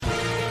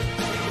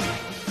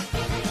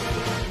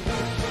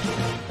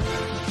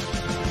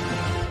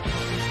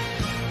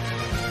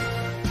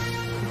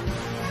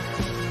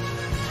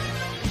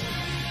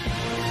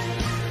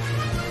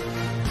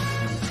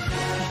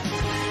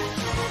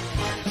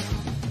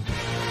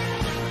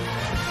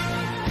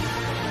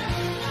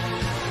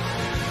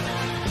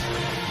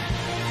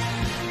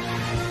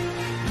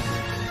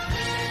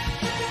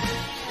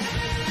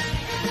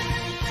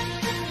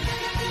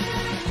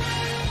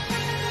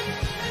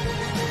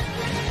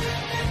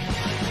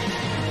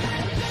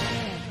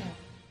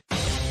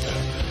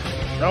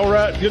All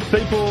right, good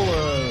people,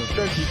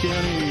 Cherokee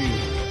County,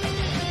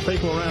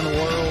 people around the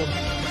world.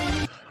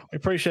 We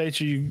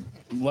appreciate you,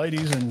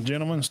 ladies and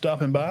gentlemen,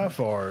 stopping by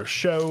for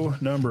show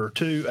number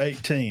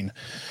 218.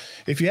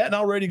 If you hadn't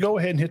already, go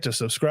ahead and hit the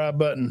subscribe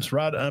button. It's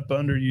right up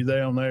under you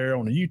down there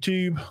on the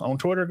YouTube, on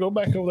Twitter. Go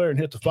back over there and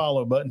hit the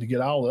follow button to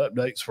get all the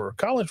updates for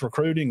college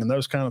recruiting and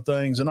those kind of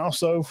things. And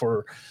also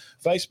for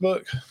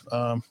Facebook,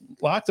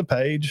 like the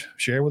page,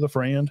 share with a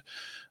friend.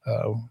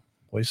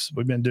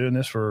 We've been doing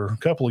this for a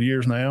couple of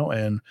years now,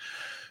 and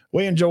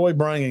we enjoy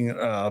bringing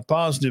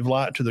positive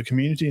light to the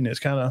community, and it's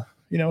kind of,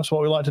 it's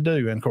what we like to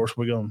do. And, of course,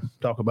 we're going to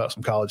talk about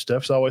some college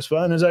stuff. It's always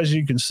fun. As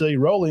you can see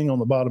rolling on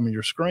the bottom of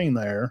your screen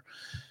there,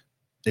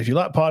 if you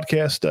like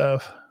podcast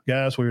stuff,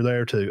 guys, we're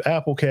there too.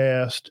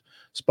 Applecast,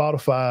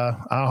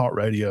 Spotify,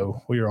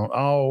 iHeartRadio. We are on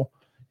all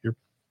your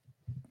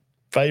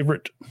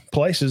favorite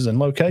places and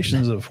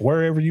locations of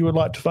wherever you would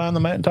like to find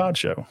the Matt and Todd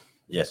Show.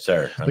 Yes,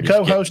 sir. The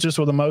co-hostess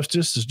with the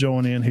mostest is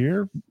joining in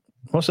here.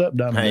 What's up,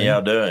 Diamond? How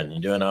y'all doing? You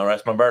doing all right?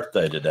 It's my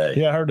birthday today.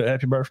 Yeah, I heard that.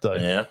 Happy birthday.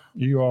 Yeah.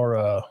 You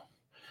are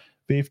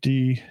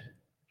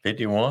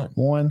 51.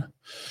 Well,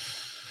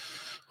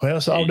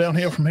 it's all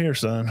downhill from here,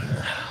 son.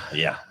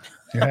 Yeah.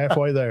 You're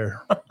halfway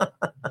there.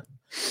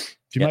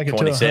 If you make it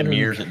 27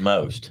 years at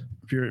most.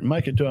 If you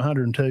make it to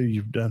 102,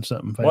 you've done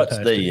something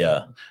fantastic.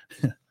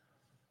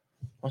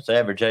 What's the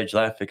average age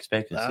life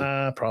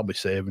expectancy? Probably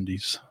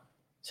 70s.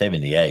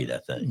 78, I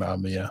think.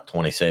 Yeah.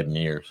 27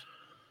 years.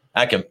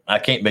 I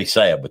can't be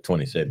sad with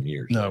 27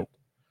 years. No.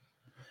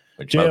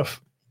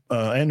 Jeff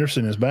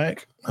Anderson is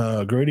back.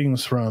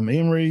 Greetings from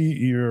Emory,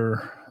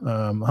 your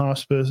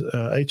hospice,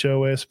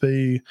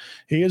 HOSP.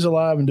 He is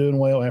alive and doing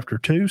well after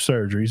 2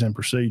 surgeries and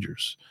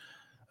procedures.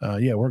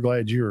 Yeah, we're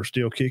glad you're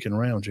still kicking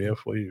around,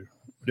 Jeff. We're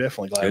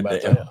definitely glad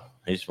about that.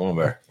 He's one of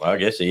our, I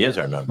guess he is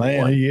our number one.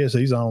 Man, he is.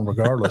 He's on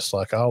regardless,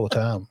 like all the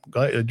time.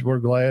 We're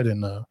glad,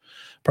 and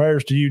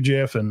prayers to you,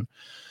 Jeff, and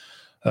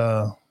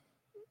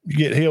you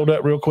get healed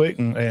up real quick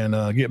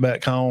and get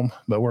back home.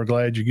 But we're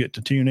glad you get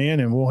to tune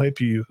in, and we'll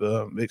help you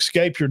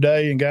escape your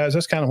day. And guys,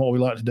 that's kind of what we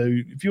like to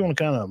do. If you want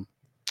to kind of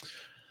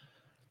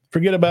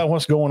forget about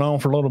what's going on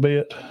for a little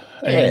bit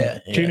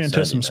and tune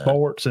into some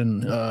sports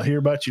and hear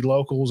about your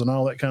locals and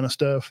all that kind of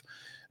stuff,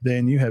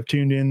 then you have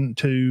tuned in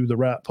to the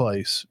right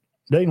place.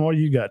 Dean, what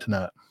do you got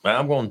tonight?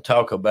 I'm going to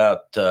talk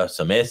about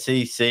some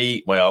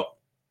SEC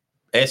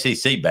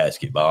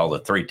basketball,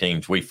 the 3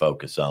 teams we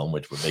focus on,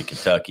 which would be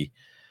Kentucky,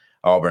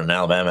 Auburn, and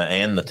Alabama,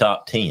 and the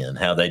top 10,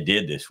 how they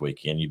did this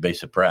weekend. You'd be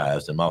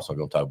surprised. I'm also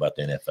going to talk about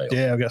the NFL.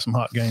 Yeah, I've got some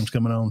hot games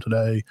coming on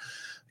today.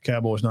 The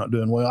Cowboys not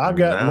doing well. I've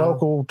got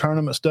local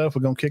tournament stuff.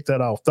 We're going to kick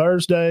that off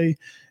Thursday.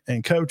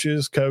 And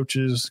coaches,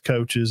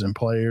 and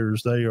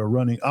players, they are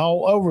running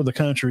all over the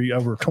country.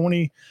 Over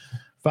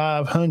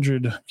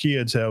 2,500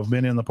 kids have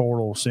been in the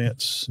portal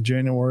since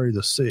January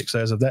the 6th.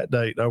 As of that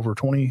date, over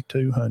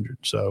 2,200.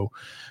 So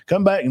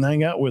come back and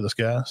hang out with us,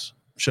 guys.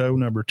 Show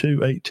number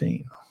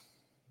 218.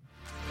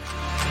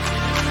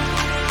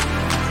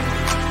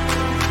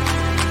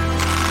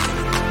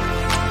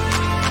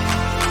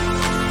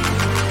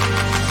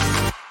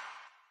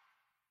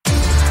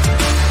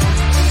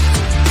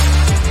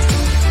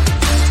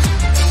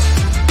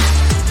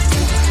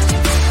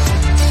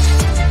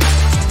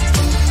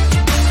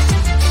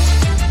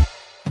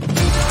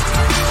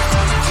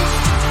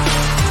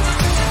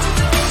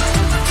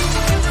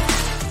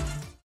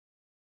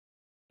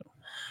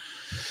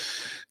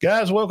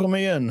 Guys, welcome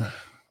in.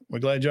 We're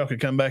glad y'all could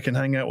come back and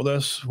hang out with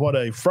us. What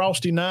a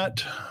frosty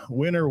night.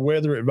 Winter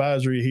weather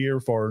advisory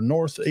here for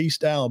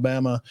northeast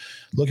Alabama.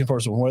 Looking for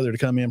some weather to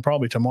come in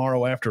probably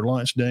tomorrow after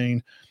lunch,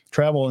 Dean.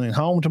 Traveling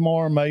home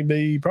tomorrow may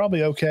be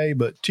probably okay,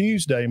 but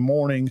Tuesday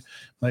morning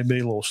may be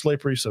a little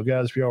slippery. So,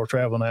 guys, if y'all are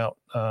traveling out,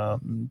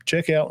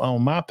 check out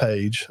on my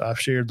page. I've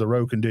shared the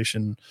road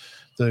condition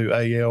through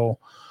AL,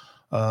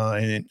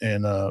 and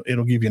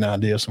it'll give you an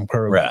idea of some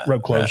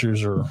road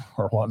closures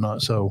or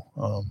whatnot. So,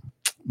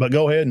 but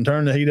go ahead and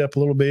turn the heat up a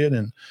little bit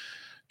and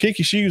kick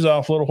your shoes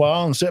off a little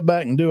while and sit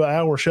back and do an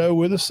hour show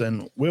with us,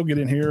 and we'll get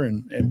in here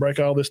and break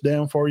all this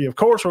down for you. Of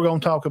course, we're going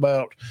to talk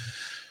about,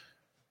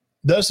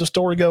 does the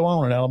story go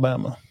on in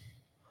Alabama?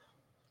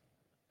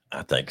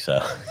 I think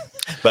so.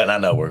 But I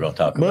know we're going to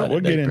talk about it. We'll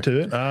get into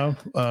it.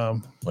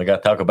 We got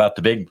to talk about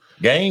the big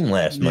game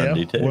last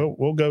Monday, too.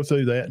 We'll go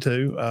through that,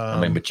 too.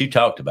 But you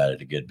talked about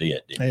it a good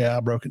bit, didn't you? Yeah, I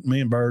broke it. Me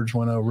and Birds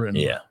went over it.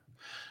 And,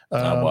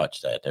 I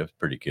watched that. That was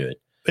pretty good.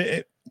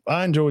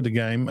 I enjoyed the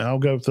game. I'll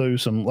go through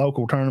some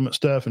local tournament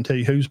stuff and tell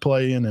you who's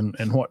playing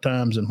and what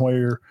times and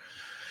where.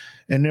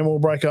 And then we'll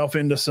break off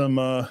into some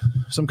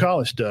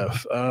college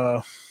stuff.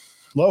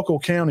 Local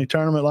county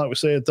tournament, like we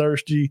said,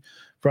 Thursday,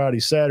 Friday,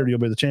 Saturday will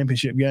be the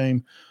championship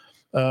game.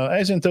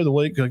 As in through the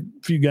week, a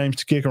few games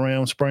to kick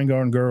around. Spring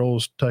Garden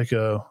girls take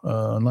a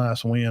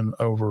nice win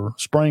over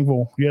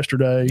Springville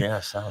yesterday. Yeah,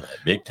 I saw that.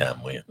 Big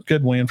time win.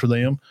 Good win for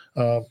them.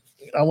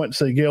 I went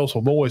to see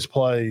Galesville boys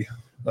play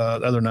the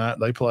other night.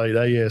 They played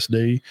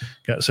ASD.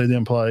 Got to see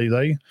them play.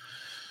 They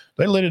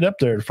lit it up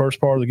there the first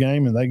part of the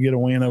game, and they get a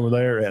win over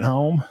there at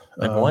home.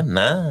 They've won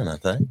 9, I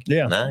think.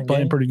 Yeah, 9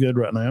 playing games. pretty good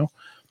right now.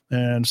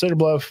 And Cedar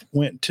Bluff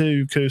went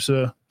to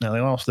Coosa. Now they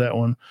lost that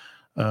one,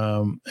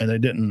 and they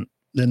didn't.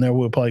 Then they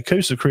will play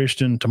Coosa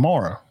Christian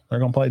tomorrow. They're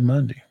going to play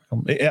Monday.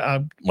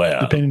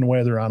 Depending on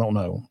weather, I don't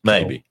know.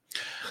 Maybe. So,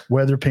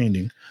 weather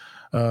pending.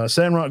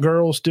 Sandrock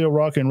girls still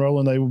rocking and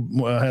rolling. They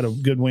had a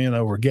good win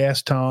over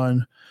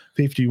Gaston,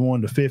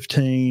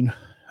 51-15.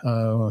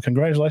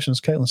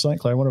 Congratulations, Caitlin St.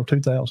 Clair, went over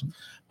 2,000.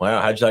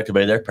 Wow, how'd you like to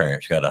be their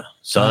parents? Got a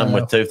son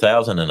with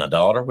 2,000 and a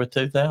daughter with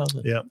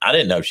 2,000? Yeah. I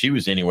didn't know she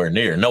was anywhere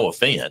near. No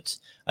offense.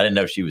 I didn't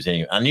know she was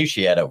anywhere. I knew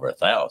she had over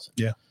 1,000.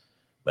 Yeah.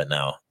 But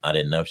no, I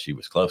didn't know she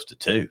was close to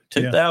 2.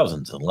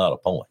 2,000's a lot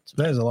of points.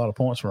 That is a lot of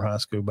points for high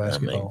school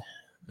basketball.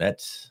 I mean,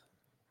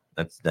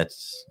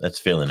 that's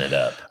filling it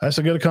up. That's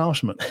a good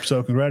accomplishment.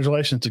 So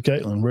congratulations to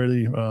Caitlin.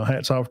 Really,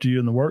 hats off to you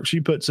and the work she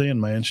puts in,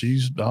 man.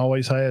 She's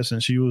always has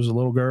since she was a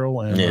little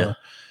girl,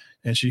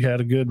 and she had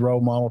a good role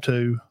model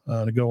too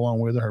to go along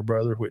with her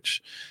brother,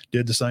 which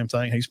did the same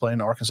thing. He's playing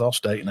Arkansas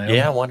State now.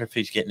 Yeah, I wonder if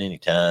he's getting any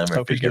time or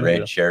if he get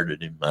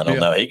red-shirted him. I don't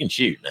know. He can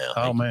shoot now.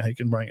 Oh man, he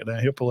can bring it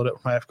down. He'll pull it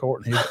up from half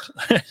court and hit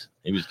it.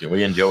 He was good.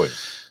 We enjoyed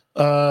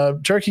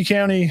it. Cherokee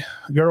County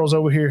girls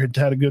over here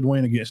had a good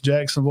win against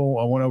Jacksonville.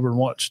 I went over and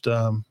watched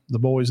the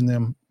boys and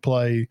them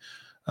play,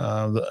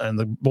 and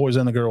the boys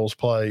and the girls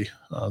play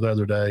the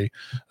other day.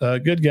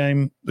 Good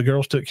game. The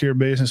girls took care of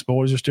business.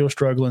 Boys are still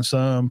struggling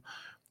some.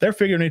 They're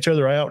figuring each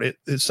other out. It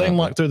seemed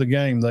like through the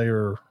game they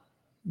are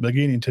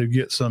beginning to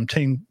get some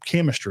team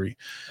chemistry.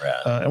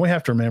 Right. And we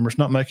have to remember it's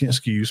not making an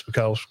excuse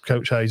because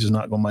Coach Hayes is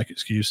not going to make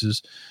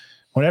excuses.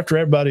 When after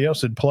everybody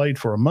else had played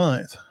for a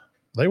month,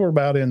 they were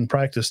about in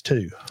practice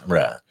too.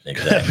 Right.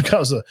 Exactly.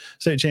 Because of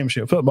state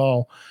championship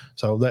football.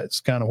 So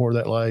that's kind of where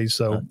that lays.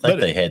 So I think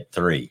they had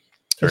three.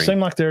 It seemed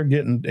like they're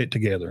getting it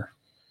together.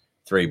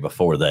 3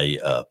 before they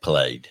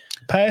played.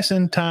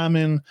 Passing,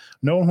 timing,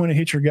 knowing when to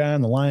hit your guy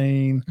in the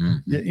lane,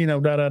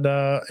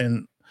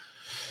 and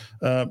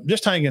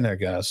just hang in there,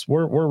 guys.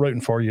 We're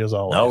rooting for you as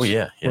always. Oh,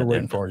 yeah. We're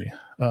rooting for you.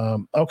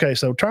 Okay,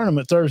 so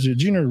tournament Thursday,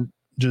 junior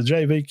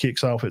JV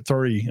kicks off at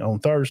 3 on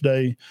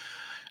Thursday.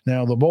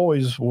 Now, the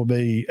boys will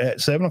be at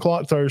 7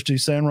 o'clock Thursday.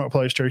 Sandrock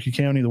plays Cherokee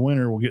County. The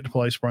winner will get to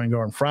play Spring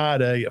Garden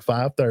Friday at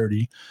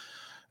 5:30.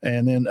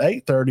 And then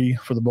 8:30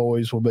 for the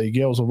boys will be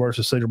Gainesville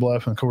versus Cedar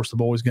Bluff. And, of course, the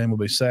boys' game will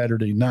be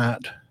Saturday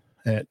night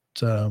at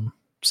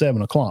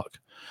 7 o'clock.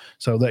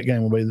 So that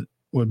game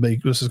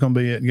this is going to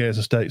be at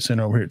Gadsden State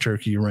Center over here at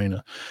Cherokee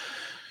Arena.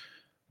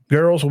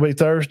 Girls will be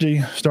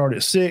Thursday, start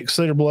at 6.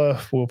 Cedar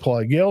Bluff will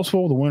play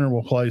Gainesville. The winner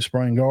will play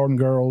Spring Garden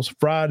girls.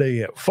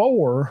 Friday at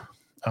 4,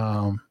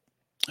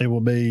 it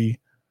will be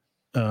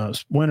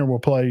winner will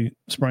play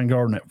Spring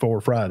Garden at 4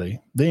 Friday.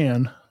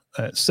 Then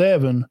at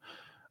 7,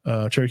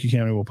 Cherokee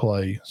County will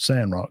play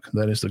Sandrock.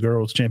 That is the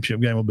girls'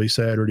 championship game will be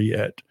Saturday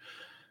at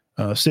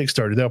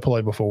 6:30. They'll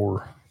play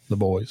before the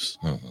boys.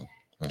 Mm-hmm.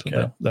 Okay.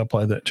 So they'll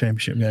play that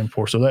championship game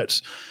before. So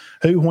that's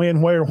who,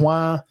 when, where,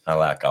 why.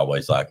 I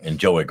always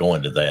enjoy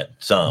going to that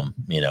some,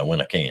 when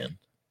I can.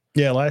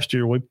 Yeah, last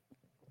year we'll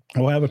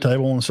have a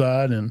table on the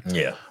side, and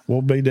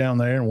we'll be down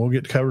there, and we'll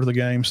get to cover the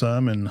game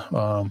some, and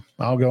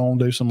I'll go on and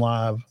do some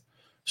live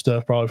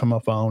stuff probably from my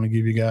phone and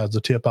give you guys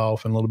the tip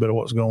off and a little bit of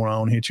what's going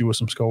on, hit you with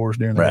some scores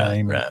during the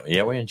game. Right.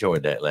 Yeah, we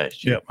enjoyed that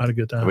last year. Yep, I had a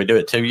good time. Did we do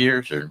it 2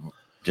 years or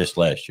just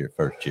last year,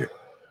 first year?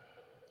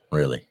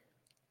 Really?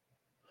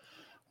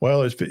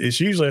 Well, it's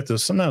usually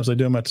sometimes they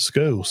do them at the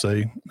school,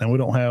 see, and we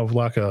don't have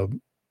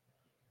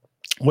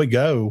we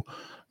go,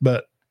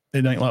 but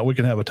it ain't like we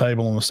can have a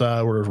table on the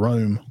side where there's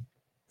room.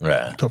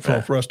 Right.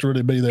 For us to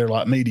really be there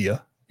like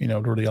media,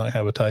 to really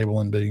have a table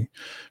and be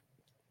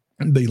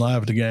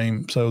live at the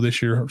game. So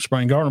this year,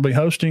 Spring Garden will be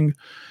hosting,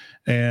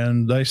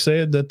 and they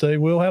said that they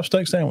will have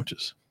steak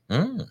sandwiches.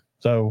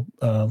 So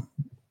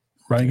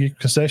bring your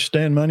concession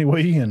stand money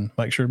and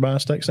make sure to buy a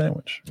steak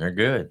sandwich. They're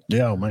good.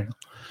 Yeah, man.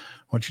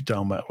 What you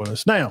talking about with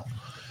us? Now,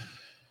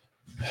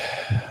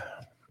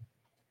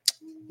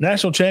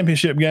 national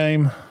championship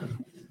game,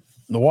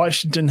 the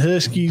Washington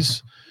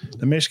Huskies,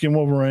 the Michigan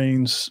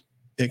Wolverines.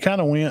 It kind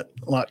of went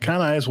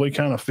as we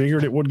kind of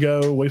figured it would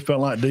go. We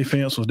felt like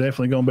defense was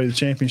definitely going to be the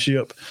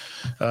championship.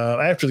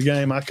 After the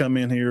game, I come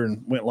in here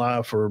and went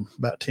live for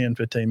about 10,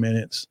 15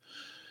 minutes.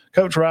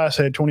 Coach Rice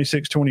had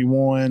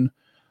 26-21.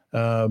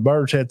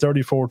 Birds had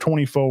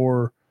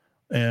 34-24.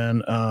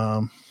 And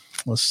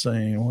let's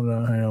see, what did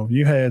I have?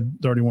 You had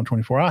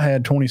 31-24. I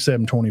had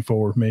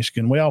 27-24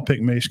 Michigan. We all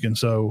picked Michigan,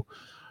 so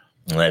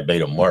they beat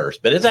them worse.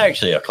 But it's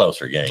actually a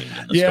closer game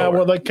than the score.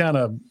 Well, they kind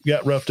of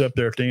got roughed up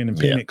there at the end, and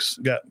Phoenix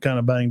got kind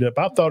of banged up.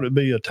 I thought it'd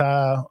be a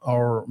tie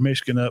or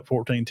Michigan up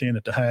 14-10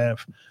 at the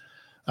half.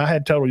 I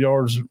had total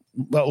yards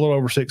about a little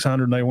over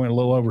 600, and they went a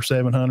little over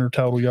 700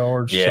 total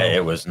yards. Yeah,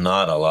 it was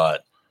not a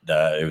lot.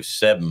 It was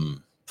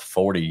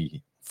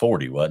 740,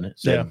 wasn't it?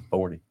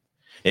 740.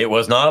 It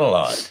was not a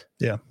lot.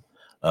 Yeah.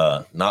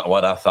 Not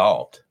what I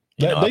thought.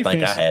 I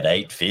think I had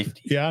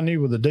 850. Yeah, I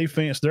knew with the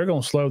defense, they're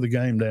going to slow the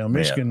game down.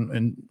 Michigan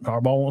and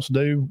Harbaugh wants to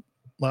do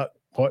like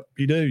what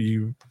you do.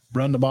 You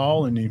run the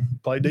ball and you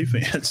play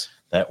defense.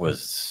 That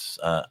was,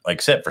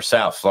 except for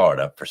South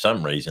Florida, for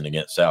some reason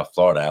against South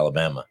Florida,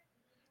 Alabama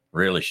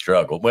really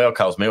struggled. Well,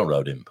 because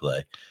Milroe didn't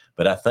play.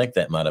 But I think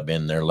that might have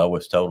been their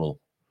lowest total.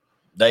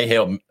 They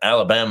held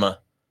Alabama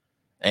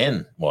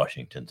and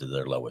Washington to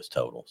their lowest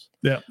totals.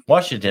 Yeah.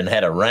 Washington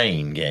had a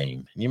rain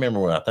game. You remember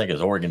when I think it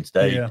was Oregon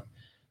State? Yeah.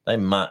 They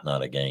might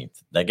not have gained.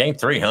 They gained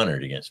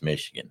 300 against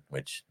Michigan,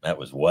 which that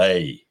was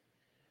way,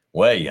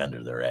 way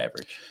under their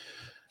average.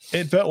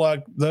 It felt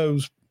like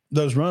those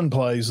run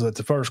plays that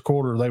the first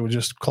quarter, they would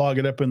just clog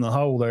it up in the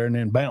hole there and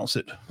then bounce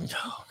it.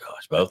 Oh,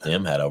 gosh. Both of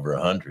them had over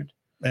 100.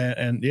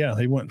 And yeah,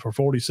 he went for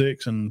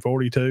 46 and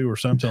 42 or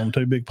something on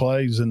 2 big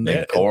plays. And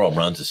then Coral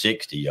runs a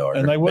 60-yard.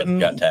 And they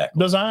wasn't got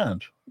tackled.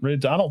 Designed. I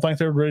don't think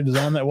they were really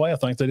designed that way. I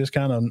think they just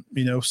kind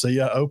of, see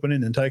an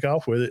opening and take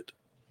off with it.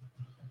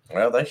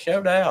 Well, they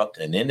showed out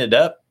and ended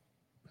up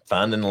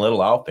finding a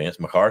little offense.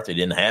 McCarthy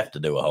didn't have to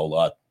do a whole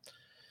lot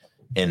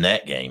in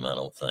that game, I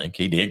don't think.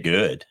 He did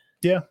good.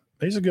 Yeah,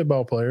 he's a good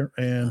ball player.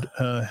 And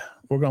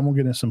we're going to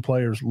get in some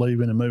players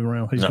leaving and moving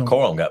around.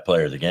 Coral got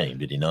player of the game,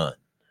 did he not?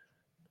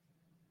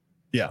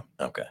 Yeah.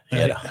 Okay. He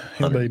had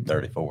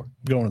 134.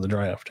 Going to the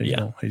draft.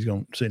 He's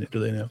going to send it to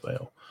the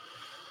NFL.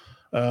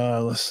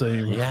 Let's see.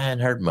 Yeah, I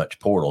hadn't heard much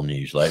portal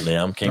news lately.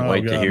 I can't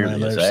wait to hear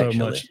this, actually.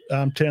 So much.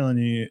 I'm telling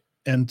you.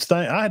 And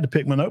I had to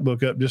pick my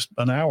notebook up just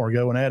an hour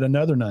ago and add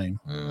another name.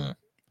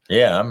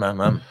 Yeah,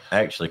 I'm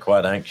actually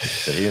quite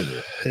anxious to hear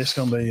this. It's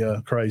going to be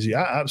crazy.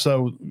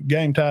 So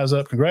game ties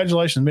up.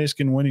 Congratulations,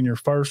 Michigan, winning your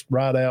first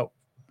ride-out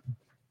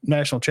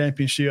national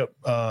championship.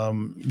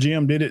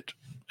 Jim did it,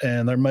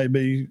 and there may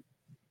be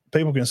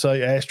people can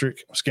say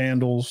asterisk,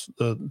 scandals,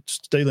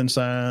 stealing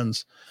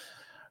signs.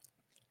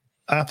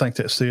 I think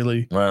that's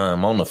silly. Well,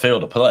 I'm on the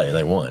field to play.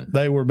 They won.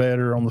 They were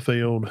better on the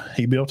field.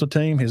 He built a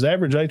team. His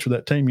average age for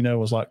that team,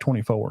 was like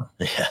 24.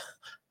 Yeah.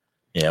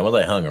 Yeah, well,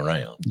 they hung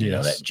around.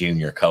 Yes. That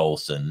Junior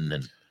Colson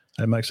and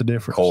that makes a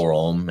difference.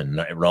 Corum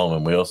and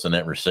Roman Wilson,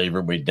 that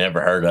receiver we'd never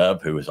heard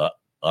of, who was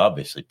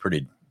obviously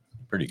pretty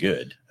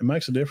good. It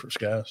makes a difference,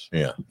 guys.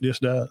 Yeah. It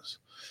just does.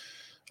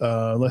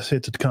 Let's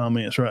hit the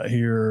comments right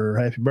here.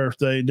 Happy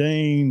birthday,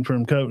 Dean,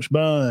 from Coach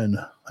Bunn.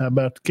 How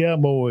about the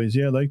Cowboys?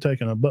 Yeah, they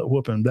taking a butt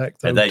whooping back.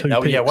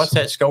 Yeah, what's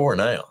that score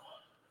now?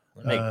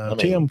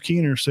 Tim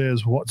Keener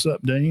says, "What's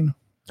up, Dean?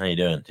 How you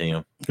doing,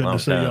 Tim? Good to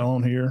see you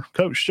on here."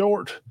 Coach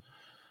Short,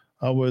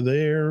 over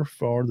there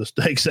for the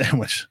steak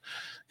sandwich.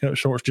 Coach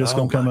Short's just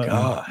going to come up.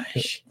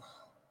 Gosh.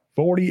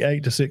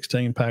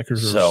 48-16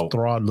 Packers are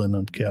throttling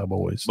the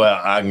Cowboys.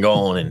 Well, I can go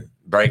on and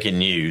breaking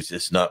news.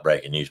 It's not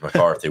breaking news.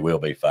 McCarthy will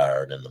be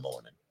fired in the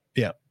morning.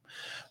 Yeah.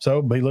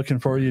 So be looking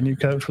for your new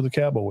coach for the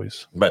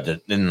Cowboys. But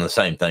then the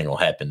same thing will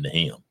happen to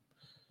him.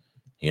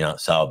 You're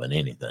not solving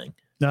anything.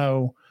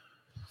 No,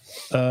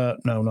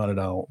 not at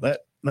all.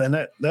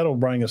 That'll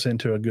bring us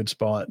into a good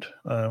spot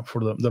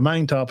for the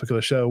main topic of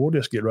the show. We'll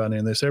just get right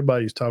in this.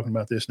 Everybody's talking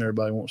about this, and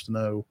everybody wants to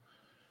know,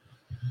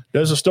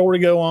 does the story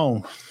go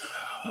on?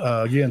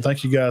 Again,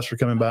 thank you guys for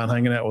coming by and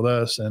hanging out with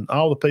us, and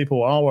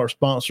all our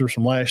sponsors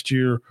from last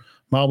year,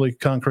 Mobley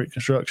Concrete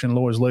Construction,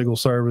 Lloyd's Legal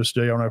Service,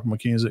 J.R. from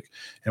McKenzie,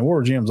 and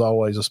Warrior Gym's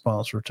always a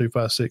sponsor,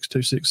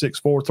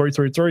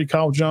 256-266-4333.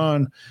 Call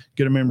John,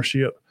 get a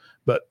membership.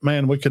 But,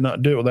 man, we could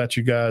not do it without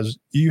you guys.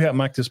 You help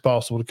make this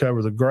possible to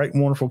cover the great,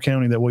 wonderful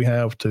county that we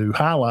have, to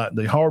highlight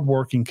the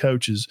hardworking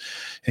coaches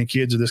and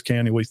kids of this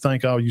county. We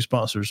thank all you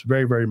sponsors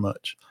very, very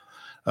much.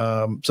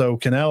 So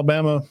can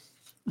Alabama,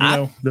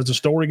 does the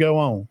story go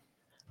on?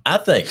 I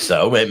think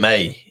so.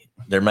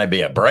 There may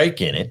be a break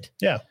in it.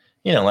 Yeah.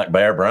 Like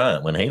Bear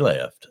Bryant when he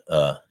left.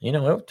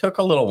 It took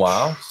a little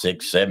while,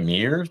 6-7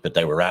 years, but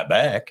they were right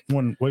back.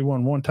 We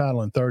won one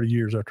title in 30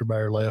 years after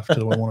Bear left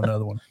till we won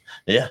another one.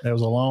 Yeah. That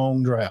was a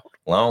long drought.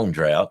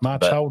 My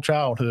whole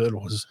childhood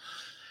was.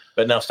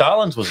 But now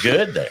Stallings was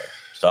good there.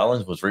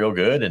 Stallings was real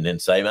good. And then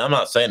Saban, I'm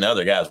not saying the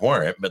other guys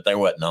weren't, but they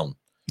wasn't on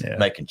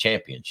making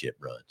championship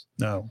runs.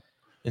 No.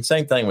 And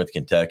same thing with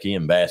Kentucky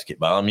and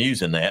basketball. I'm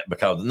using that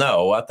because,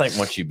 I think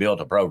once you build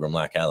a program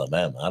like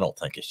Alabama, I don't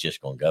think it's just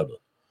going to go to.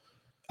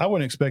 I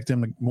wouldn't expect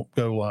them to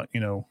go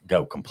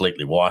go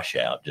completely wash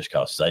out just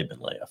because Saban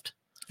left.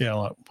 Yeah,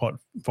 like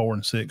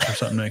 4-6 or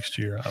something next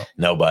year.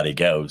 Nobody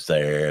goes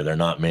there. They're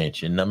not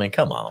mentioned. I mean,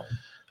 come on.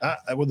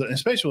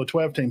 Especially with a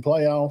 12-team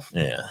playoff.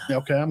 Yeah.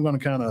 Okay, I'm going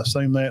to kind of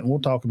assume that, and we'll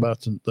talk about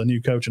the new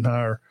coaching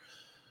hire.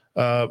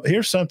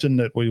 Here's something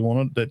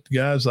that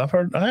guys, I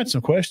had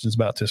some questions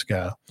about this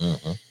guy.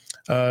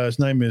 Mm-hmm. His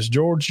name is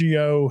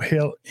Giorgio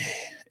Helow.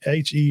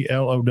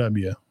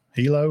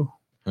 Helo.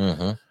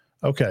 Mm-hmm.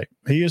 Okay.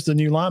 He is the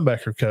new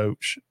linebacker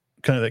coach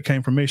that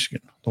came from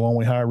Michigan, the one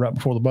we hired right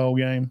before the bowl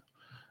game.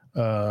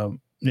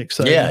 Nick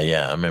Saban.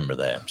 Yeah, I remember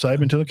that.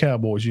 Saban to the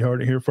Cowboys. You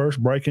heard it here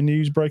first. Breaking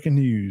news.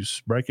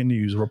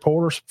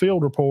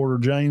 Field reporter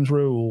James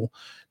Rule.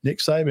 Nick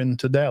Saban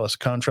to Dallas.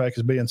 Contract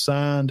is being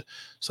signed.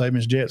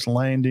 Saban's jet's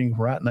landing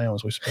right now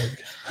as we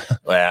speak.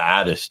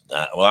 Well,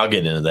 I'll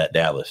get into that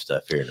Dallas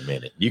stuff here in a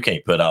minute. You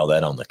can't put all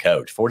that on the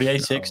coach.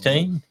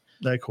 48-16?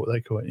 They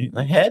quit.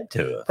 They had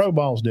to. Pro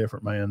ball's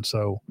different, man.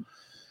 So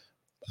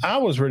I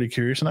was really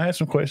curious, and I had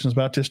some questions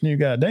about this new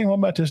guy. Dang, what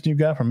about this new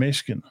guy from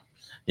Michigan?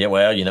 Yeah,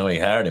 well, he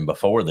hired him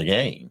before the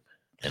game.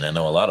 And I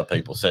know a lot of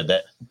people said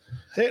that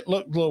It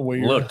looked a little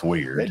weird. Looked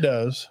weird. It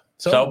does.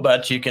 So,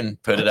 but you can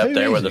put it up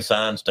there with easy. a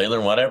sign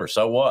stealing, whatever.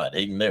 So what?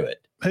 He can do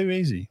it. Too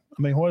easy.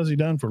 I mean, what has he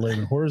done for a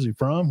living? Where is he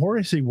from? Where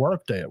has he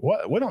worked at?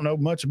 What? We don't know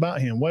much about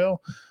him.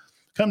 Well,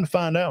 come to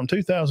find out, in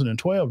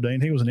 2012,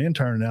 Dean, he was an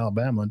intern in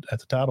Alabama at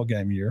the title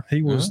game year.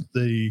 He was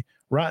the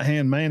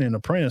right-hand man and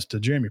apprentice to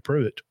Jeremy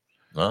Pruitt.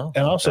 Oh,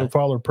 and also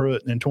followed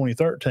Pruitt in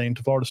 2013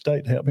 to Florida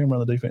State to help him run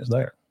the defense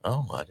there.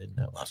 Oh, I didn't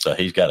know. So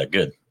he's got a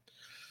good.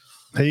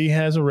 He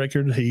has a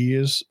record. He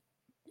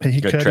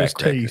cut his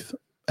teeth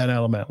at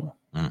Alabama.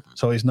 Mm-hmm.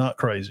 So he's not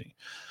crazy.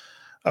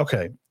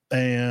 Okay.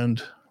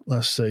 And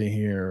let's see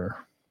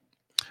here.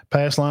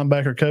 Past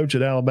linebacker coach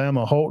at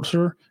Alabama,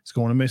 Holzer. He's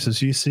going to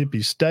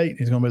Mississippi State.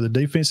 He's going to be the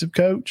defensive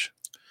coach.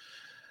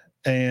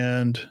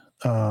 And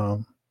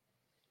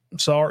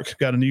Sark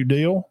got a new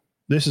deal.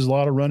 This is a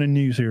lot of running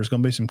news here. There's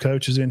going to be some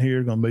coaches in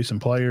here. Going to be some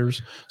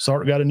players.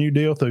 Sark got a new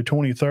deal through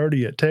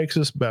 2030 at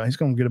Texas. He's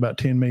going to get about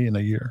 $10 million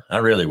a year. I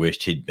really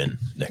wished he'd been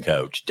the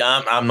coach.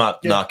 I'm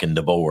not knocking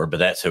DeBoer, but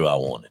that's who I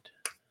wanted.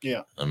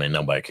 Yeah. I mean,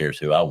 nobody cares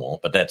who I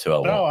want, but that's who I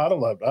want. No, I'd have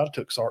loved it. I'd have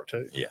took Sark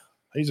too. Yeah.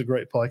 He's a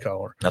great play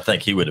caller. I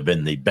think he would have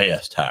been the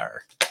best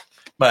hire,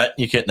 but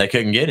they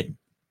couldn't get him.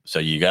 So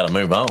you got to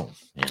move on.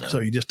 You know? So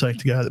you just take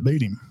the guy that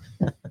beat him.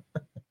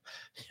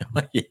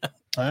 Yeah.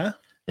 Huh?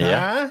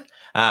 Yeah. Huh?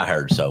 I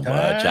heard so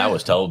much. I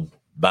was told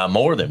by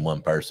more than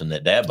one person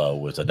that Dabo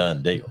was a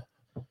done deal.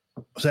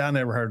 See, I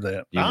never heard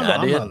that.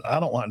 I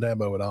don't like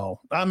Dabo at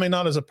all. I mean,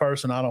 not as a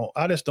person.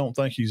 I just don't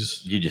think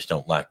he's. You just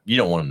don't like. You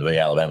don't want him to be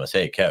Alabama's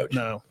head coach.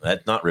 No,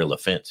 that's not real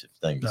offensive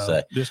thing to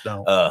say. Just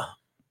don't.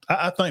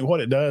 I think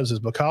what it does is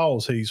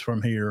because he's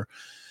from here,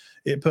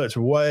 it puts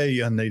way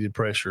unneeded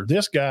pressure.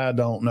 This guy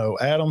don't know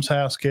Adams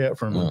Housecat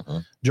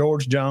from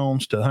George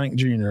Jones to Hank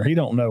Jr. He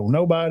don't know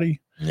nobody.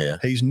 Yeah,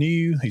 he's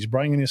new. He's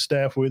bringing his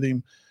staff with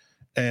him,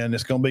 and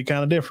it's going to be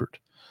kind of different.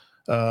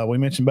 We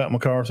mentioned about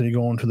McCarthy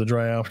going to the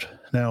draft.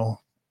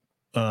 Now,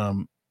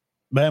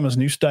 Bama's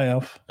new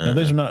staff. Now,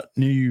 these are not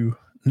new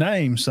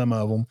names, some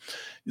of them.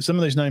 Some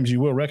of these names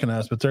you will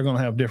recognize, but they're going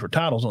to have different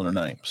titles on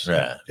their names.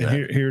 Right. And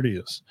here it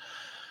is.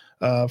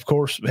 Of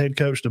course, head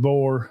coach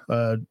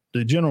DeBoer.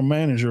 The general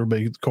manager will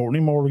be Courtney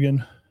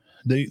Morgan.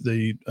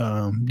 The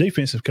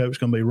defensive coach is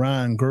going to be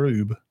Ryan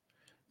Grube.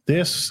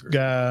 This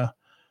guy,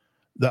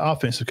 the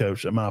offensive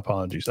coach, my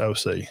apologies,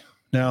 OC.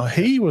 Now,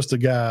 he was the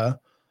guy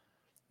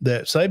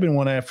that Saban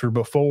went after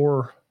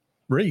before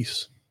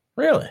Reese.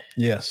 Really?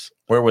 Yes.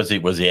 Where was he?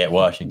 Was he at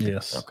Washington?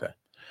 Yes. Okay.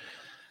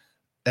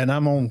 And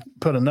I'm going to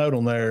put a note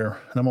on there,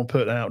 and I'm going to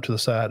put out to the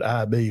side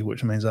IB,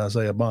 which means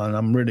Isaiah Bond.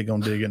 I'm really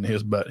going to dig into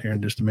his butt here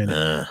in just a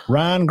minute.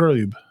 Ryan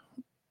Grube,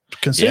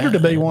 considered to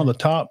be one of the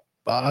top.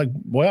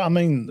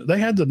 They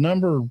had the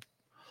number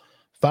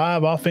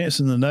 5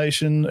 offense in the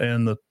nation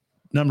and the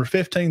number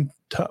 15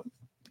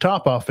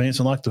 top offense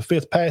and like the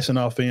 5th passing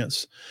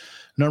offense,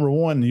 number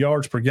 1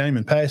 yards per game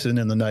and passing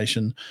in the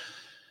nation.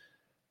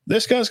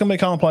 This guy's going to be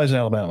calling plays in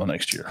Alabama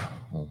next year.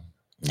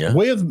 Yeah.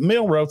 With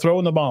Milroe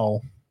throwing the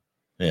ball.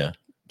 Yeah.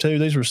 To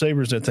these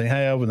receivers that they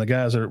have and the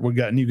guys we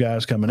got new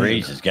guys coming in.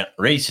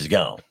 Reese is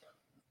gone.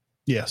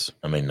 Yes.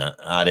 I mean,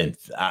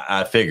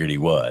 I figured he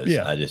was.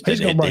 Yeah. I just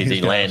didn't. Has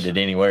he landed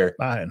anywhere?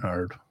 I hadn't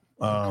heard.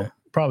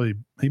 Probably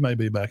he may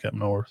be back up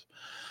north.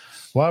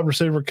 Wide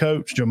receiver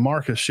coach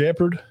Jamarcus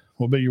Shepard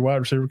will be your wide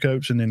receiver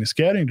coach. And then the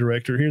scouting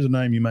director, here's a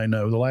name you may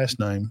know, the last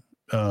name,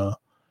 Jarrett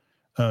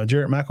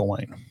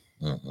McElwain.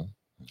 Mm-hmm.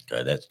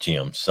 Okay, that's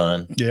Jim's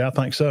son. Yeah, I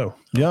think so.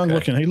 Young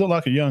looking. He looked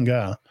like a young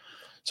guy.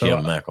 So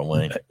Jim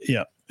McElwain.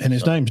 Yeah. And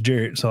his name's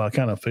Jarrett, so I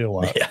kind of feel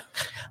like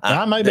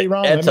I may be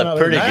wrong. That's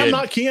I'm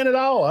not Ken at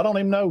all. I don't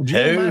even know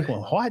Jim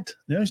McElwain. What?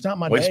 No, he's not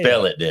my dad. We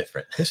spell it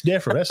different. It's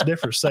different. That's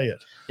different. Say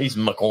it. He's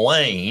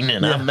McElwain,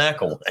 and I'm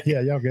McElwain.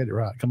 Yeah, y'all get it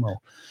right. Come on.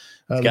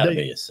 It's got to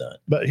be his son.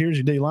 But here's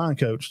your D-line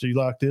coach. Do you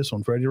like this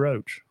one, Freddie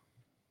Roach?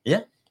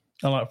 Yeah.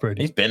 I like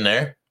Freddie. He's been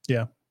there.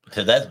 Yeah.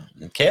 So that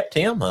kept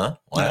him, huh?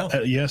 Wow.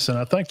 Yes, and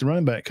I think the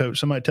running back coach,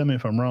 somebody tell me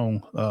if I'm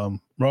wrong,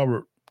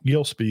 Robert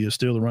Gillespie is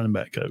still the running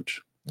back coach.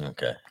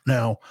 Okay.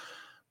 Now,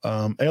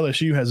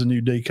 LSU has a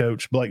new D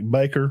coach, Blake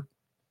Baker,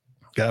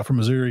 guy from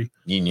Missouri.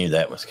 You knew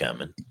that was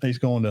coming. He's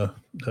going to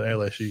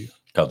LSU.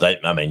 Because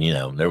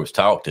there was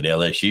talk that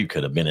LSU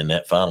could have been in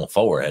that Final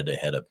Four had they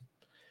had a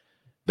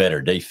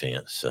better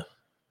defense. So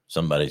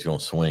somebody's going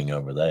to swing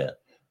over that.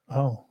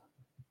 Oh.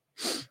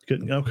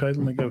 Couldn't. Okay, let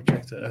me go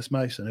check that. That's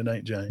Mason. It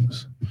ain't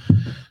James.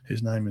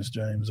 His name is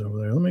James over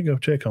there. Let me go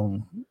check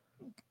on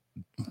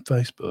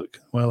Facebook.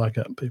 Well, I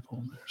got people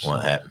on there. So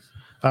what happened?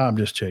 I'm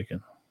just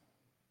checking.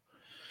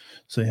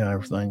 See how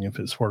everything, if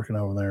it's working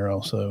over there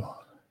also.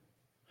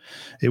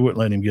 It wouldn't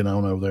let him get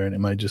on over there, and it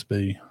may just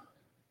be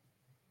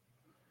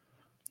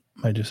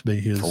his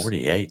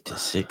 48-16.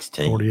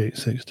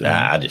 48-16.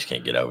 I just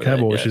can't get over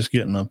Cowboys that. just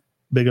getting a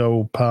big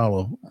old pile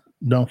of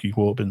donkey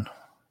whooping.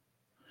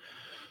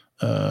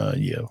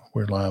 Yeah,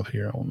 we're live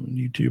here on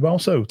YouTube.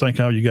 Also, thank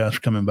all you guys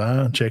for coming by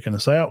and checking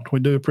us out. We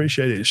do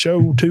appreciate it.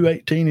 Show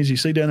 218, as you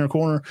see down in the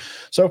corner.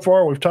 So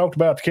far, we've talked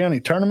about the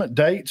county tournament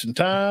dates and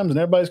times, and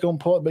everybody's going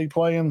to be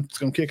playing. It's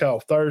going to kick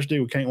off Thursday.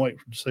 We can't wait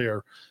to see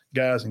our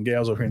guys and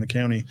gals over here in the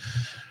county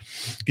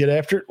get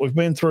after it. We've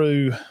been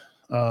through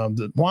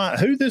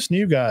who this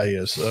new guy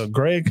is,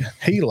 Greg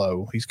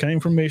Helo. He's came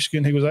from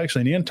Michigan. He was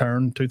actually an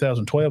intern in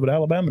 2012 at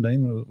Alabama.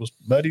 Dean was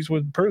buddies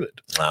with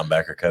Pruitt,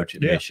 linebacker coach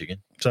at Michigan.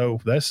 So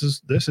this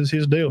is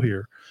his deal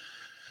here.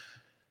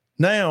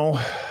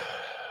 Now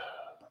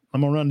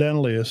I'm gonna run down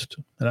a list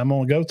and I'm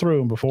gonna go through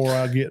them before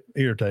I get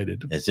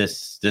irritated. Is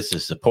this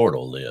is the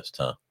portal list,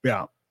 huh?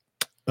 Yeah.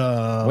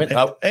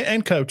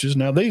 And coaches.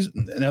 Now these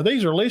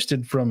are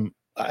listed from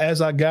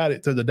as I got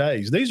it through the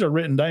days. These are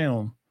written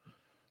down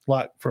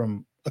like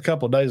from a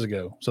couple of days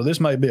ago. So this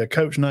may be a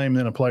coach name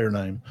and a player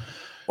name.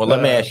 Well,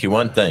 let me ask you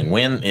one thing.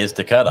 When is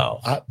the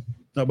cutoff?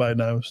 Nobody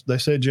knows. They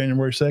said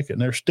January 2nd.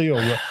 They're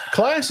still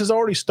class has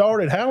already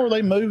started. How are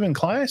they moving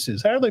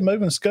classes? How are they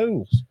moving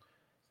schools?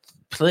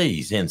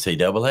 Please,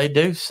 NCAA,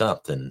 do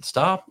something.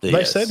 Stop this.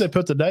 They said they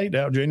put the date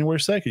out January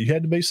 2nd. You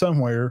had to be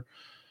somewhere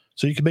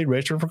so you could be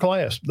registered for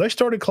class. They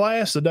started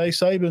class the day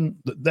Saban.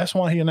 That's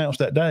why he announced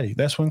that day.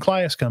 That's when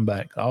class come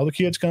back. All the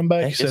kids come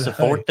back. It's the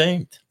 14th.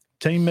 Hey,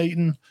 team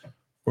meeting.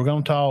 We're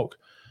going to talk.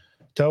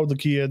 Told the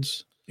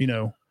kids,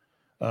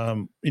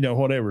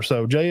 whatever.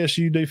 So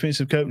JSU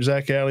defensive coach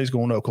Zach Alley's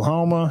going to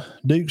Oklahoma.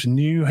 Duke's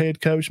new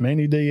head coach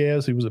Manny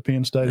Diaz. He was at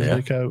Penn State as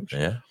D coach.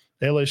 Yeah.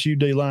 LSU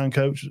D-line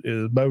coach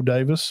is Bo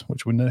Davis,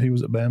 which we know he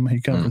was at Bama.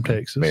 He come from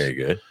Texas. Very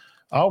good.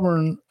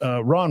 Auburn,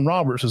 Ron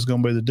Roberts is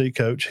going to be the D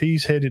coach.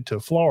 He's headed to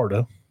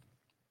Florida.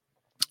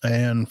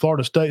 And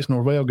Florida State's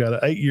Norvell got an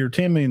 8-year,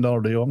 $10 million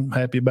deal. I'm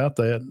happy about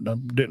that. I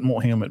didn't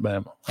want him at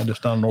Bama. I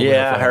just thought Norvell.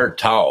 Yeah, I heard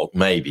talk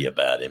maybe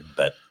about him,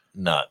 but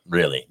not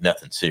really,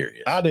 nothing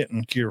serious. I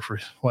didn't care for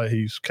the way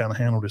he's kind of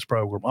handled his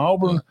program.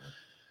 Auburn,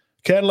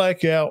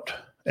 Cadillac out,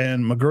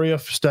 and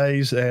McGriff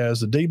stays as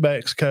the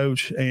D-backs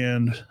coach,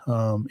 and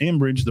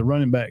Embridge, the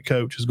running back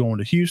coach, is going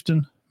to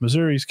Houston.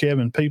 Missouri's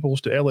Kevin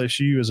Peoples to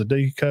LSU as a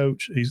D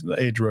coach. He's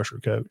the edge rusher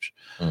coach.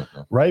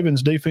 Mm-hmm.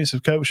 Ravens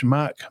defensive coach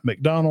Mike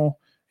McDonald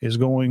is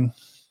going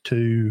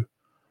to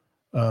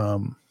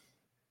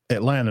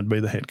Atlanta to be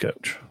the head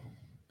coach.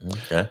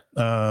 Okay.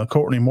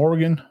 Courtney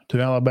Morgan to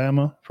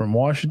Alabama from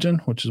Washington,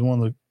 which is one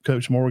of the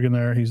Coach Morgan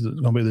there. He's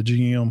going to be the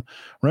GM.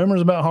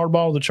 Rumors about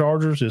Harbaugh, the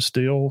Chargers, is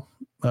still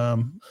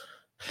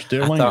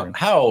lingering.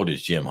 How old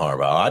is Jim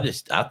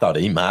Harbaugh? I thought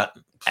he might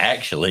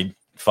actually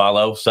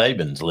follow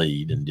Saban's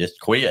lead and just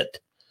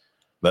quit,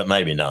 but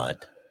maybe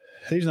not.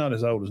 He's not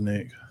as old as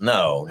Nick.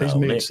 No, he's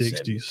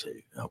mid-60s.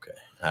 Okay.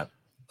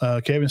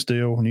 Kevin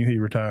Steele knew he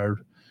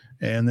retired,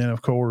 and then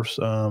of course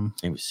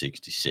he was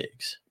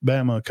 66.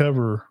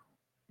 Bama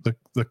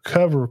the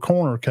cover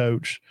corner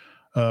coach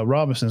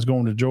Robinson's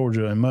going to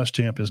Georgia, and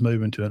Muschamp is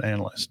moving to an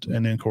analyst,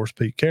 and then of course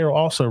Pete Carroll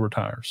also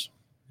retires.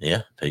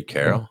 Yeah, Pete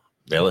Carroll,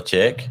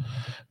 Belichick,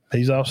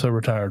 he's also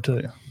retired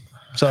too.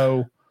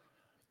 So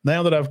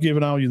now that I've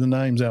given all you the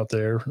names out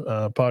there,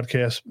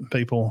 podcast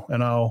people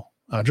and all,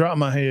 I drop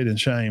my head in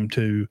shame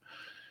to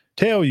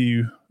tell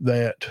you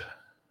that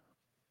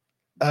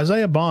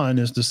Isaiah Bond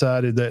has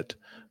decided that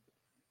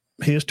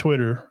his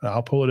Twitter,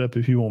 I'll pull it up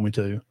if you want me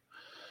to,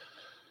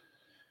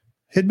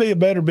 it'd be a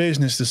better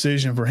business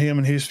decision for him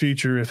and his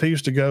future if he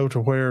was to go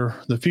to where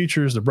the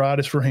future is the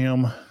brightest for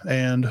him,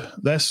 and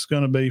that's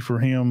going to be for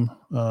him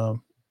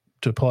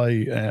to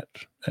play at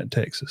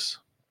Texas.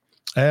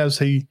 As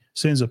he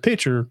sends a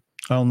picture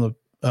on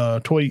the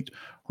tweet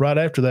right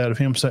after that of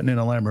him sitting in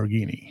a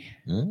Lamborghini.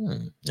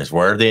 Is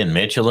Worthy and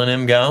Mitchell and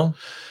him gone?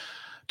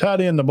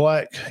 Tied into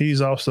black,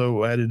 he's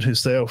also added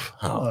himself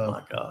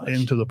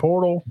into the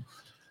portal.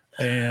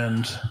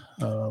 And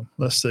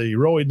let's see,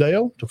 Roy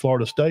Dale to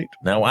Florida State.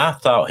 Now, I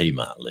thought he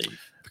might leave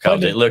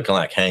because it looked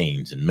like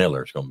Haynes and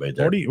Miller's going to be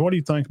there. What do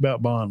you think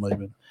about Bond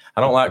leaving?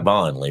 I don't like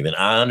Bond leaving.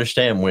 I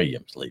understand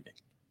Williams leaving.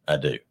 I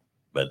do.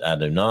 But I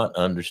do not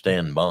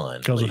understand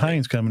Bond. Because with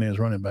Haynes coming in as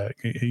running back,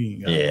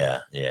 yeah,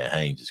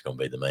 Haynes is going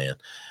to be the man.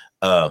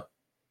 No,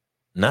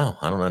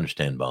 I don't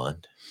understand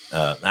Bond.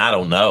 I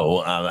don't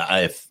know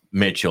if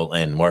Mitchell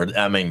and Worthy.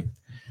 I mean,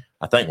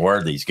 I think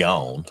Worthy's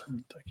gone,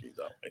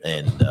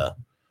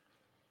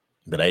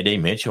 but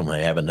AD Mitchell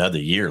may have another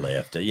year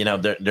left. You know,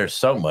 there's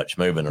so much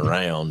moving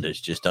around;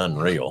 it's just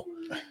unreal.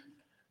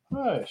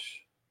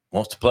 Hush.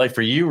 Wants to play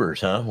for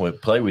Ewers, huh?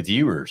 Play with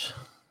Ewers.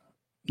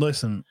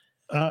 Listen,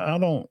 I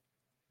don't.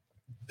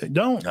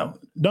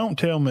 Don't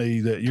tell me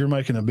that you're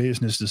making a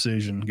business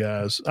decision,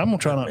 guys. I'm gonna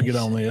try not to get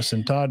on this.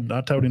 And Todd, I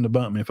told him to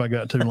bump me if I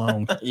got too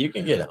long. You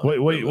can get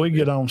on. We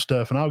get on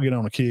stuff, and I'll get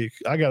on a kick.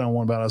 I got on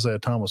one about Isaiah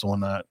Thomas one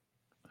night.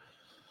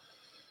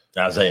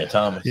 Isaiah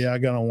Thomas. Yeah, I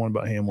got on one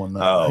about him one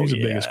night. Oh, he's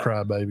the biggest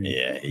crybaby.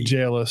 Yeah,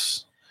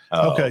 jealous.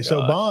 Oh, okay, gosh.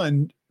 so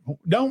Bond,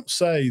 don't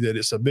say that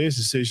it's a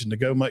business decision to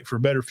go make for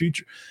a better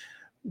future.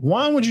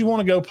 Why would you want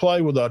to go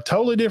play with a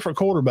totally different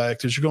quarterback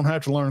that you're going to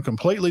have to learn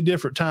completely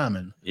different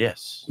timing?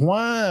 Yes.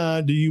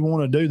 Why do you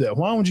want to do that?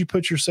 Why would you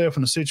put yourself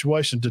in a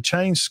situation to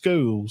change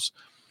schools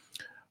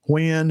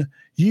when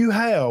you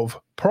have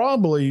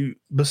probably,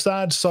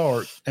 besides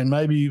Sark and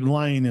maybe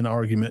Lane in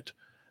argument,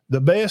 the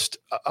best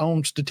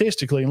on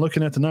statistically and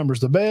looking at the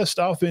numbers, the best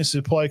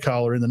offensive play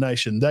caller in the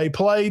nation? They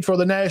played for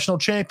the national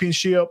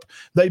championship.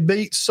 They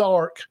beat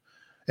Sark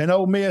and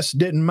Ole Miss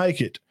didn't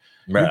make it.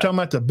 Right. You're talking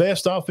about the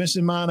best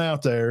offensive mind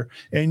out there,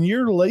 and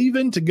you're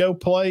leaving to go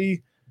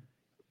play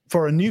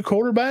for a new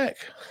quarterback.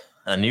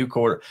 A new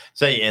quarter.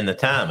 See, in the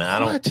time, I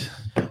don't.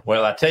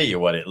 Well, I tell you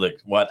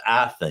what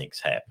I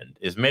think's happened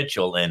is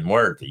Mitchell and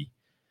Worthy.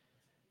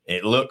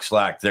 It looks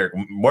like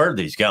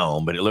Worthy's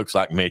gone, but it looks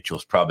like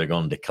Mitchell's probably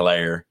going to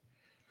declare,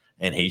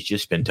 and he's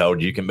just been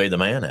told you can be the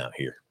man out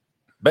here.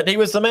 But he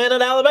was the man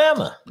at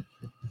Alabama.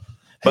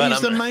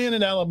 He's the man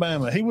in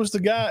Alabama. He was the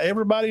guy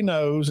everybody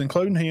knows,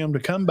 including him, to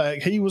come back.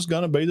 He was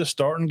going to be the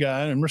starting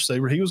guy and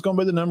receiver. He was going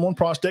to be the number one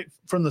prospect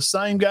from the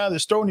same guy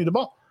that's throwing you the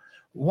ball.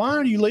 Why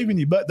are you leaving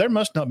you? But there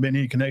must not have been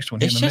any connection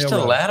with him. It's just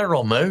a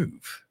lateral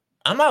move.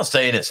 I'm not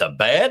saying it's a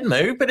bad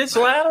move, but it's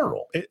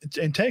lateral.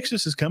 And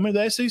Texas is coming to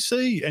the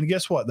SEC. And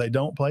guess what? They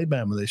don't play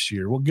Bama this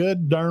year. Well,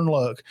 good darn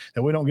luck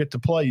that we don't get to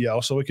play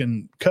y'all so we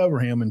can cover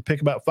him and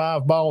pick about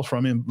 5 balls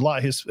from him,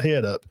 light his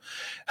head up.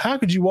 How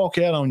could you walk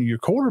out on your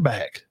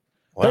quarterback?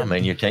 Well, I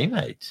mean, your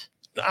teammates.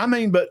 I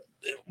mean,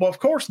 of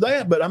course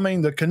that, but I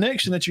mean, the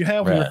connection that you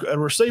have with a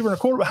receiver and a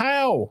quarterback,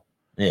 how?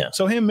 Yeah.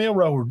 So him and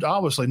Milroe were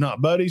obviously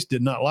not buddies,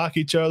 did not like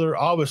each other.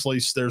 Obviously,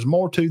 there's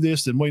more to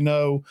this than we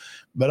know,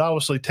 but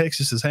obviously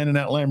Texas is handing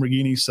out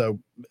Lamborghinis. So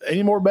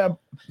any more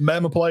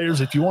Bama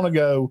players, if you want to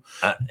go.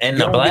 And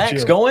the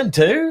Black's going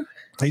too?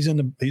 He's in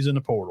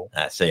the portal.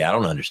 I see. I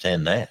don't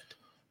understand that.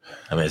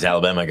 I mean, has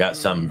Alabama got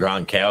some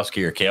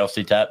Gronkowski or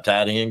Kelsey type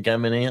tight end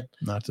coming in?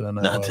 Not that I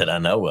know Not of. that I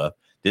know of.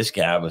 This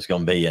guy was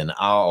going to be an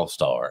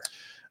all-star.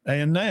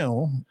 And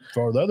now,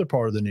 for the other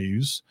part of the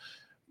news,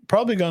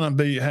 probably going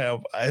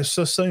to it's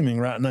assuming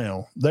right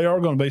now, there are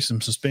going to be some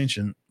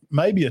suspension,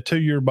 maybe a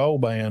 2-year bowl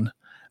ban.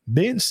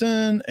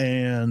 Benson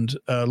and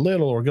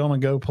Little are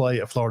going to go play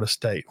at Florida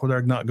State, where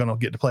they're not going to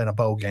get to play in a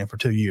bowl game for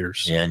 2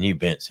 years. Yeah, I knew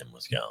Benson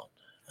was gone.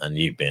 I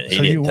knew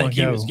Benson. He didn't think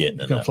he was getting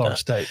enough Florida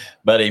time. State.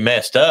 But he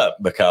messed up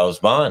because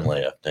Bond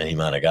left, and he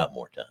might have got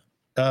more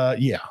time.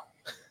 Yeah.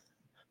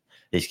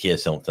 These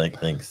kids don't think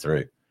things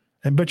through.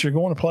 But you're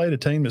going to play at a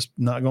team that's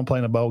not going to play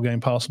in a bowl game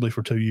possibly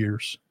for 2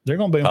 years. They're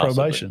going to be on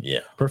probation. Yeah.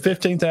 For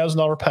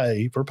 $15,000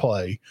 pay for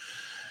play.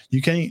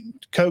 You can't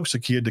coax a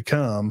kid to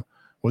come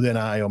with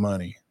NIL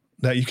money.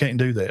 That you can't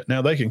do that.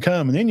 Now they can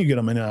come and then you get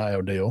them an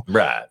NIL deal.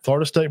 Right.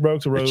 Florida State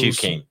broke the rules. But you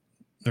can't.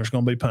 There's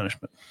going to be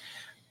punishment.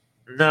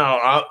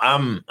 No,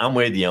 I'm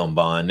with you on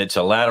Bond. It's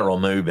a lateral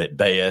move at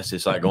best.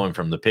 It's like going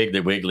from the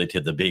Piggly Wiggly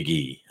to the Big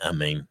E. I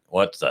mean,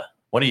 what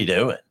are you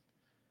doing?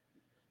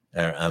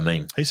 I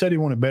mean, he said he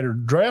wanted better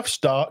draft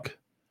stock.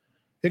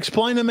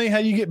 Explain to me how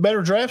you get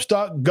better draft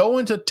stock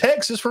going to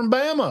Texas from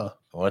Bama.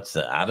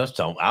 I just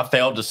don't. I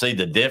failed to see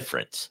the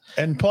difference.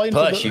 And playing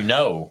plus, you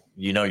know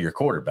your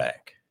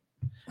quarterback,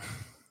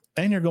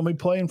 and you're going to be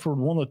playing for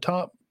one of the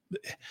top. Do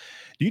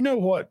you know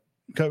what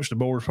Coach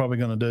DeBoer is probably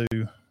going to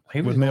do?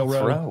 He was going to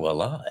throw a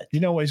lot.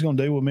 You know what he's going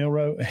to do with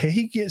Milroe?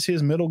 He gets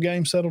his middle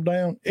game settled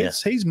down.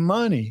 He's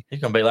money. He's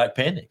going to be like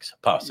Penix,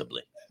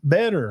 possibly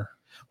better.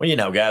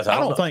 Well, guys, I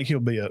don't think he'll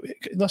be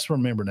let's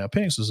remember now,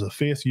 Penix is a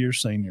 5th-year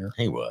senior.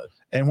 He was.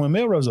 And when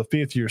Milroe's a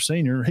 5th-year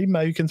senior,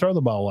 he can throw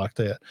the ball like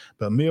that.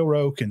 But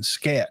Milroe can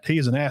scat. He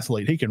is an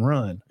athlete. He can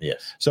run.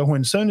 Yes. So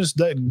soon as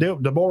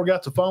DeBoer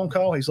got the phone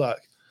call, he's like,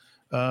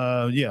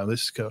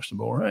 this is Coach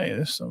DeBoer. Hey,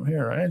 this is some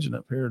here, agent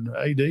up here,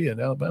 AD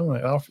at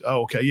Alabama.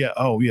 Oh, okay. Yeah.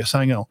 Oh, yes.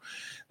 Hang on.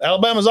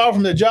 Alabama's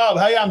offering the job.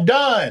 Hey, I'm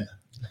done.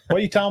 What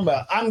are you talking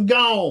about? I'm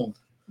gone.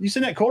 You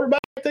seen that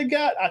quarterback they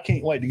got? I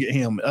can't wait to get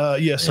him.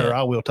 Yes, sir.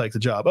 I will take the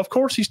job. Of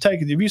course he's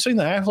taking. Have you seen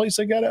the athletes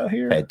they got out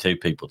here? I had 2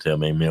 people tell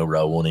me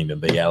Milroe won't even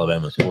be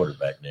Alabama's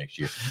quarterback next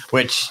year,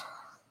 which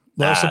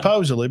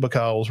supposedly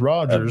because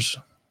Rodgers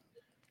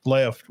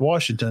left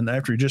Washington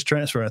after he just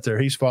transferred out there.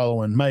 He's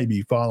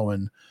maybe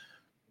following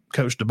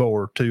Coach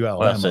DeBoer to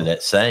Alabama. Well, so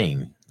that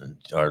saying,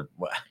 or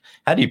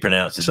how do you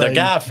pronounce it? The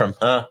guy from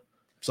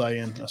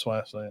saying. That's why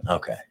I say it.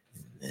 Okay,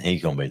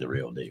 he's going to be the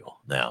real deal.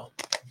 Now,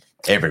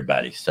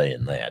 everybody's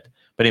saying that,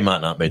 but he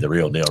might not be the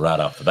real deal right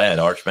off the bat.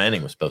 Arch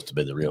Manning was supposed to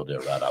be the real deal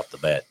right off the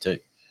bat too.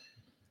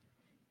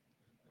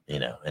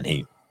 And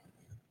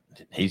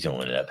he's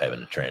going to end up having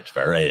to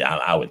transfer.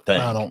 I would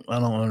think. I don't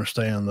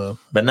understand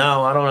But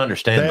no, I don't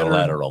understand the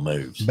lateral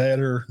moves.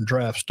 Better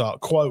draft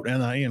stock. Quote,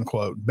 NIN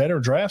quote. Better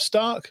draft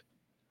stock.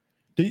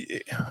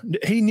 Did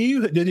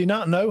he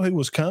not know who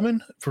was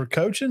coming for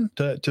coaching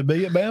to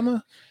be at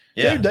Bama?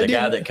 Yeah, the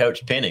guy that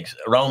coached Penix,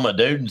 Roma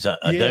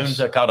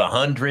Dunza caught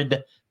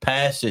 100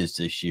 passes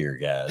this year,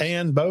 guys.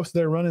 And both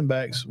their running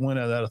backs went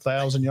out at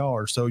 1,000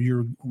 yards. So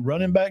your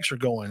running backs are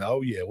going,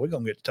 oh yeah, we're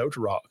gonna get to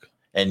Total Rock.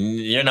 And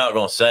you're not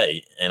gonna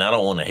say, and I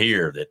don't want to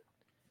hear that.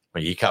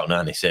 Well, he caught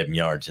 97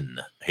 yards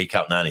he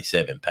caught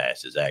 97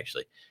 passes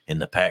actually in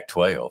the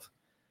Pac-12.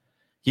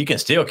 You can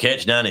still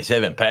catch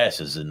 97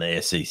 passes in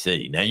the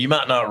SEC. Now you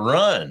might not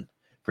run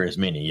for as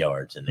many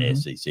yards in the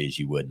SEC as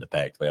you would in the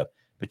Pac-12.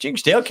 But you can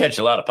still catch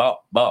a lot of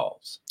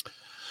balls.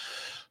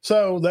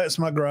 So that's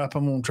my gripe.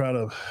 I'm going to try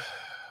to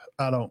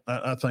 –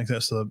 I think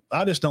that's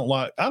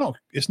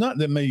it's not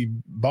that me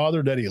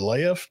bothered that he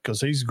left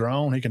because he's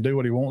grown. He can do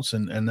what he wants,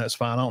 and that's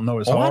fine. I don't know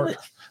his heart.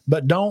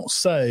 But don't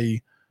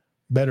say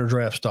better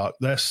draft stock.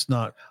 That's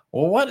not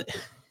Well, what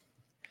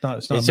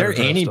It's not is there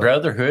better any stuff.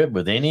 brotherhood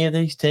with any of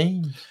these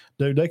teams?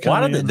 Dude, they come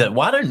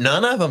Why do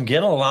none of them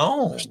get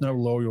along? There's no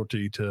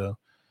loyalty to,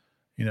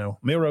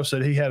 Milrow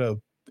said he had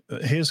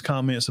his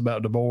comments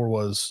about DeBoer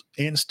was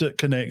instant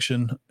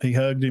connection. He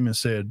hugged him and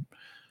said,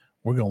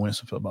 "We're going to win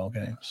some football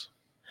games."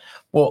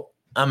 Well,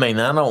 I mean,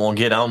 I don't want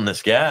to get on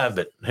this guy,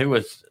 but who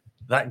was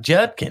like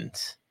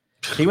Judkins?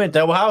 He went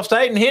to Ohio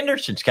State and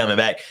Henderson's coming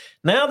back.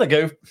 Now I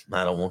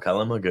don't want to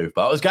call him a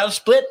goofball. He's got a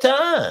split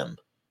time.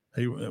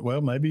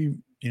 Maybe,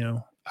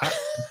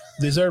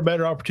 is there a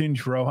better opportunity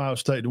for Ohio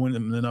State to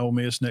win than Ole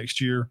Miss next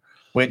year?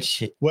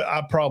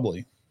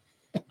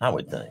 I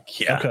would think,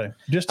 yeah.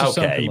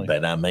 Okay,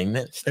 but I mean,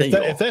 that's still,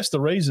 if that's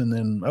the reason,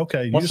 then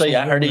okay. Well, see,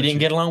 I heard he didn't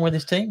get along with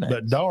his teammates.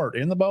 But Dart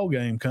in the bowl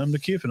game, come to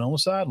Kiffin on the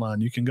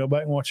sideline. You can go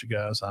back and watch it,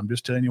 guys. I'm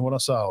just telling you what I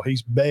saw.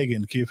 He's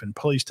begging Kiffin,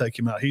 please take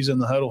him out. He's in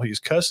the huddle. He's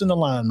cussing the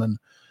lineman.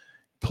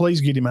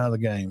 Please get him out of the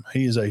game.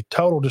 He is a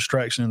total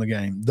distraction in the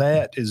game.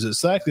 That is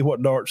exactly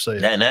what Dart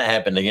said. And that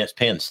happened against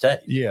Penn State.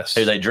 Yes.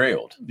 Who they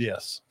drilled.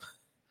 Yes.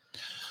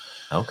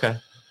 Okay.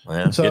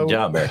 Well, good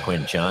job there,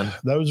 Quinn Chun.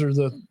 Those are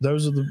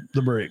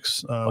the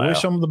bricks. Wow. Wish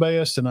them the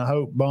best, and I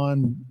hope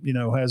Bond,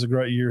 has a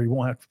great year. He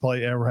won't have to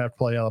play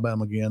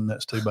Alabama again.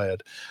 That's too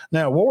bad.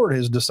 Now Ward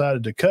has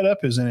decided to cut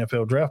up his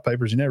NFL draft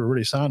papers. He never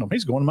really signed them.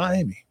 He's going to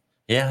Miami.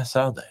 Yeah, I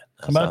saw that.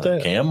 How about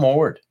that? Cam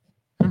Ward.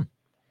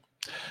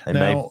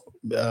 Now,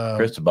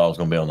 Cristobal's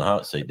going to be on the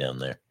hot seat down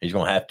there. He's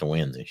going to have to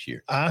win this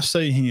year. I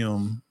see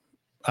him.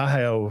 I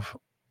have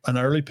an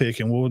early pick,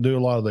 and we'll do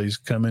a lot of these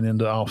coming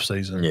into off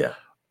season. Yeah.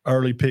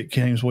 Early pick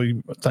games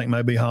we think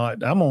may be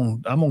hot. I'm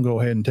gonna go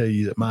ahead and tell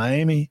you that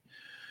Miami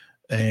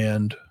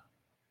and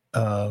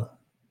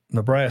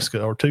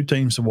Nebraska are two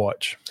teams to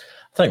watch.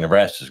 I think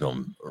Nebraska's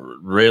going to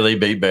really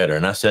be better,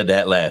 and I said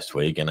that last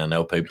week, and I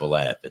know people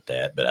laugh at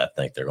that, but I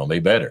think they're going to be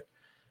better.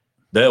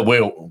 They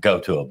will go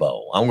to a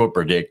bowl. I'm going to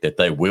predict that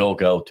they will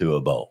go to a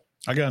bowl.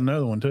 I got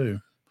another one too.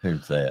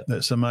 Who's that?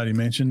 That somebody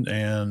mentioned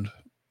and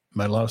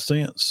made a lot of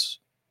sense.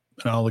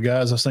 And all the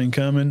guys I've seen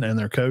coming and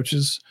their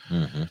coaches.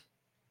 Mm-hmm.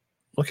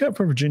 Look out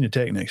for Virginia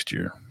Tech next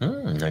year. They're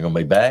going to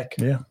be back.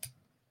 Yeah.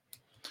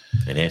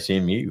 And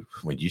SMU,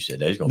 what you said,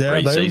 they're going to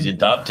preseason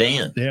top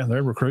 10. Yeah,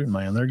 they're recruiting,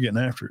 man. They're getting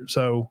after it.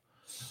 So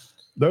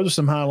those are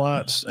some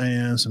highlights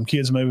and some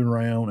kids moving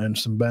around and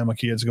some Bama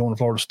kids going to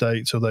Florida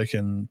State so they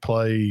can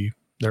play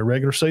their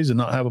regular season,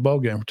 not have a bowl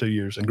game for 2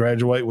 years and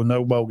graduate with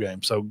no bowl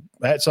game. So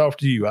hats off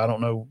to you. I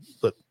don't know,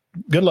 but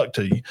good luck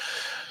to you.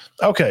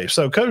 Okay,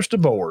 so Coach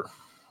DeBoer.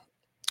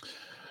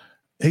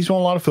 He's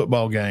won a lot of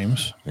football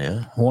games.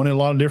 Yeah. Won at a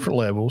lot of different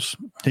levels.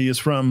 He is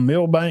from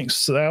Millbank,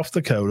 South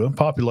Dakota,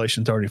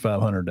 population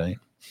 3,500. They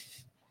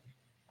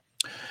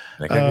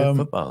got good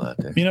football out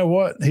there. You know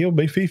what? He'll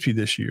be 50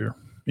 this year.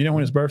 You know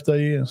when his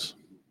birthday is?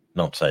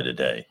 Don't say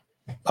today.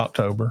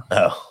 October.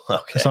 Oh,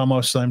 okay. It's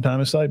almost the same time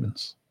as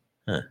Saban's.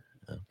 Huh.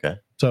 Okay.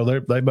 So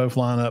they both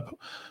line up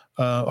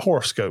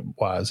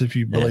horoscope-wise, if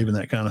you believe in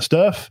that kind of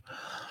stuff.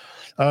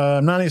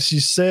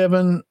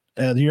 97.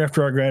 The year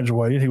after I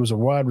graduated, he was a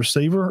wide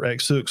receiver at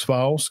Sioux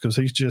Falls because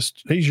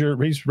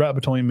he's right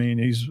between me and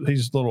he's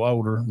a little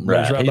older.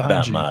 Right, he's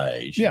about you. my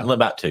age. Yeah,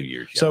 about 2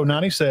 years. Younger. So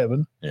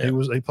 97, yeah.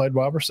 he played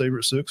wide receiver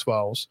at Sioux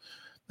Falls,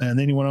 and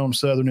then he went on to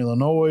Southern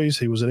Illinois.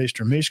 He was at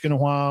Eastern Michigan a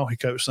while. He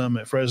coached some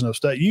at Fresno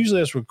State.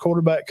 Usually as a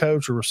quarterback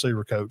coach or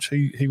receiver coach.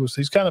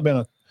 He's kind of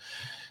been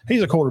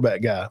he's a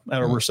quarterback guy,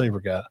 not a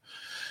receiver guy.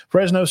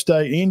 Fresno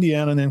State,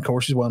 Indiana, and then, of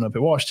course, he's wound up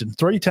at Washington.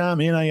 3-time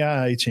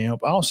NAIA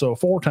champ, also a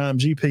 4-time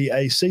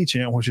GPAC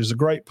champ, which is the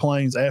Great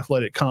Plains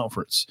Athletic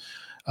Conference.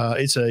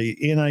 It's a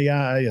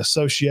NAIA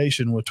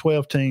association with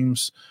 12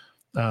 teams,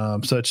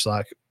 such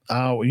like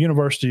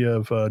University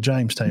of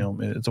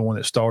Jamestown is the one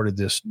that started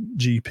this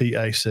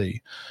GPAC.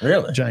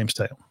 Really?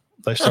 Jamestown.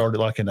 They started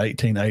like in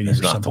 1880 It's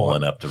or not something. the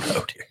one up the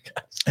road here,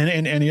 guys.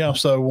 And he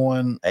also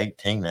won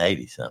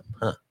 1880 something,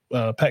 huh?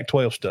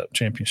 Pac-12 stuff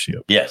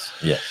championship. Yes.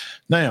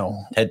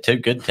 Now, had two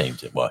good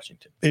teams at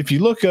Washington. if you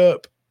look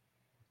up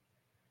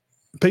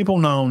people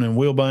known in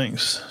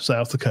Willbanks,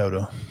 South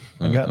Dakota,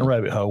 I got in a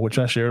rabbit hole, which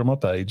I shared on my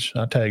page.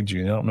 I tagged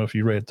you. I don't know if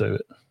you read through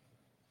it.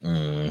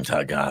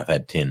 I've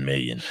had 10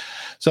 million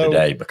So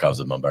today because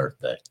of my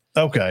birthday.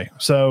 Okay,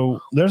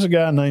 so there's a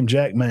guy named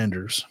Jack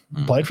Manders,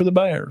 played for the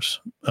Bears.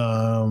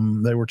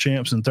 They were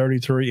champs in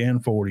 33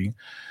 and 40.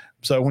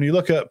 So when you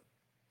look up,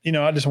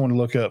 I just want to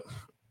look up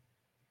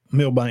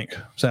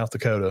Millbank, South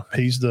Dakota.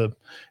 He's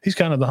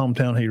kind of the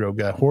hometown hero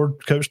guy. Where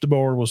Coach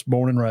DeBoer was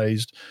born and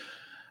raised.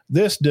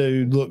 This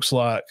dude looks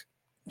like,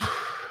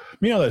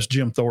 those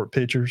Jim Thorpe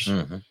pictures,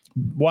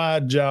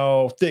 wide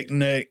jaw, thick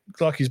neck,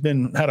 like he's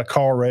had a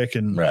car wreck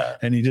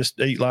and he just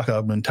eat like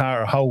an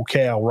entire whole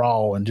cow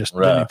raw and just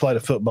then he played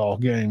a football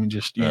game and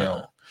just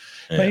man,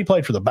 he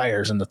played for the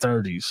Bears in the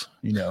 30s.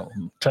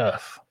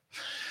 Tough.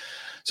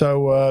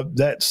 So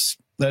that's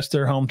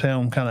their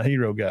hometown kind of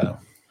hero guy.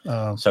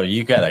 So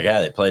you got a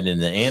guy that played in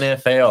the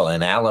NFL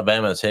and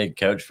Alabama's head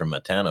coach from a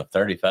town of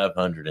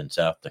 3,500 in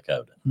South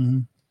Dakota.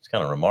 Mm-hmm. It's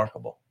kind of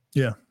remarkable.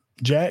 Yeah.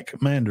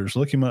 Jack Manders.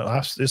 Look him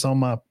up. It's on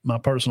my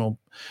personal.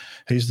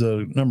 He's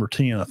the number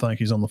 10. I think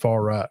he's on the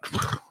far right.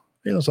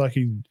 He looks like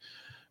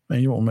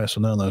man, you won't mess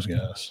with none of those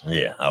guys.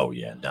 Yeah. Oh,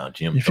 yeah. Down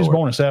Jim. If he's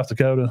born in South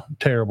Dakota,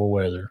 terrible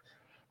weather,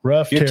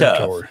 rough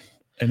territory, tough.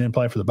 And then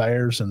play for the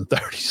Bears in the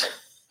 30s.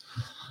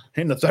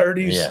 In the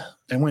 30s, yeah,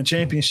 and win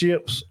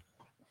championships.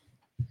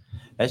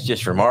 That's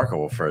just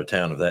remarkable for a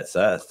town of that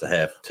size to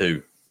have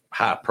two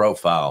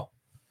high-profile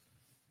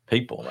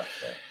people like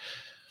that.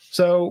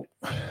 So,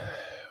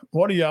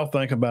 what do y'all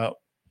think about?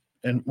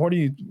 And what are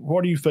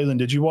you feeling?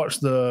 Did you watch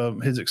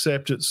his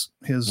acceptance?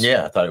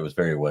 Yeah, I thought it was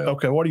very well.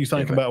 Okay, what do you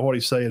think about what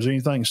he said? Is there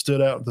anything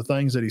stood out? The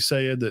things that he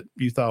said that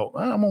you thought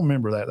I'm gonna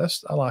remember that.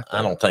 I like that.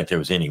 I don't think there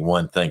was any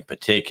one thing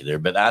particular,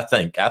 but I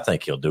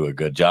think he'll do a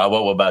good job.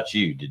 What about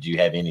you? Did you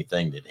have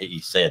anything that he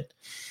said?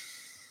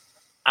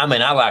 I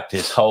mean, I liked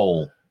his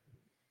whole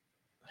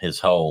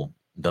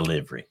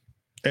delivery.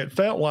 It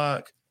felt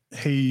like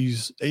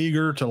he's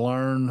eager to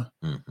learn.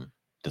 Mm-hmm.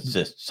 The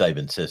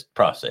Saban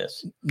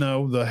process.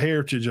 No, the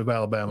heritage of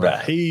Alabama.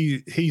 Right.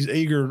 He's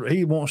eager.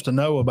 He wants to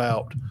know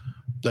about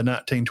the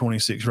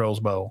 1926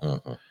 Rose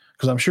Bowl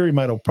because I'm sure he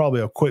made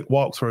probably a quick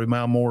walk through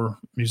Mount Moore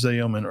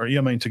Museum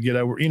to get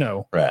over.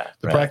 The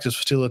practice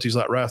facilities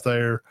like right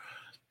there.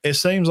 It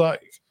seems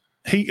like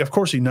of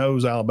course he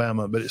knows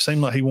Alabama, but it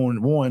seemed like he was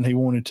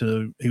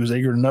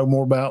eager to know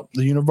more about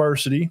the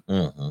university,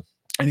 and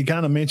he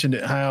kind of mentioned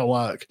it how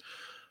like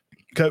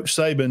Coach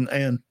Saban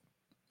and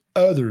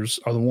others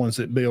are the ones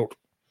that built,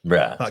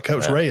 like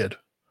Coach Red,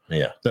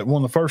 that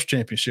won the first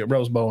championship,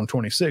 Rose Bowl in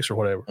 26 or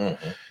whatever.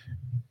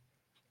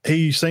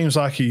 He seems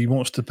like he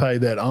wants to pay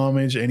that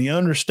homage, and he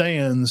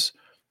understands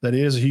that it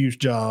is a huge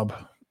job.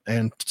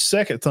 And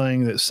second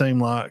thing that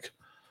seemed like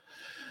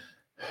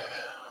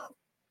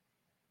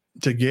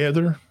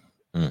together,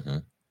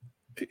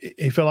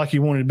 he felt like he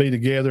wanted to be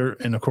together.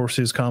 And of course,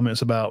 his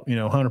comments about 100%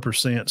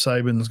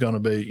 Saban's going to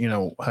be,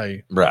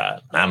 hey,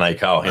 right. I may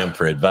call him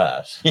for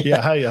advice.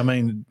 Yeah. Hey, I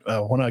mean,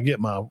 when I get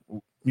my,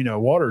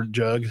 water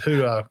jug, who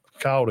do I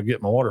call to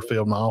get my water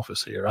filled in my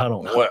office here? I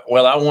don't know.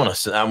 Well, I want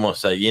to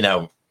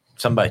say,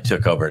 somebody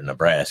took over at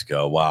Nebraska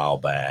a while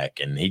back,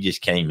 and he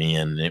just came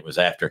in, and it was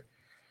after,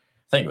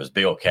 I think it was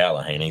Bill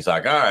Callahan. He's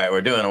like, all right,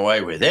 we're doing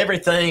away with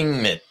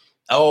everything that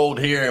old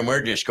here, and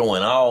we're just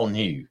going all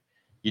new.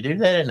 You do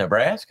that in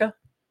Nebraska?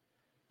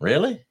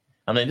 Really?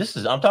 I mean,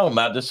 I'm talking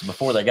about this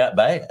before they got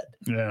bad.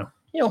 Yeah.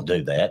 You don't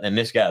do that. And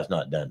this guy's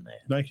not done that.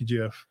 Thank you,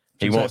 Jeff.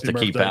 He wants to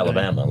keep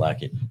Alabama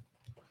like it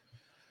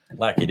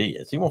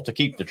is. He wants to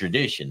keep the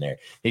tradition there.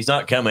 He's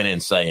not coming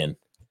in saying,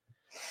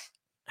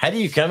 how do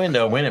you come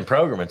into a winning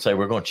program and say,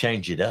 we're going to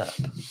change it up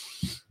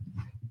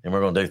and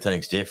we're going to do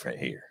things different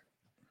here?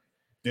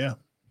 Yeah.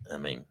 I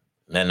mean,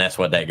 and that's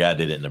what that guy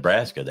did at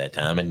Nebraska that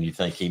time. And you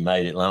think he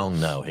made it long?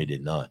 No, he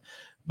did not.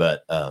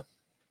 But,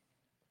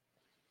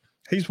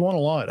 he's won a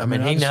lot. I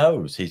mean, he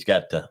knows he's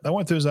got the. I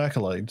went through his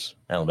accolades.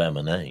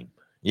 Alabama name.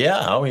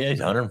 Yeah. Oh, yeah.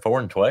 He's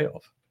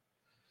 104-12.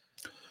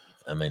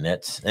 I mean,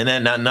 and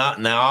then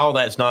now all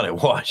that's not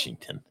at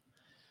Washington.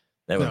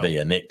 That would be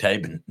a Nick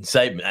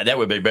Saban. That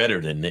would be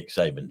better than Nick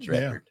Saban's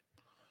record.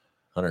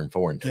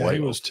 104-12. Yeah, he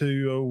was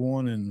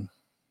 201-29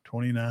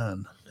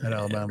 at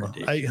Alabama.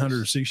 Ridiculous.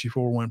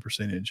 864 win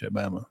percentage at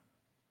Bama.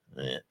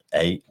 Yeah,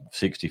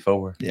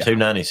 864. Yeah.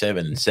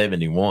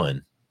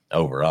 297-71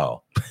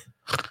 overall.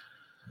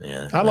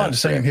 Yeah, I'd like to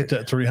see him hit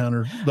that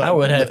 300. I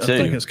would have too. I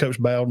think his Coach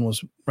Bowden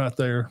was right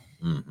there.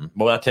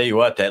 Well, I tell you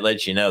what, that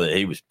lets you know that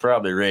he was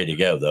probably ready to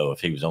go, though, if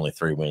he was only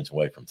 3 wins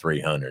away from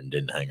 300 and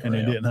didn't hang around.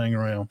 And he didn't hang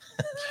around.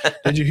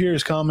 Did you hear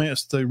his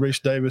comments to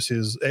Rich Davis,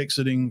 his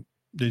exiting?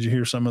 Did you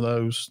hear some of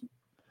those?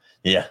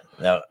 Yeah.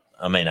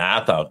 I mean,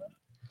 I thought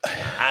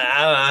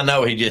I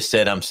know he just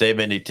said, I'm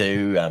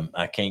 72.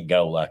 I can't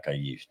go like I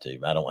used to.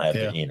 I don't have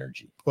the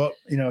energy. Well,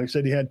 he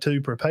said he had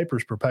 2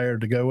 papers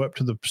prepared to go up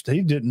to the –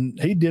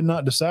 he did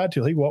not decide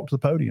till he walked to the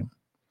podium.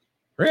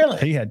 Really?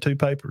 He had 2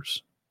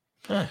 papers.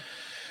 Huh.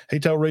 He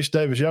told Reese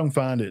Davis, y'all can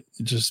find it.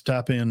 Just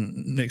type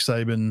in Nick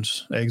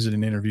Saban's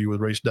exiting interview with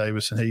Reese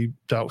Davis, and he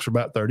talks for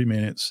about 30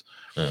 minutes.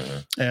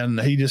 And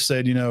he just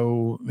said,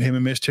 him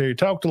and Miss Terry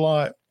talked a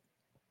lot,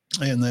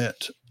 and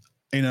that –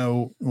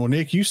 well,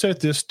 Nick, you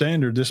set this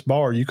standard, this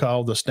bar you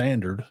call the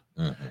standard.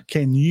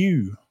 Can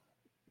you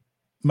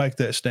make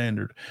that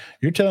standard?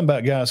 You're telling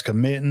about guys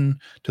committing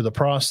to the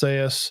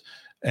process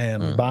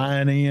and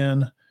buying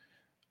in.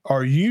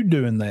 Are you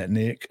doing that,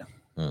 Nick?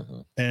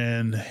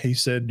 And he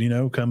said,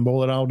 come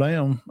boil it all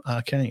down.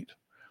 I can't.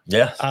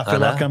 Yeah. I feel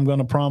like I'm going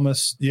to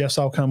promise, yes,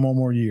 I'll come one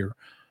more year.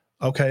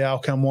 Okay, I'll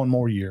come one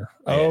more year.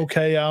 Yeah.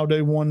 Okay, I'll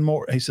do one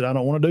more. He said, I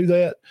don't want to do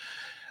that.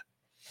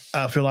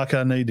 I feel like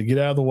I need to get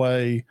out of the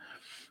way.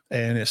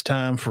 And it's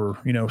time for,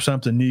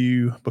 something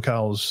new,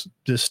 because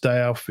this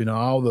staff,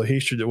 all the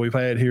history that we've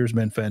had here has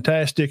been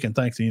fantastic, and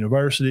thank the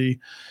university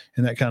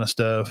and that kind of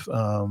stuff.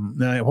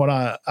 Now, what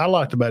I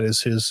liked about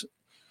is his,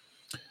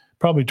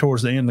 probably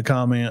towards the end of the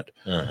comment,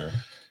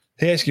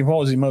 he asked him what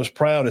was he most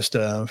proudest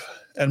of.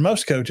 And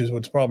most coaches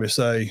would probably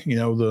say,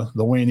 the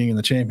winning and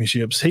the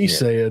championships. He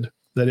said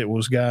that it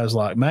was guys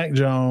like Mac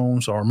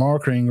Jones or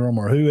Mark Ingram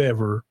or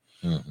whoever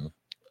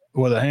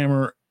with a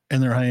hammer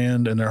in their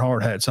hand and their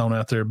hard hats on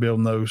out there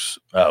building those.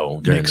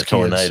 Oh, during the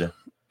tornado. Kids.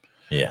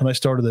 Yeah. And they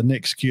started the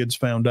Knicks Kids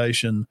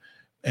Foundation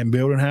and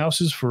building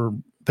houses for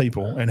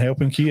people and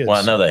helping kids.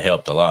 Well, I know they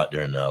helped a lot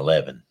during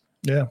the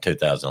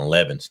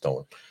 2011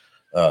 storm.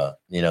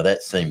 That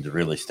seemed to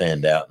really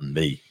stand out and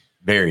be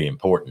very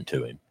important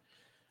to him.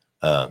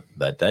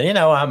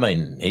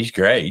 He's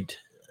great.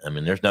 I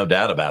mean, there's no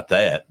doubt about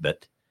that.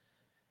 But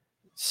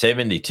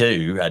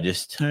 72, and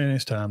it's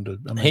time to.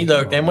 He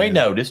looked, and we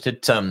noticed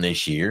it some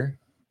this year.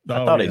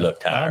 I thought he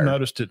looked tired. I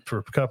noticed it for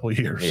a couple of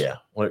years. Yeah,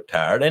 looked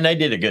tired, and they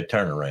did a good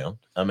turnaround.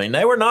 I mean,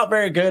 they were not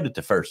very good at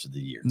the first of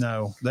the year.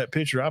 No, that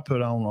picture I put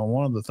on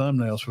one of the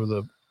thumbnails for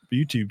the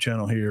YouTube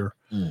channel here,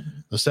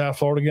 the South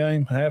Florida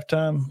game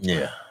halftime.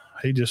 Yeah,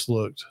 he just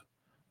looked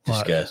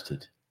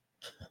disgusted.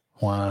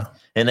 Why?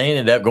 And they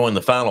ended up going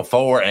the Final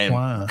Four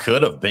and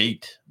could have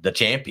beat the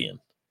champion.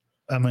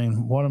 I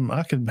mean,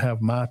 I could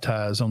have my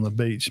ties on the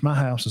beach. My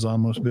house is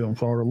almost built in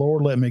Florida.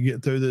 Lord, let me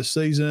get through this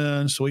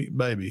season, sweet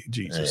baby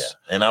Jesus.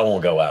 Yeah. And I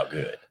won't go out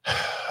good.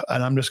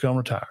 And I'm just going to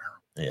retire.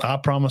 Yeah. I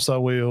promise I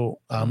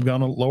will. I'm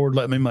going to, Lord,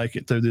 let me make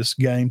it through this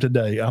game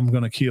today. I'm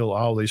going to kill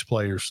all these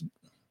players.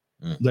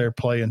 They're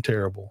playing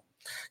terrible.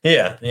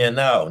 Yeah.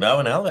 No.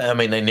 I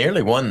mean, they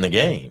nearly won the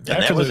game.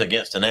 And that was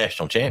against a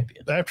national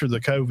champion. After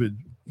the COVID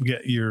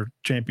year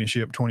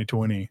championship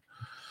 2020.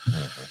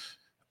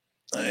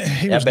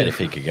 I bet if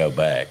he could go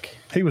back,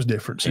 he was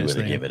different. He would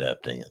have given it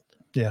up then.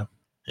 Yeah.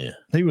 Yeah.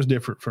 He was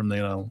different from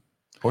then on.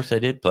 Of course, they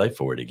did play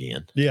for it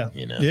again. Yeah.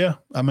 Yeah.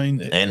 I mean,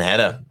 and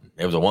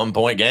it was a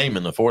 1-point game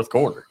in the fourth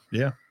quarter.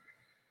 Yeah.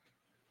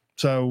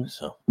 So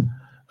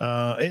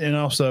and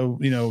also,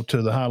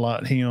 to the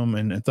highlight him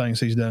and things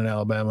he's done in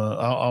Alabama,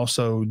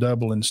 also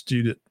doubling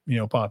student,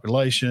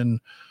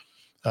 population,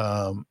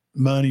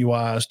 money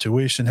wise,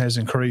 tuition has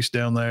increased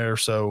down there.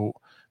 So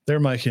they're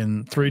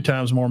making 3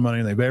 times more money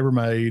than they've ever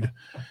made.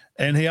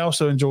 And he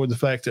also enjoyed the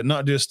fact that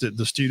not just that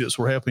the students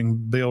were helping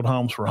build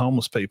homes for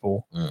homeless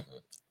people,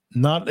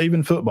 not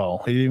even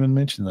football. He even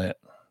mentioned that.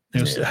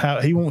 It was how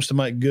he wants to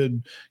make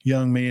good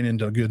young men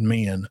into good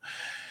men.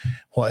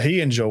 What he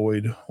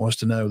enjoyed was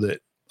to know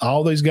that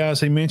all these guys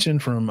he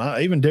mentioned, from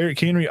even Derrick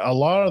Henry, a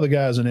lot of the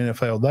guys in the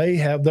NFL, they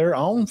have their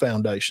own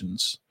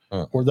foundations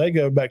where they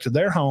go back to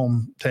their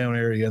hometown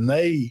area and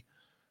they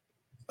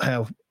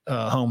have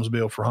homes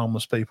built for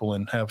homeless people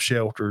and have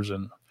shelters,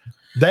 and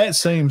that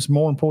seems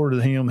more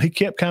important to him. He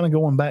kept kind of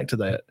going back to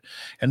that,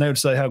 and they would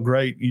say how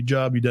great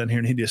job you done here,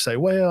 and he'd just say,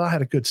 "Well, I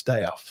had a good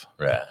staff."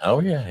 Right?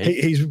 Oh yeah.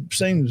 He's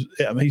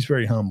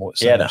very humble.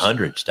 He had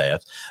 100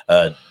 staff.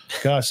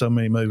 Gosh, so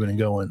many moving and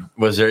going.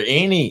 Was there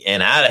any?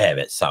 And I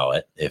haven't saw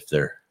it.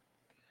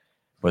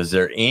 Was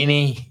there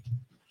any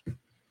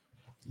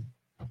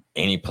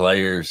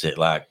players that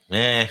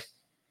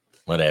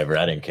whatever.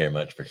 I didn't care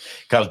much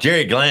because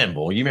Jerry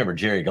Glanville, you remember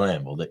Jerry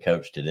Glanville that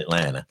coached at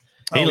Atlanta?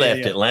 He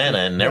left Atlanta,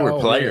 and there were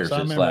players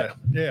that's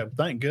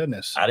thank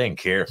goodness. I didn't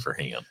care for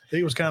him.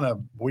 He was kind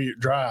of weird,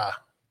 dry.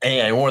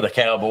 And he wore the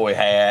cowboy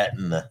hat,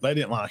 and they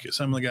didn't like it.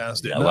 Some of the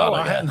guys did.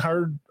 I hadn't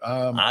heard.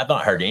 I've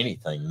not heard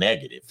anything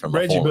negative from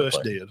Reggie Bush.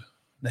 Did.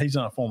 He's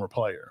not a former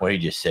player. Well, he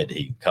just said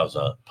he calls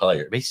a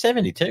player. But he's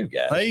 72,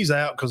 guys. He's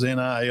out because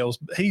NILs.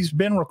 He's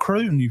been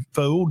recruiting, you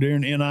fool,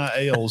 during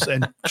NILs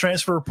and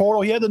transfer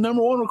portal. He had the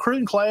number 1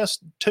 recruiting class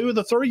 2 of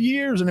the 3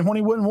 years, and then when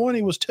he wasn't 1,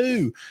 he was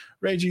 2.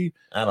 Reggie,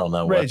 I don't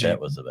know what that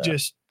was about.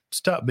 Just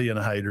stop being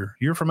a hater.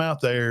 You're from out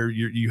there.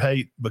 You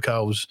hate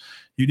because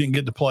you didn't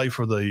get to play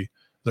for the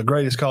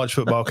greatest college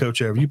football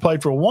coach ever. You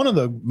played for one of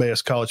the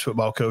best college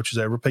football coaches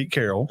ever, Pete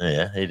Carroll.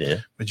 Yeah, he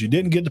did. But you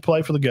didn't get to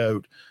play for the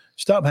GOAT.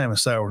 Stop having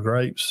sour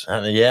grapes.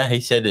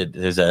 He said it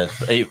is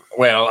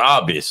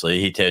obviously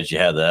he tells you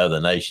how the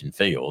other nation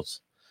feels,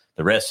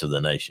 the rest of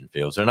the nation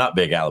feels. They're not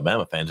big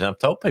Alabama fans. And I've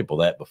told people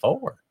that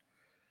before.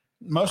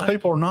 Most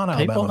people are not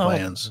Alabama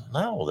fans.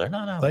 No, they're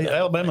not Alabama.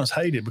 Alabama's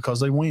hated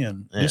because they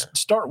win. Yeah. Just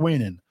start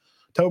winning.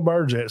 Told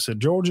Burgett, said,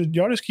 Georgia,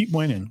 y'all just keep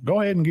winning.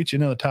 Go ahead and get you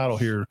another title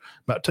here.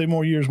 About 2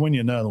 more years, win you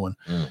another one.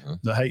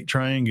 The hate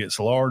train gets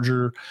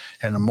larger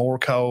and the more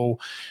coal,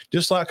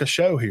 just like a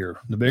show here.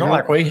 The bigger,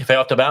 like we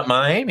felt about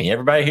Miami.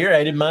 Everybody here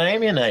hated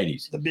Miami in the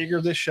 80s. The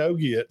bigger this show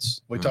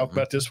gets, we talk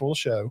about this for the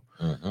show.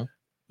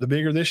 The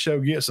bigger this show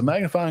gets, the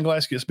magnifying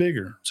glass gets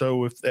bigger.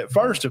 So if at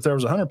first, if there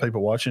was 100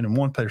 people watching and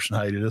one person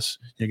hated us,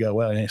 you go,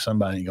 well,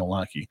 somebody ain't going to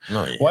like you.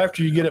 Oh, yeah. Well,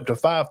 after you get up to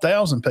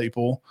 5,000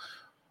 people,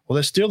 well,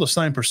 that's still the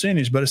same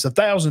percentage, but it's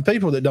 1,000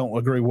 people that don't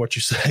agree with what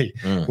you say.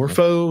 We're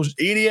fools,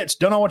 idiots,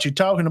 don't know what you're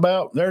talking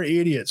about. They're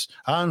idiots.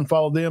 I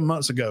unfollowed them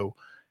months ago.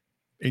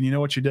 And you know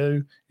what you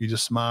do? You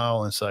just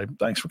smile and say,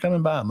 thanks for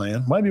coming by,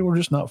 man. Maybe we're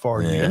just not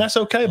far. And that's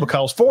okay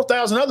because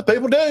 4,000 other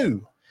people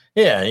do.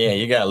 Yeah.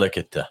 You got to look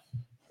at the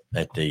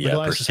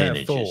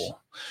percentages. Full.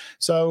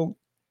 So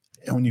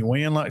when you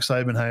win like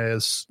Saban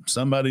has,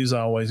 somebody's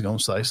always going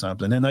to say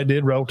something. And they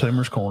did roll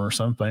Timmer's corner.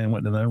 Some fan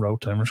went to that roll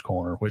Timmer's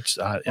corner, which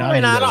I'd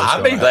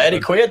be glad he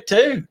quit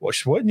too. Well,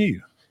 wouldn't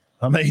you?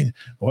 I mean,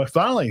 well,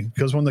 finally,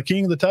 because when the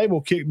king of the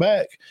table kicked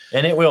back,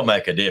 and it will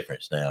make a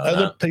difference now.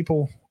 Other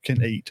people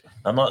can eat.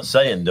 I'm not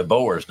saying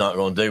DeBoer is not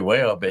going to do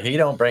well, but he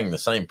don't bring the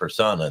same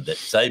persona that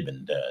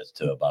Saban does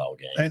to a ball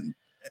game. And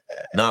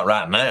not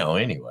right now,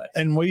 anyway.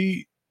 And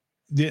we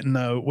didn't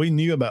know. We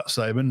knew about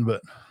Saban,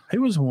 but he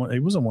was a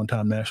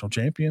one-time national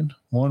champion.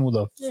 One with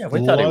a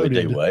we thought he would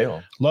do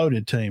well.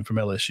 Loaded team from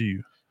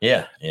LSU.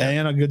 Yeah,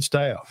 and a good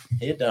staff.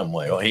 He had done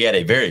well. He had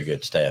a very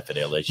good staff at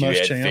LSU. He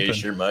had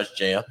Fisher,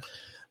 Muschamp.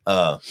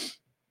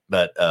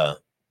 But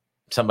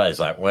somebody's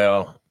like,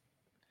 well,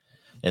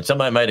 and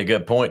somebody made a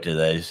good point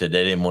today. He said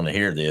they didn't want to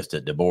hear this,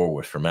 that DeBoer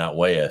was from out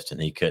west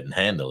and he couldn't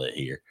handle it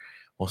here.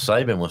 Well,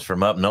 Saban was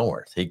from up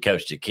north. He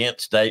coached at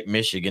Kent State,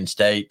 Michigan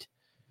State,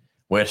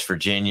 West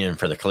Virginia, and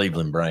for the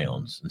Cleveland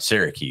Browns and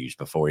Syracuse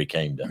before he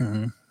came to.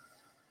 Mm-hmm.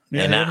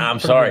 Yeah, and I'm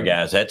sorry,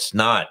 guys, that's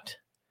not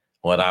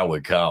what I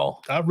would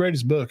call. I've read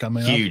his book. I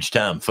mean, huge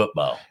time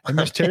football. And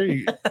Miss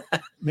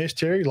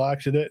Terry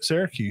liked it at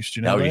Syracuse.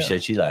 You know, you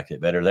said she liked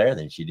it better there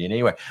than she did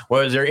anywhere.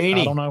 Well, is there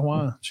any? I don't know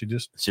why. She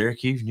just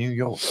Syracuse, New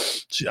York.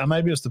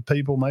 Maybe it's the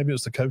people. Maybe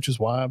it's the coaches'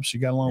 wives she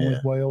got along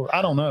with well.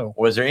 I don't know.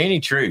 Was there any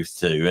truth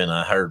to? And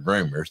I heard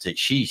rumors that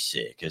she's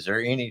sick. Is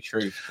there any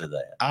truth to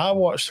that? I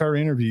watched her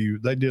interview.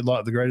 They did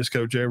like the greatest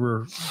coach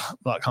ever,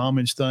 like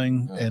homage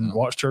thing, and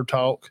watched her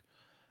talk.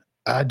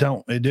 It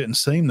didn't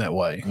seem that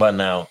way. But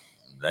now.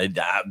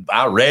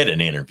 I read an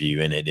interview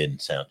and it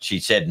didn't sound. She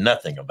said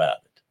nothing about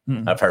it.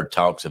 Mm-hmm. I've heard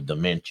talks of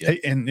dementia.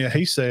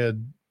 He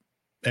said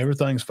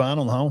everything's fine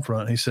on the home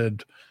front. He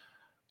said,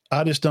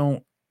 I just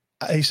don't.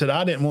 He said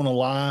I didn't want to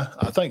lie.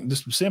 I think the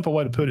simplest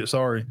way to put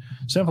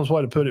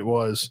it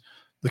was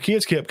the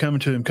kids kept coming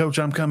to him. Coach,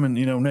 I'm coming.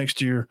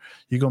 Next year.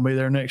 You're gonna be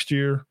there next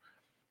year.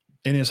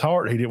 In his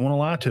heart, he didn't want to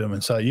lie to him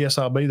and say, yes,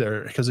 I'll be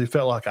there, because he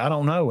felt like, I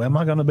don't know, am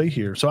I going to be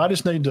here? So I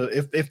just need to.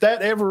 If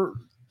that ever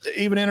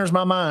even enters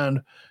my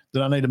mind,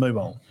 then I need to move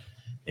on.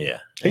 Yeah.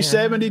 He's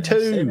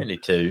 72.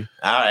 72.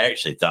 I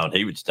actually thought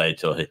he would stay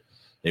till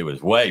it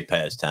was way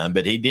past time,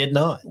 but he did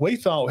not. We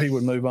thought he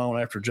would move on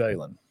after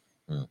Jalen.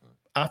 Mm-hmm.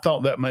 I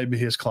thought that may be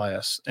his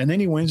class. And then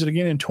he wins it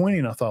again in 20.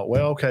 And I thought,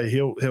 well, okay,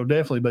 he'll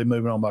definitely be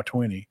moving on by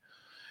 20.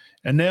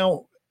 And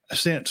now,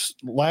 since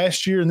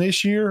last year and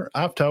this year,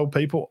 I've told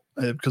people,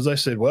 because they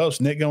said, well, is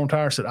Nick going to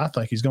retire? I said, I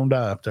think he's going to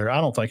die up there. I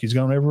don't think he's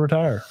going to ever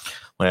retire.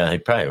 Well, he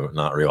probably was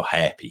not real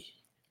happy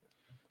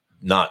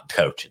not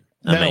coaching.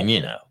 I mean, he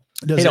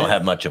don't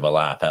have much of a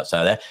life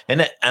outside of that.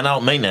 And I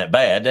don't mean that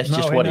bad. That's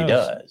just what he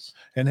does.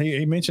 And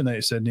he mentioned that.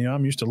 He said,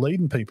 I'm used to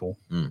leading people.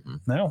 Mm-hmm.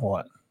 Now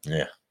what?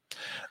 Yeah.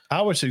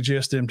 I would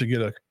suggest them to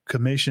get a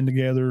commission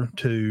together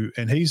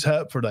and he's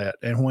up for that.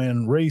 And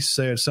when Reese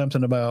said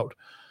something about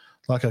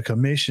like a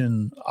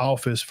commission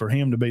office for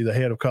him to be the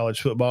head of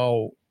college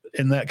football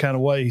in that kind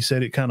of way, he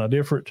said it kind of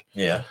different.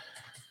 Yeah.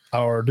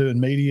 Or doing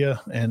media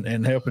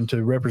and helping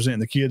to represent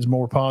the kids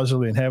more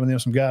positively and having them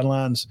some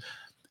guidelines.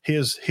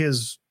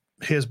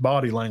 His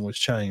body language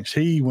changed.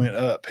 He went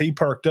up. He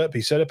perked up.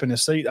 He sat up in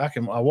his seat. I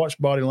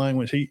watched body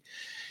language. He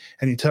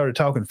started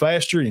talking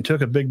faster and he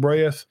took a big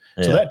breath.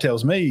 Yeah. So that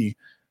tells me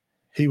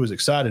he was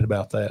excited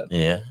about that.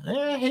 Yeah.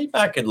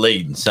 I could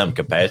lead in some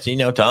capacity.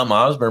 Tom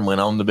Osborne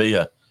went on to be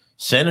a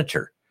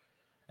senator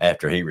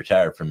after he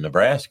retired from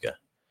Nebraska.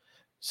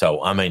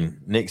 So, I mean,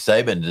 Nick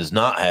Saban does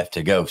not have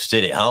to go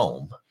sit at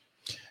home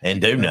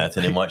and do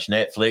nothing and watch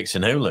Netflix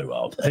and Hulu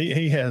all day.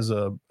 He has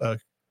a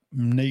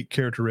neat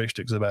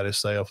characteristics about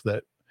himself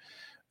that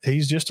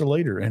he's just a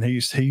leader and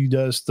he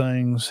does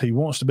things. He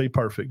wants to be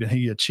perfect and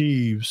he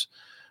achieves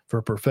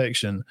for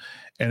perfection.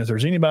 And if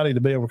there's anybody to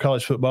be over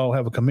college football,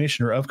 have a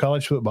commissioner of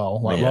college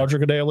football like Roger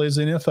Goodell is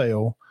in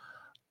NFL,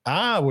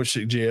 I would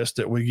suggest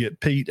that we get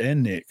Pete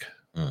and Nick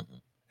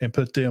and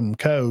put them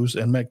co's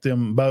and make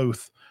them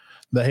both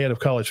the head of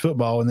college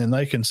football. And then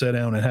they can sit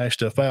down and hash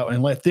stuff out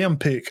and let them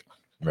pick.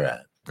 Right.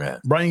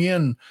 Bring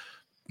in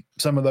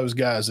some of those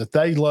guys that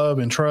they love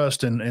and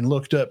trust and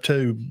looked up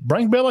to.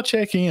 Bring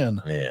Belichick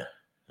in.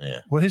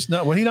 Yeah. Would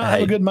he not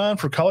have a good mind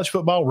for college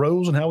football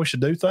rules and how we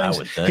should do things? I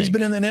would think. He's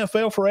been in the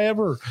NFL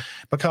forever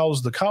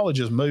because the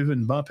college is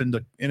moving, bumping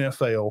to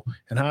NFL,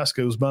 and high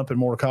school's bumping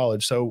more to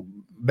college. So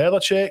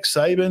Belichick,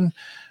 Saban,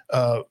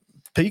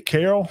 Pete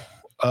Carroll,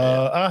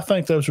 I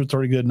think those are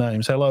three good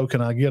names. Hello,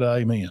 can I get an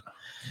amen?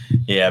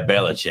 Yeah,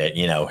 Belichick,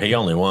 he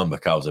only won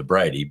because of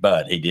Brady,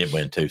 but he did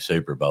win 2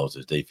 Super Bowls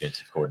as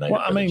defensive coordinator.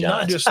 Well, I mean,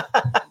 not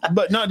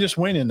just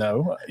winning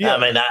though. Yeah, I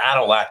mean, I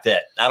don't like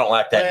that. I don't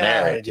like that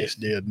narrative. He just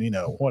did.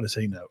 What does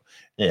he know?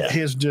 Yeah,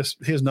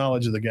 his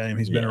knowledge of the game.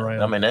 He's been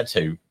around. I mean, that's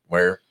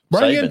where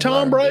bring in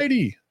Tom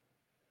Brady.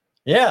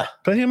 Yeah,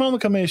 put him on the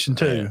commission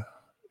too.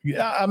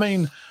 Yeah, I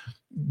mean,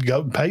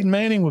 Peyton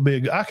Manning would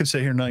be. I could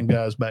sit here and name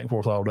guys back and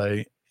forth all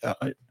day.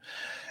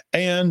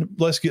 And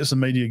let's get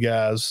some media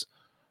guys.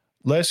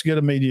 Let's get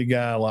a media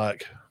guy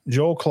like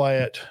Joel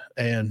Klatt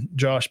and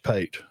Josh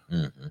Pate.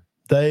 Mm-hmm.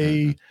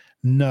 They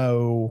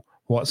know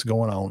what's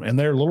going on, and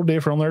they're a little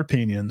different on their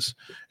opinions,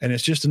 and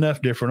it's just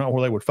enough different, not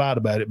where they would fight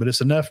about it, but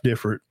it's enough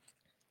different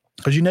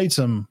because you need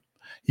some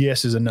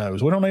yeses and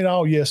nos. We don't need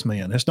all yes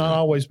men. It's not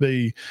always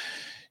be,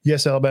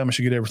 yes, Alabama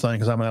should get everything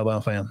because I'm an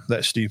Alabama fan.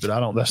 That's stupid.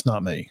 That's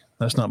not me.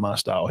 That's not my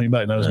style.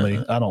 Anybody knows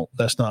me.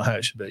 That's not how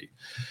it should be.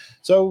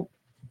 So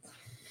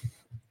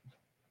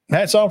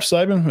hats off to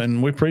Saban,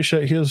 and we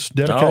appreciate his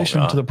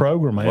dedication to the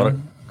program,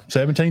 man.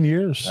 17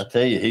 years. I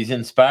tell you, he's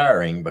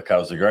inspiring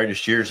because the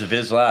greatest years of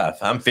his life.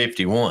 I'm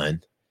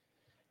 51.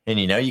 And,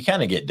 you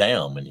kind of get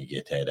down when you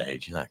get that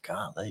age. You're like,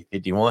 golly,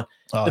 51.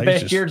 The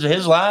best years of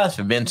his life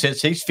have been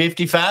since he's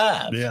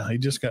 55. Yeah, he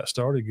just got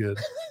started good.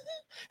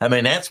 I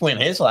mean, that's when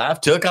his life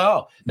took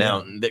off.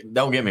 Now,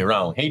 don't get me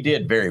wrong. He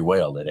did very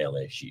well at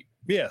LSU.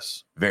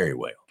 Yes. Very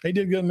well. He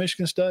did good at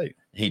Michigan State.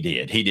 He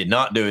did. He did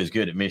not do as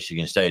good at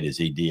Michigan State as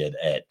he did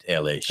at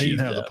LSU. He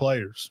didn't have the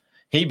players.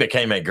 He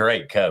became a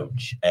great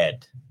coach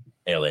at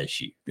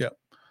LSU. Yeah.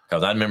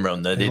 Because I remember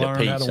they did a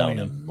piece on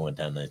him one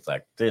time. It's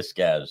like, this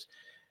guy's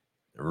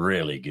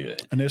really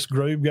good. And this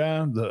Groove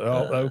guy,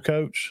 the old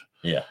coach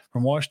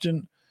from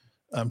Washington,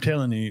 I'm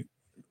telling you,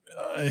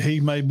 he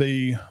may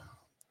be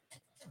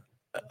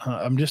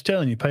I'm just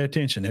telling you, pay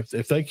attention.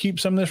 If they keep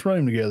some of this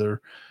room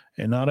together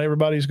and not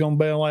everybody's going to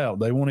bail out,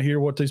 they want to hear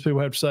what these people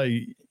have to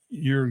say.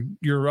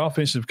 Your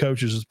offensive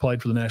coaches has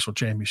played for the national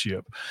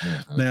championship.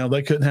 Mm-hmm. Now,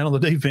 they couldn't handle the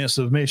defense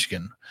of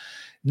Michigan.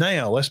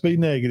 Now, let's be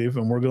negative,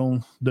 and we're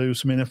going to do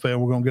some NFL.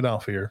 We're going to get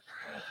off here.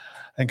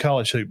 And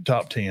college hoop,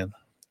 top 10.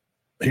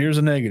 Here's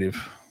a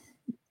negative.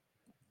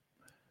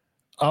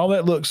 All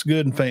that looks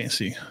good and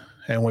fancy,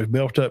 and we've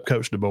built up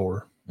Coach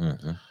DeBoer.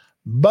 Mm-hmm.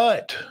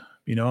 But,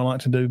 I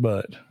like to do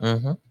but.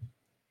 Mm-hmm.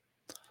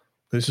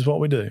 This is what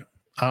we do.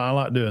 I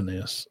like doing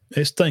this.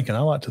 It's thinking. I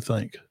like to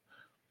think.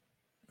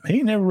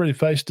 He never really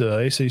faced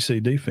a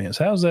ACC defense.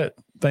 How's that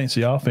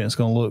fancy offense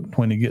going to look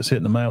when he gets hit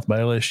in the mouth by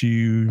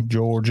LSU,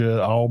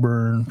 Georgia,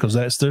 Auburn? Because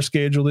that's their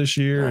schedule this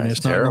year, and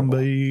it's not going to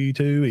be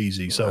too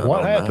easy. So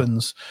what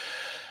happens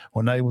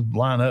when they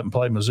line up and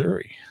play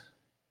Missouri?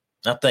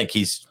 I think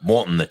he's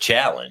wanting the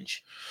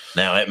challenge.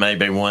 Now, it may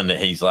be one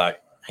that he's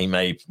like, he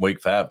may week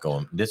 5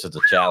 going, this is a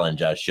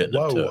challenge I shouldn't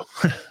have took.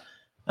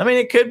 I mean,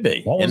 it could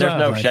be. And there's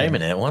no shame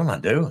in that. What am I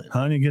doing?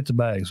 Honey, get the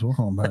bags. We're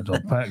going back to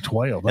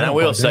Pac-12. And I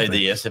will say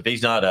this. If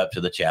he's not up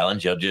to the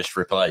challenge, you'll just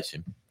replace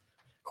him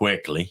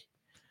quickly.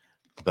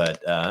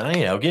 But,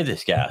 give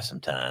this guy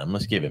some time.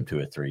 Let's give him 2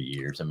 or 3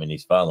 years. I mean,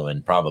 he's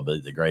following probably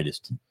the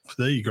greatest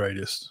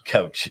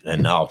coach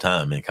in all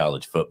time in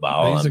college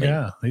football. He's the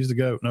guy. He's the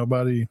GOAT.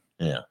 Nobody.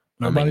 Yeah.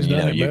 Nobody's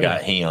done it you better.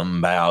 Got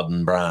him,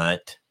 Bowden,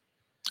 Bryant.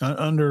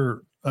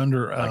 Under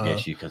I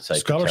guess you could say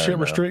scholarship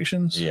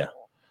restrictions. Yeah.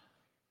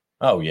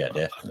 Oh yeah,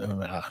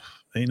 definitely.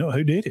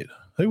 Who did it?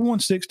 Who won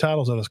 6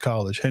 titles out of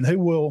college, and who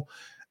will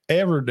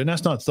ever? And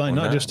that's not the thing.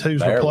 Not just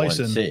who's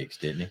replacing 6,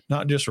 didn't he?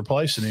 Not just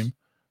replacing him,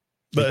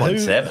 but he won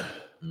 7.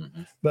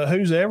 Mm-hmm. But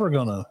who's ever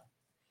gonna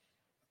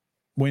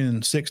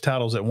win 6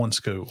 titles at one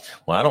school?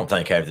 Well, I don't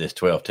think after this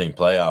 12-team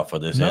plailf or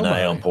this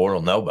NIL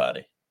portal,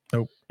 nobody.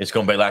 Nope. It's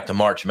going to be like the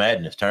March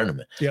Madness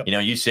tournament. Yep.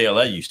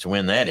 UCLA used to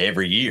win that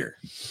every year.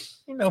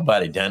 Ain't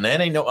nobody done that.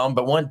 Ain't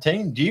but one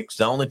team. Duke's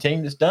the only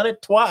team that's done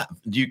it twice.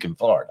 Duke in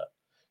Florida.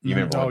 You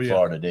remember when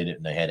Florida did it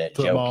and they had that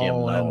football, Joe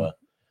Kim Noah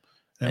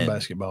and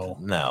basketball.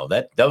 No,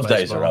 those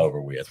days are over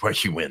with. Where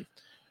you win,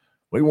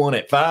 we won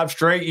it 5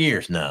 straight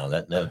years. No,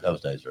 those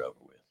days are over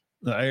with.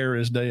 The air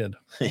is dead.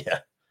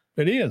 Yeah,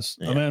 it is.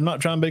 Yeah. I mean, I'm not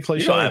trying to be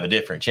cliche. You don't have a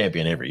different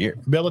champion every year.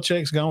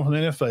 Belichick's gone from the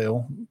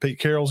NFL. Pete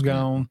Carroll's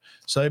gone.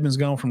 Saban's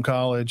gone from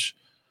college.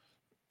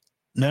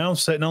 Now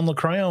sitting on the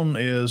crown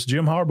is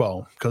Jim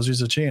Harbaugh because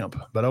he's a champ.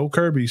 But old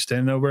Kirby's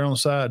standing over there on the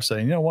side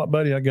saying, "You know what,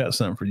 buddy? I got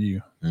something for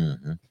you."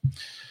 Mm-hmm.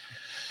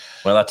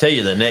 Well, I'll tell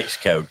you the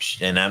next coach,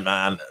 and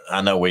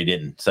I know we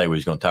didn't say we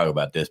was going to talk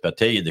about this, but I'll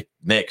tell you the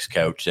next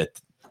coach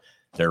that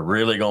they're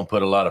really going to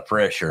put a lot of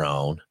pressure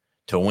on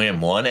to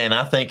win one, and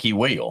I think he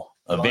will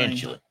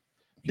eventually.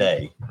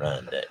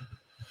 Ryan Day.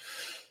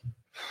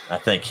 I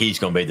think he's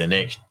going to be the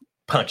next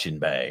punching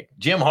bag.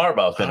 Jim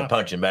Harbaugh's been a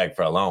punching bag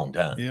for a long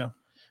time. Yeah.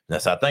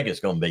 I think it's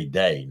going to be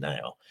Day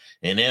now.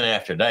 And then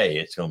after Day,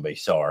 it's going to be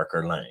Sark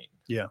or Lane.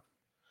 Yeah.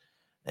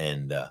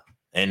 And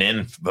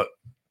then but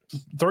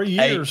 3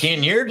 years.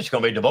 10 years, it's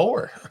going to be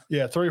DeBoer.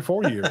 Yeah, 3 or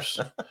 4 years.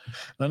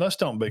 Now, let's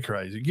don't be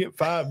crazy. Get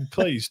 5,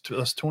 please.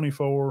 That's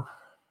 24.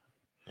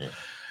 Yeah.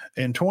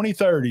 In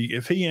 2030,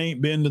 if he ain't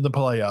been to the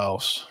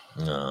playoffs.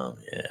 Oh,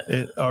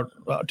 yeah. Or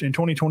in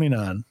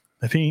 2029,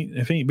 if he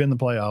ain't been to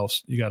the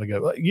playoffs, you got to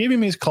go. Give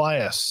him his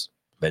class.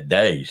 But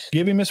days.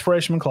 Give him his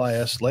freshman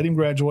class. Let him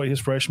graduate his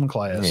freshman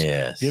class.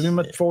 Yes. Give him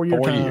a 4-year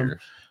 4 time.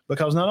 years.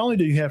 Because not only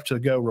do you have to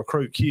go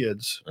recruit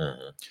kids,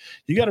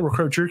 you got to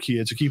recruit your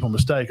kids to keep them to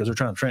stay because they're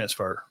trying to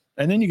transfer.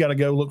 And then you got to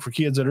go look for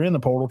kids that are in the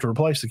portal to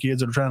replace the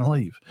kids that are trying to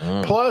leave.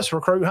 Plus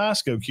recruit high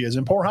school kids.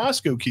 And poor high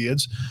school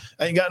kids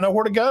ain't got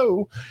nowhere to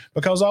go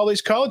because all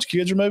these college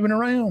kids are moving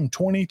around.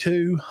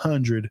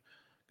 2,200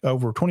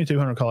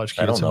 college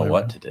kids. I don't know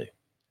what to do.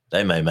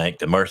 They may make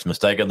the worst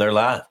mistake of their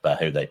life by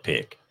who they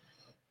pick.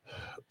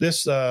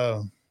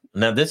 Now,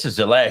 this is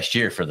the last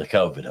year for the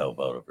COVID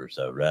holdovers,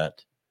 though, right?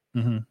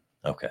 Mm-hmm.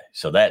 Okay,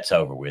 so that's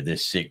over with.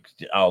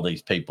 All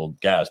these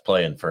guys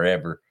playing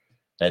forever.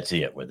 That's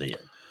it with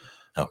it.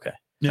 Okay.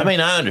 Yeah. I mean,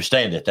 I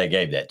understand that they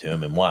gave that to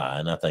him and why,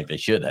 and I think they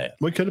should have.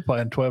 We could have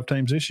played 12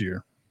 teams this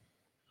year.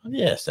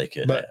 Yes, they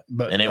could have.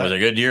 But And it was a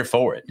good year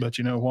for it. But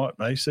you know what?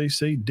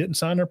 ACC didn't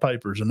sign their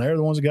papers, and they're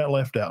the ones that got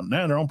left out.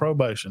 Now they're on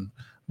probation.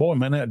 Boy,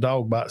 man, that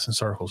dog bites in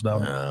circles,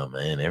 don't it? Oh,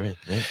 man,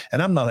 everything.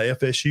 And I'm not a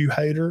FSU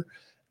hater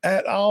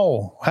at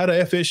all. Had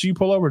a FSU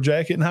pullover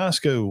jacket in high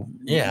school.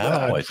 Yeah,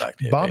 I always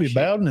liked Bobby FSU.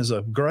 Bowden is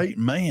a great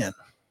man.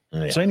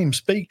 Yeah. Seen him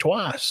speak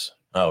twice.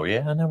 Oh,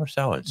 yeah, I never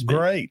saw it speak.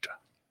 Great.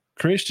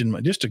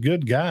 Christian, just a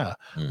good guy.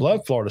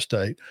 Loved Florida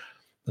State.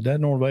 But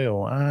that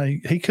Norvell,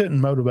 he couldn't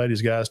motivate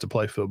his guys to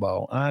play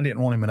football. I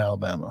didn't want him in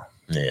Alabama.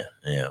 Yeah,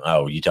 yeah.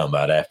 Oh, you talking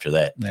about after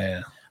that?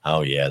 Yeah.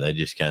 Oh, yeah, they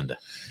just kind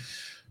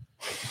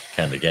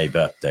of gave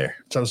up there.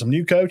 So some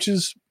new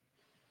coaches,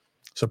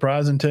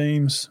 surprising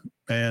teams,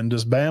 and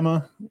does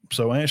Bama.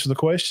 So answer the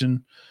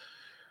question: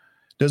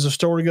 does the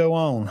story go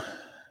on?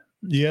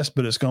 Yes,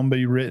 but it's going to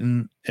be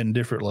written in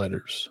different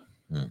letters.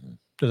 Mm-hmm.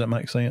 Does that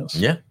make sense?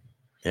 Yeah.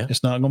 Yeah.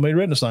 It's not going to be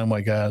written the same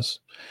way, guys.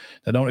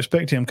 I don't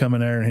expect him coming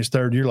there in his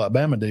third year like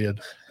Bama did.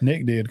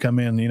 Nick did come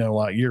in,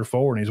 like year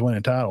 4 and he's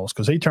winning titles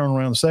because he turned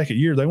around the second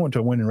year. They went to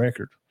a winning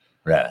record.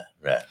 Right.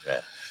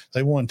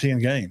 They won 10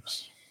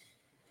 games,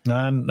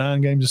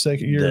 nine games the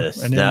second year.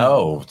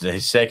 The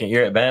second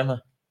year at Bama,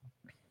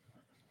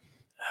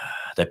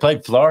 they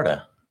played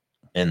Florida,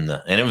 and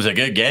it was a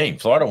good game.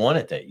 Florida won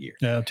it that year.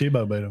 Yeah,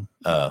 Tebow beat them.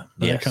 Yes.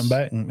 They come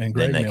back and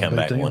then they come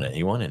back and won it.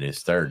 He won it his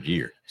third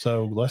year.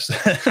 So let's.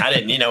 I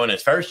didn't, in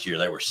his first year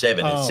they were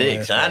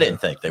 7-6, and I didn't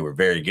think they were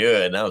very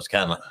good. And I was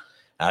kind of like,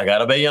 I got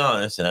to be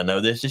honest, and I know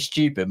this is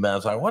stupid, but I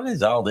was like, what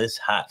is all this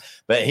hype?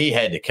 But he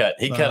had to cut.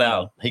 He cut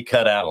out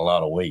a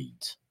lot of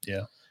weeds.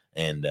 Yeah.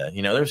 And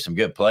there's some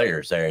good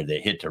players there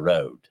that hit the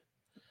road.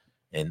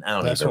 And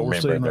I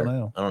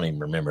don't even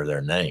remember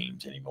their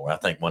names anymore. I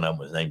think one of them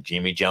was named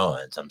Jimmy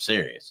Johns. I'm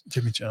serious.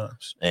 Jimmy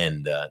Johns.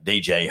 And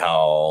DJ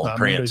Hall,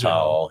 Prince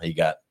Hall. He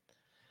got.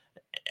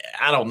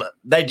 I don't know.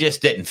 They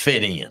just didn't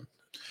fit in.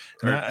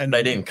 And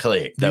they didn't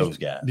click. Those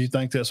guys. Do you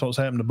think that's what's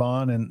happened to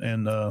Bond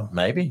and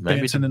maybe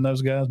Benson and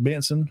those guys?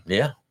 Benson.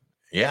 Yeah.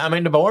 I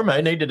mean, DeBoer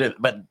may need to do,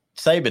 but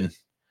Saban.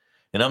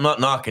 And I'm not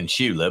knocking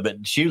Shula,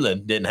 but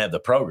Shula didn't have the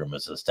program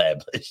as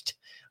established,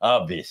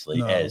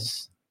 obviously,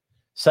 as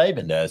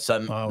Saban does.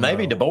 So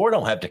maybe DeBoer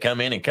don't have to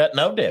come in and cut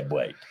no dead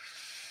weight.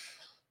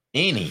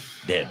 Any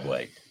dead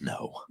weight.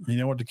 No. You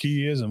know what the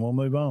key is, and we'll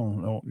move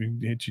on.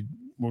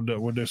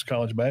 We'll do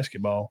college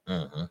basketball.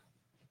 Mm-hmm.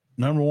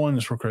 Number one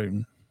is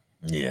recruiting.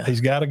 Yeah.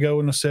 He's got to go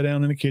and sit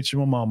down in the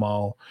kitchen with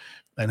Mama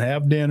and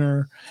have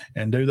dinner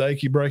and do the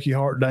achy breaky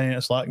heart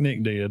dance like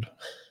Nick did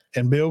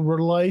and build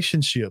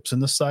relationships in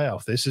the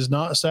South. This is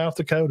not South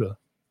Dakota.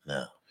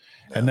 No.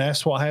 And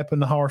that's what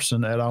happened to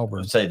Harsin at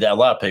Auburn. Say that a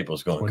lot of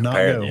people's going to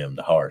compare him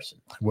to Harsin.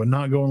 Would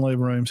not go in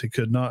living rooms. He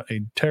could not.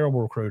 A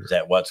terrible recruiter. Is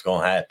that what's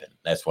going to happen?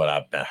 That's what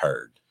I've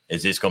heard.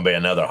 Is this going to be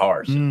another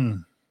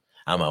Harsin?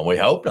 I mean, we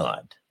hope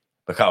not,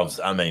 because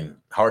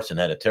Harsin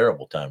had a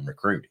terrible time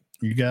recruiting.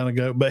 You got to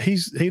go, but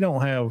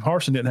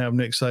Harsin didn't have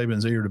Nick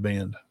Saban's ear to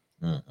bend.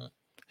 Mm-hmm.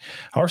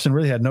 Harsin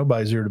really had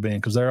nobody's ear to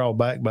bend because they're all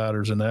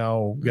backbiters and they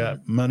all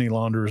got money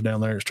launderers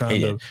down there. That's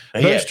trying to.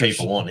 He had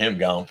people want him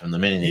gone from the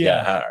minute he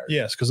got hired.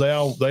 Yes, because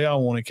they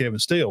all wanted Kevin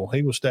Steele.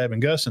 He was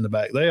stabbing Gus in the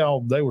back.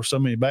 They were so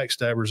many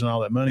backstabbers and all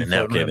that money. And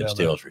now Kevin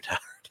Steele's retired.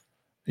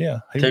 Yeah,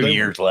 2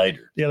 years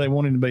later. Yeah, they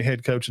wanted him to be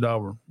head coach at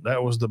Auburn.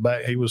 That was the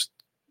back. He was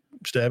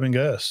stabbing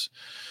Gus.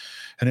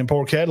 And then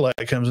poor Cadillac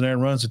comes in there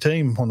and runs the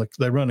team when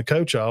they run the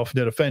coach off.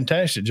 Did a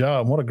fantastic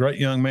job. What a great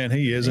young man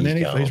he is. And then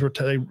he's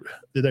retired.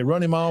 Did they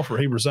run him off or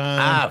he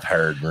resigned? I've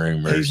heard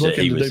rumors that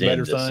he was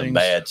into some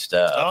bad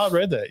stuff. Oh, I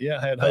read that.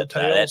 Yeah, had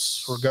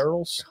hotels for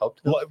girls,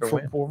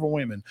 for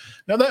women.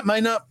 Now that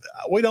may not.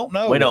 We don't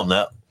know. We don't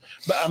know.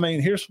 But I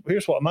mean, here's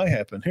what may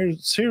happen.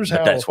 Here's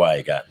how. That's why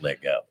he got let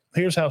go.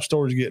 Here's how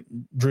stories get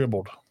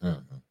dribbled.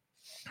 Mm-hmm.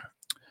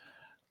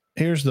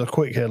 Here's the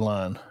quick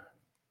headline: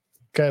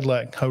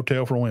 Cadillac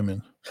hotel for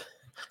women.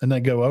 And they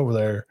go over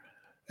there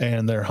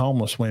and they're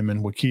homeless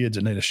women with kids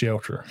that need a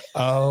shelter.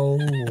 Oh,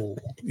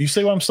 you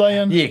see what I'm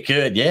saying? You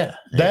could, yeah.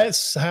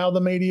 That's how the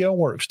media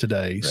works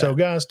today. Right. So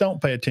guys, don't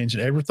pay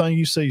attention. Everything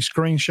you see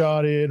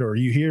screenshotted or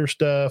you hear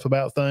stuff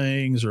about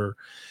things, or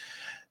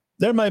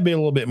there may be a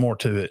little bit more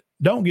to it.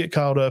 Don't get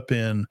caught up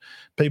in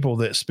people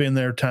that spend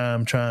their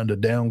time trying to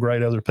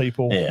downgrade other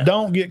people. Yeah.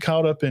 Don't get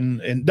caught up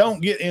and don't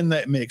get in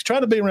that mix.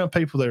 Try to be around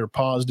people that are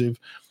positive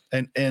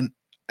and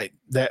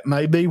that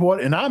may be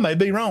what, and I may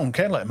be wrong.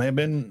 Cadillac may have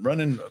been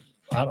running,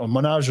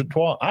 menage a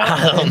trois.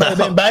 It may have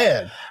been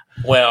bad.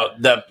 Well,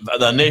 the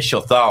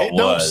initial thought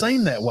don't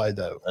seem that way,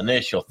 though.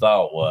 Initial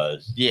thought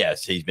was,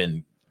 yes, he's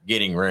been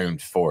getting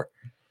rooms for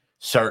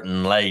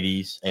certain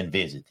ladies and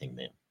visiting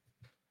them.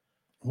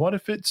 What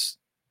if it's,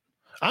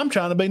 I'm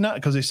trying to be not,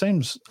 because he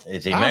seems.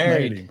 Is he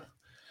married?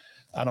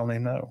 I don't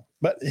even know.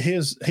 But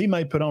he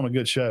may put on a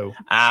good show.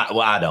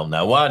 I don't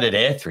know. Why did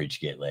Etheridge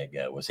get let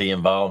go? Was he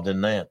involved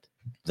in that?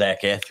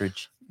 Zach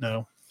Etheridge?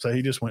 No. So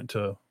he just went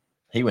to.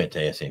 He went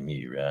to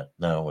SMU, right?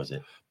 No, was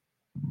it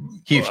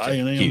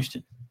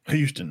Houston?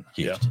 Houston.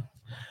 Yeah.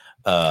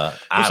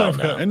 I don't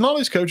know. And a lot of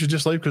these coaches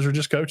just leave because they're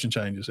just coaching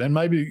changes. And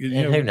maybe,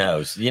 who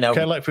knows?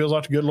 Cadillac feels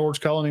like the good Lord's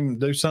calling him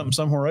to do something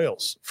somewhere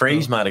else.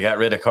 Freeze might have got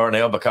rid of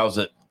Carnell because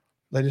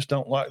they just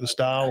don't like the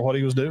style of what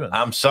he was doing.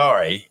 I'm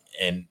sorry.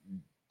 And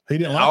he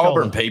didn't like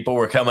Auburn people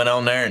were coming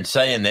on there and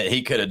saying that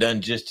he could have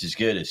done just as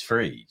good as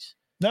Freeze.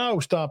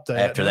 No, stop that.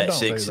 After that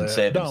 6 and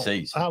 7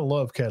 season. I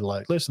love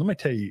Cadillac. Listen, let me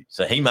tell you.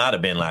 So he might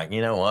have been like, you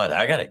know what?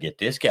 I got to get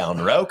this guy on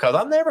the road because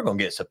I'm never going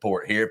to get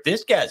support here. If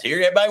this guy's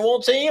here, everybody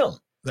wants him.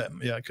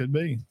 It could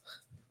be.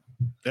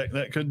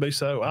 That could be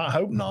so. I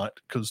hope not,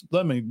 because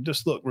let me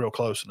just look real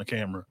close in the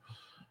camera.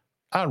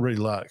 I really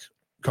like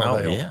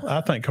Cardale. Oh, yeah. I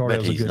think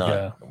Cardale's a good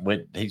guy.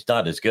 He's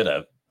not as good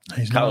a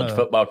college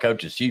football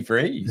coach as Hugh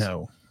Freeze.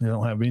 No, you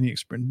don't have any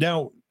experience.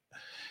 Now,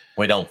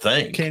 we don't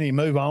think. Can he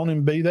move on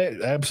and be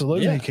that?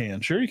 Absolutely, he can.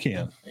 Sure, he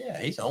can.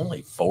 Yeah, he's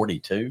only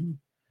 42.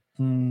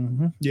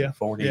 Mm-hmm. Yeah,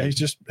 40. Yeah,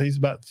 he's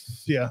about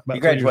he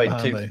graduated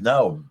too.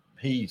 No,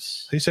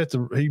 he's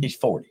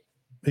 40.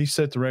 He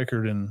set the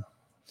record in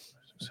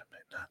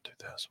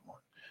 2001.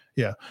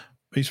 Yeah,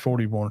 he's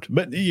 41.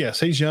 But yes,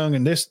 he's young,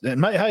 and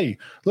hey,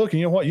 look,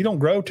 you know what? You don't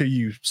grow till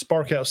you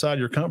spark outside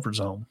your comfort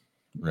zone.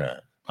 Right.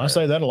 I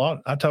say that a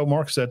lot. I told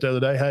Marcus that the other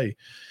day. Hey,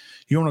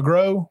 you want to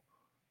grow?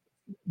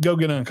 Go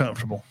get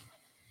uncomfortable.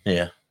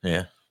 Yeah.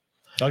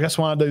 That's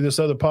why I do this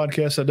other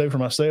podcast I do for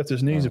myself.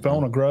 This needs, if I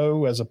want to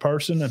grow as a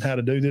person and how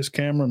to do this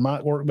camera and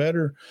might work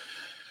better,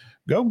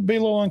 go be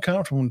a little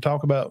uncomfortable and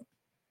talk about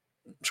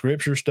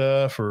scripture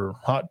stuff or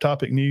hot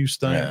topic news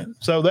thing. Yeah.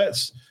 So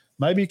that's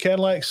maybe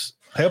Cadillac's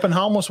helping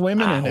homeless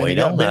women, and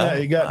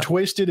it got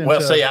twisted.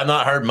 See, I've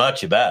not heard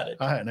much about it.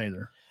 I hadn't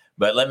either.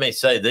 But let me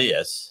say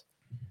this: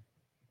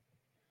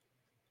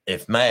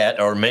 if Matt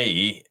or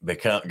me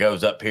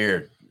goes up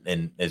here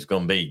and is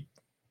going to be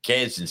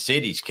Kansas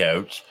City's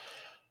coach,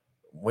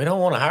 we don't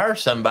want to hire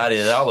somebody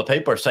that all the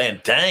people are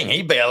saying, dang,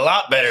 he'd be a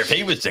lot better if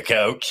he was the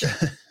coach.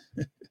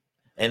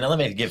 And let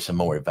me give some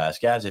more advice,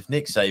 guys. If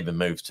Nick Saban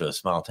moves to a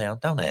small town,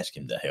 don't ask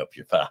him to help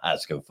your high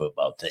school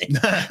football team.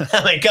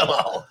 I mean, come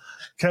on.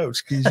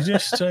 Coach, can you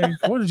just say,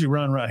 what did you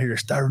run right here?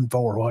 3rd and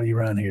 4. Why do you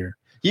run here?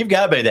 You've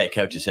got to be that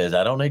coach that says,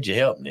 I don't need your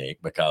help,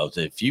 Nick, because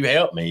if you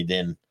help me,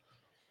 then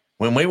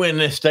when we win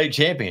this state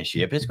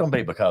championship, it's going to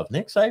be because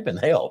Nick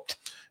Saban helped.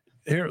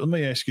 Here, let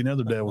me ask you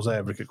another devil's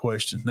advocate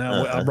question.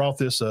 Now, I brought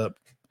this up.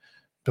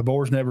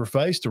 DeBoer's never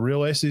faced a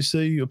real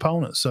SEC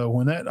opponent. So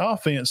when that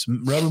offense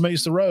rubber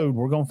meets the road,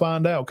 we're going to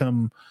find out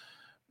come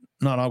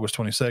not August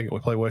 22nd. We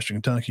play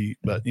Western Kentucky,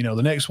 but,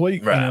 the next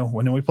week, right.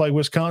 When we play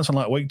Wisconsin,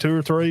 like week 2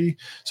 or 3.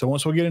 So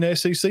once we get an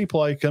SEC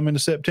play come into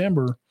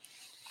September.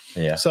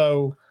 Yeah.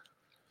 So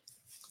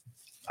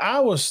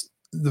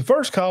the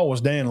first call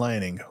was Dan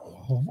Lanning.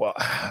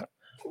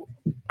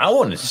 I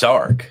wanted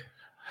Sark.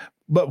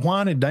 But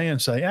why did Dan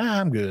say,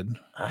 I'm good?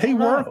 He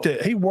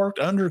worked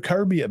under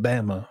Kirby at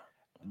Bama.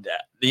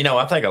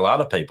 I think a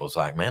lot of people's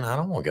like, man, I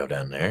don't want to go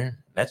down there.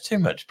 That's too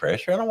much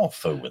pressure. I don't want to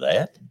fool with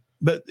that.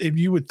 But if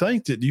you would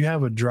think that you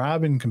have a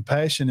driving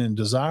compassion and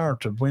desire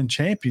to win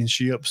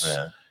championships,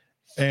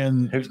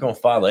 and who's going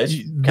to follow it?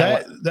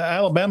 The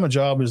Alabama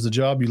job is the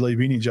job you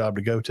leave any job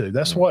to go to.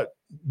 That's what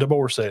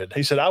DeBoer said.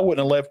 He said, I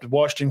wouldn't have left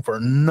Washington for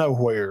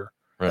nowhere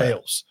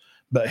else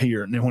but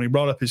here. And then when he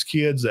brought up his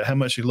kids, that how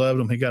much he loved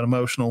them, he got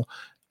emotional.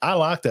 I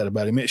like that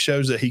about him. It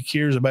shows that he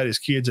cares about his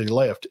kids that he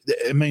left.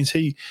 It means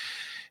he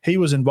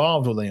was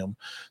involved with them.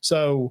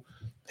 So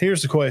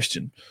here's the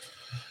question.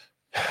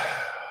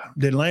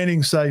 Did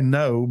Lanning say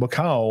no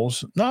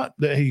because not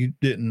that he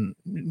didn't,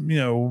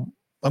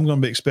 I'm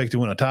going to be expected to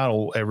win a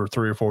title every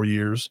 3 or 4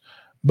 years,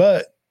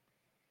 but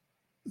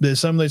did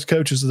some of these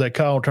coaches that they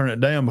call turn it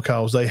down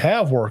because they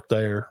have worked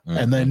there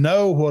and they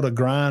know what a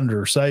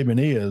grinder Saban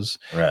is.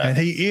 Right. And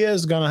he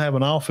is going to have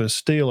an office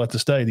still at the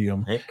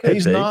stadium.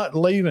 He's not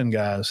leaving,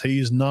 guys.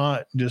 He's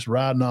not just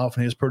riding off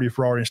in his pretty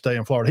Ferrari and stay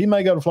in Florida. He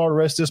may go to Florida the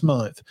rest of this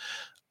month.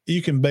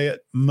 You can bet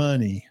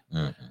money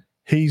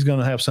he's going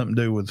to have something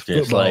to do with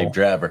football. Slave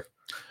driver.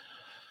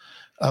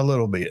 A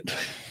little bit.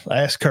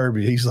 Ask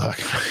Kirby. He's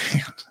like,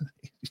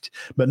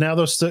 but now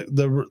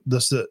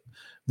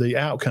the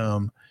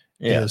outcome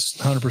is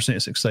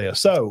 100% success.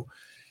 So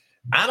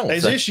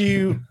this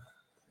you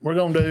we're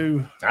going to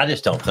do? I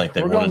just don't think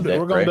they wanted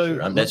that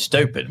pressure. That's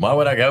stupid. Why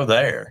would I go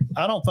there?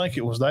 I don't think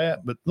it was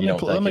that, but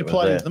let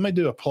me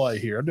do a play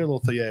here. I do a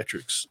little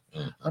theatrics.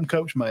 I'm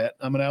Coach Matt.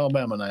 I'm in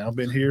Alabama now. I've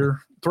been here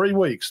 3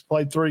 weeks,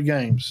 played 3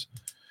 games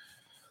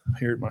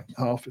here at my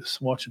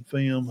office, watching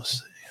film. Let's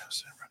see. I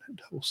was running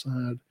that double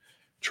side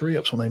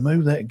trips. When they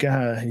move that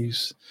guy,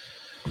 he's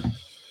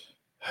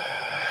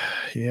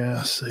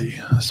I see.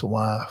 That's the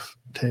wife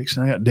texting.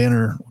 I got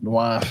dinner with the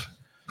wife.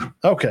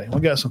 Okay, we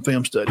got some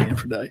film studying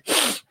for today.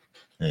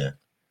 Yeah.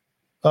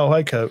 Oh,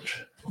 hey,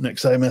 Coach.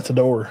 Next day I'm at the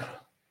door.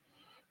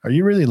 Are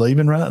you really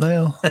leaving right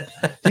now?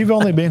 You've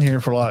only been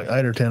here for like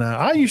 8 or 10 hours.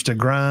 I used to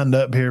grind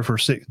up here for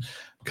 6.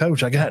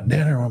 Coach, I got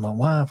dinner with my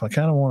wife. I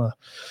kind of want to.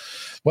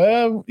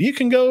 Well, you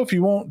can go if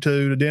you want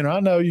to dinner.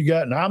 I know you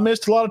got. And I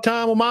missed a lot of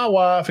time with my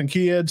wife and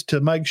kids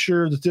to make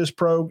sure that this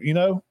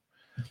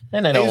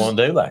And they don't want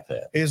to do like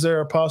that. Is there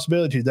a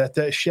possibility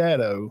that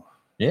shadow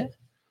Yeah.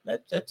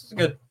 That's a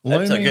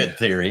good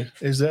theory.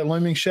 Is that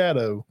looming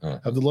shadow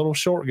of the little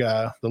short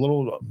guy, the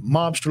little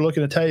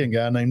mobster-looking Italian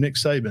guy named Nick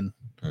Saban.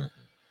 Mm-hmm.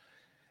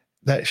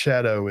 That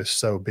shadow is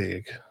so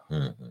big.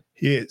 Mm-hmm.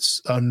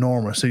 It's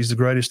enormous. He's the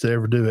greatest to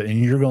ever do it. And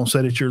you're going to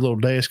sit at your little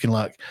desk and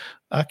like,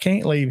 I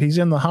can't leave. He's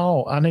in the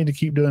hall. I need to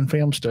keep doing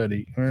film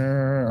study.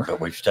 But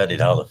we've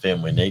studied all the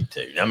film we need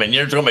to. I mean,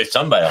 there's going to be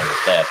somebody on the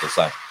staff that's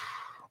like,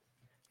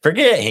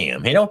 forget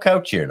him. He don't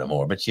coach here no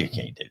more, but you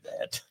can't do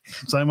that.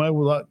 Same way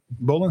with like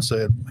Bullen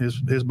said,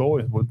 his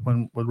boy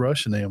with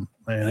rushing him,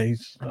 man,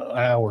 he's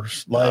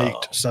hours late,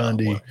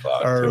 Sunday,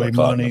 early,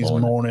 Mondays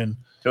morning.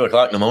 2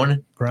 o'clock in the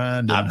morning?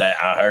 Grinding.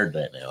 I heard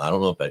that now. I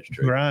don't know if that's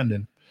true.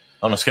 Grinding.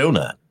 On a school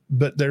night.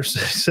 But they're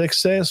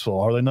successful,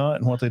 are they not,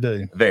 in what they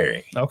do?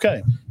 Very.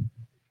 Okay.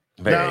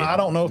 Very. Now, I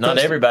don't know if not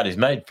everybody's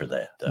made for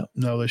that, though.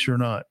 No, they sure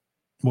not.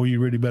 Well, you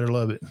really better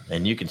love it.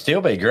 And you can still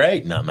be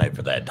great, not made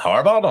for that.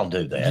 Harbaugh don't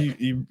do that.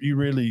 You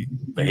really.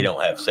 But he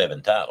don't have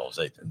 7 titles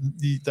either.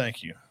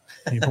 Thank you.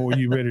 Boy,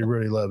 you really,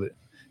 really love it.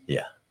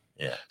 Yeah,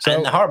 yeah. So,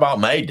 and Harbaugh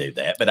may do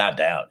that, but I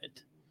doubt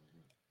it.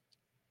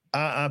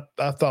 I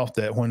thought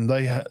that when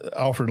they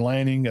offered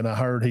Lanning and I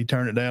heard he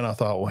turned it down, I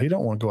thought, well, he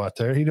don't want to go out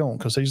there. He don't,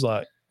 because he's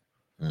like,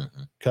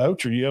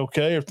 Coach, are you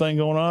okay? Everything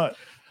going on?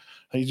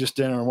 He's just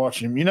standing there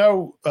watching him. You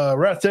know,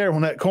 right there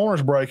when that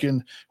corner's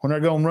breaking, when they're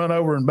going to run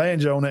over and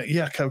banjo on that,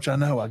 yeah, Coach, I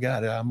know. I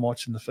got it. I'm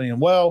watching the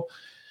film. Well,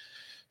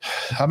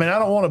 I mean, I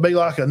don't want to be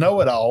like a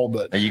know-it-all,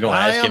 but I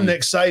am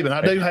Nick Saban.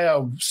 I do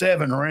have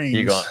 7 rings.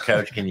 You're going,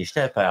 Coach, can you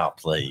step out,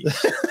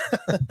 please?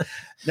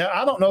 Now,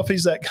 I don't know if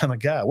he's that kind of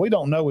guy. We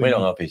don't know. We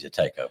don't know if he's a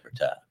takeover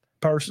type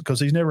person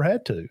because he's never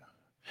had to.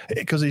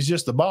 Because he's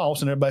just the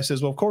boss, and everybody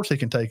says, well, of course he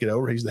can take it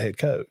over. He's the head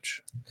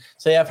coach.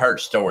 See, I've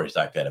heard stories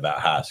like that about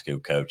high school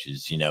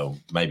coaches,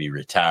 maybe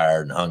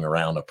retired and hung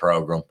around a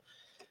program,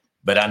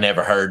 but I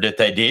never heard that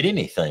they did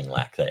anything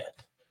like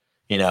that.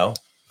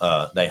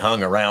 They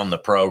hung around the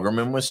program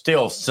and was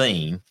still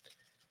seen,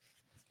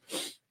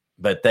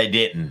 but they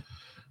didn't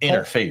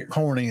interfere.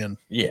 Horn in.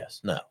 Yes,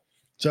 no.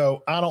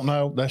 So I don't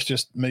know. That's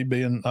just me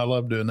I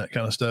love doing that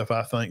kind of stuff.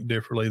 I think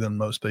differently than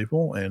most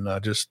people. And I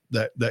just,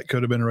 that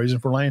could have been a reason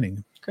for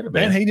Lanning. Could have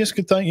been. And he just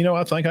could think,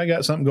 I think I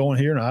got something going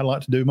here and I'd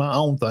like to do my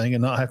own thing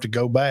and not have to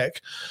go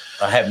back.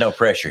 I have no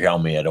pressure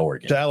on me at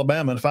Oregon. To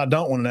Alabama. And if I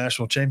don't win a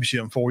national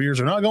championship in 4 years,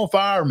 they're not going to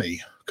fire me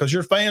because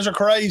your fans are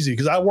crazy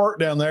because I work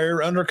down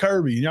there under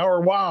Kirby and y'all are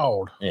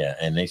wild. Yeah.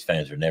 And these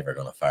fans are never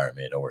going to fire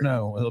me at Oregon.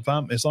 No,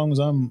 as long as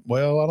I don't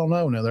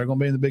know. Now they're going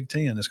to be in the Big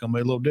Ten. It's going to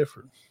be a little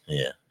different.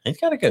 Yeah. He's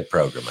got a good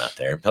program out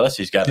there. Plus,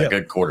 he's got a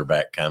good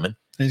quarterback coming.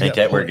 Ain't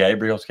that where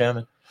Gabriel's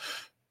coming?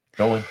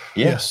 Going?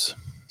 Yeah. Yes.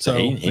 So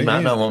he might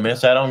not want to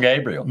miss out on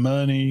Gabriel.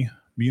 Money,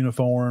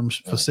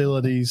 uniforms,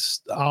 facilities,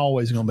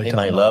 always going to be. He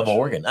may love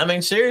Oregon. I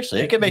mean,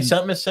 seriously, it could be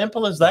something as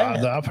simple as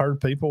that. I've heard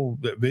people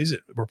that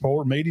visit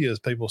report media, as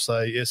people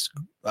say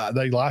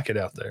they like it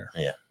out there.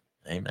 Yeah.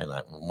 He may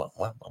like, well,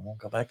 I won't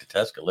go back to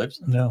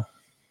Tuscaloosa. No.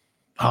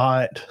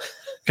 Hot.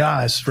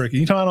 Guys, freaking,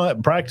 you talking about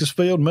that practice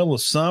field, middle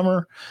of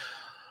summer?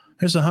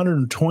 It's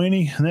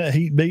 120 and that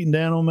heat beating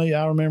down on me.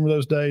 I remember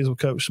those days with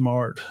Coach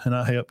Smart and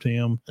I helped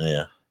him.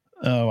 Yeah.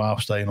 Oh, I'll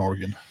stay in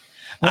Oregon.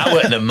 I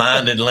wouldn't have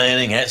minded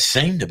Lanning. That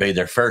seemed to be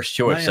their first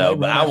choice,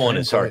 but I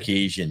wanted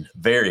Sarkisian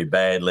very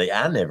badly.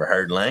 I never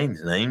heard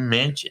Lanning's name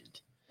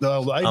mentioned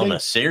on a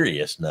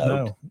serious note.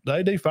 No,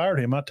 the AD fired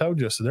him. I told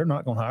you, so they're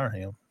not going to hire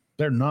him.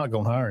 They're not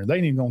going to hire him. They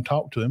ain't even going to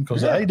talk to him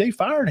because the AD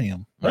fired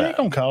him. They ain't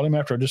going to call him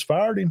after I just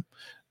fired him.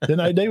 Then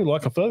AD was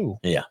like a fool.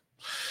 Yeah.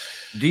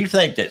 Do you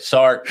think that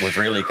Sark was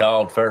really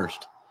called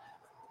first?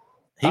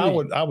 I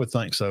would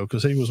think so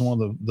because he was one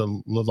of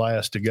the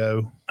last to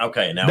go.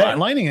 Okay, now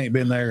Lanning ain't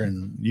been there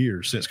in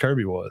years since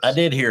Kirby was. I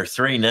did hear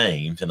 3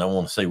 names, and I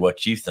want to see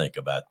what you think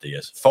about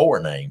this.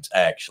 4 names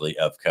actually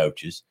of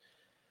coaches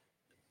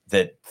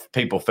that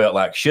people felt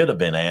like should have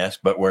been asked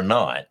but were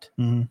not.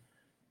 Mm-hmm.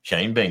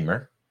 Shane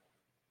Beamer,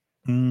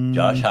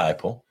 Josh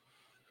Heupel,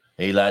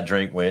 Eli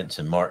Drinkwitz,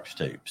 and Mark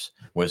Stoops.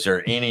 Was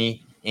there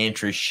any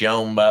interest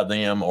shown by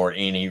them or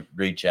any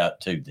reach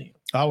out to them?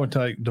 I would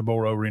take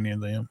DeBoer over any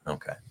of them.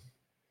 Okay.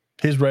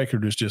 His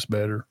record is just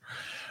better.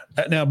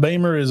 Now,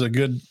 Beamer is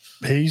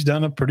he's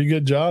done a pretty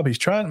good job. He's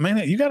trying, man,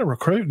 you got to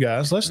recruit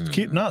guys. Let's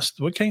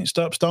we can't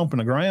stop stomping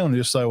the ground and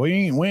just say, we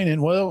ain't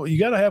winning. Well, you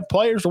got to have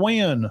players to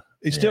win.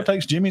 It still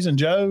takes Jimmys and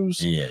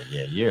Joes. Yeah.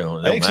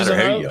 No matter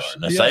who you are.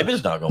 Now,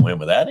 Saban's not going to win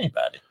without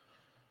anybody.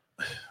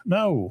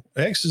 No,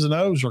 X's and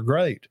O's are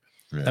great.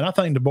 Yeah. And I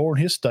think DeBoer and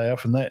his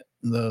staff and I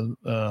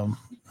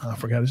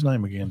forgot his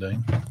name again,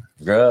 Dean.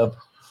 Grubb.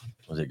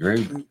 Was it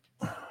Grubb?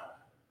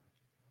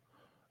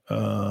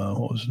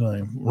 What was his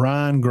name?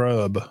 Ryan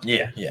Grubb.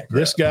 Yeah. Grubb.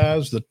 This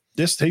guy's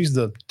he's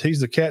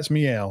the cat's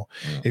meow.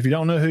 If you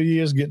don't know who he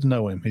is, get to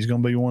know him. He's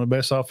going to be one of the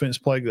best offense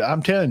players.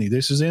 I'm telling you,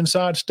 this is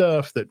inside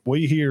stuff that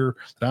we hear,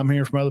 that I'm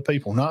hearing from other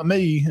people, not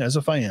me as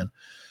a fan.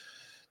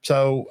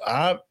 So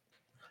I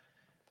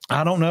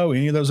don't know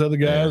any of those other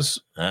guys.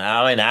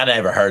 I mean, I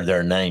never heard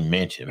their name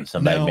mentioned.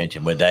 Somebody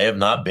mentioned, would they have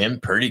not been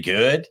pretty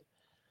good?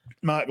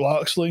 Mike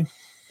Loxley.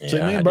 Yeah, see,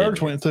 me and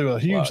Birds went through a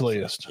huge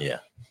list. Yeah.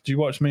 Did you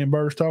watch me and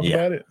Burrs talk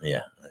about it?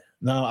 Yeah.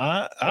 No,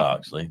 I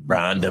Oxley.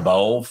 Brian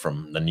DeBoer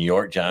from the New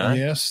York Giants.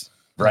 Yes.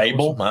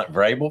 Vrabel, Mike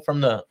Vrabel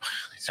from the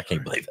 – I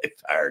can't believe they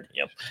fired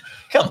him.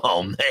 Come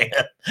on,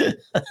 man.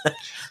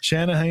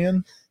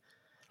 Shanahan.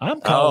 I'm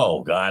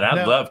calling. Oh, God.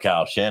 I'd love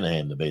Kyle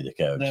Shanahan to be the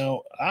coach.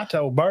 Now, I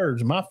told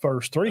Birds my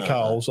first 3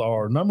 calls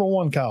are number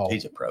 1 call.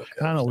 He's a pro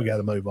coach. I know we got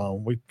to move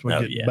on. We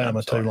get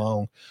Bama too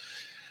long.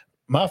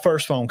 My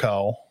first phone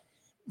call,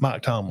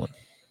 Mike Tomlin.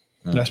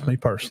 Mm-hmm. That's me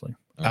personally.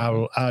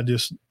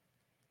 Mm-hmm.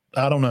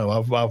 I don't know.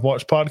 I've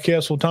watched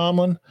podcasts with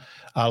Tomlin.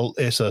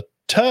 It's a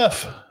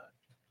tough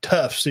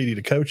city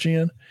to coach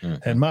in.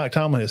 Mm-hmm. And Mike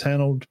Tomlin has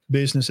handled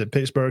business at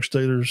Pittsburgh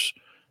Steelers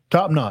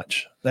top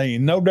notch. There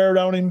ain't no dirt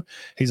on him.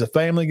 He's a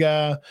family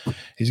guy.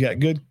 He's got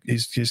good.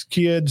 His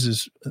kids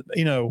is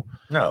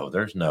No,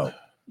 there's no.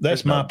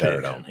 That's my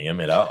dirt pick on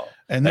him at all.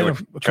 And then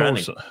of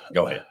course,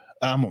 go ahead.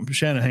 I'm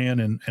Shanahan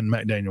and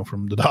McDaniel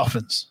from the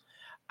Dolphins.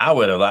 I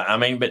would have.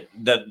 But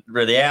the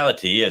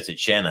reality is that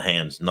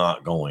Shanahan's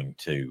not going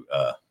to.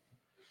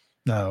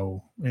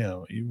 No,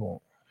 you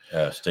won't.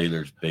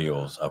 Steelers,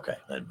 Bills. Okay,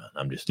 never mind.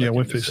 I'm just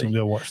we're fixing to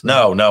go watch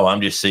that. No, I'm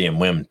just seeing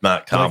when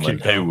Mike Tomlin,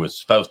 who was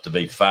supposed to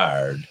be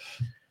fired,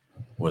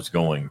 was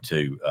going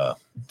to.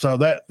 So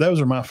those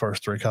are my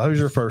first 3 calls. Who's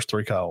your first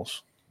 3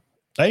 calls?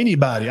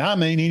 Anybody. I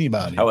mean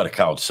anybody. I would have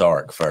called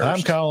Sark first.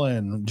 I'm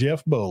calling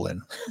Jeff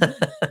Bullen.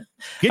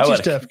 Get your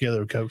stuff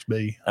together, Coach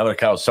B. I would have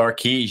called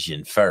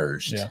Sarkisian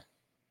first. Yeah.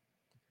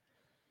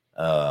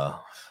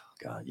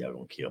 God, y'all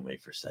gonna kill me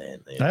for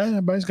saying this.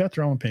 Everybody's got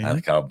their own opinion.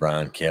 I'd call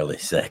Brian Kelly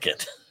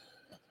second.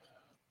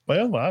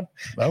 Well,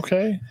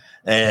 okay.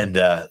 And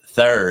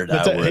third,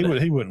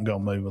 he wouldn't go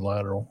move a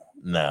lateral.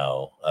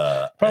 No.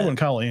 Probably wouldn't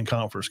call an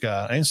in-conference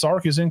guy. And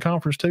Sark is in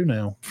conference too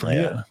now.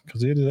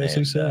 Because he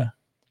is SEC.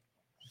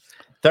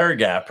 Third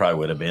guy probably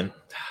would have been.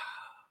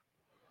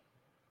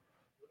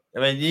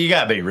 You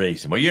got to be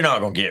reasonable. You're not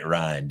going to get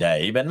Ryan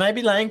Day, but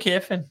maybe Lane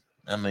Kiffin.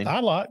 I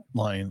like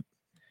Lane.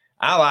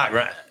 I like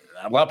Ryan.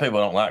 A lot of people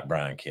don't like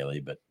Brian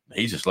Kelly, but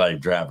he's a slave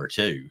driver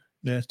too.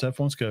 Yeah, it's tough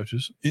on his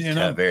coaches.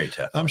 Very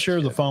tough. I'm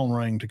sure the phone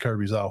rang to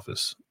Kirby's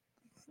office.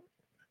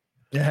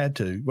 It had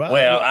to.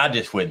 Well, I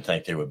just wouldn't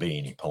think there would be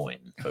any point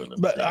in fooling.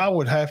 But I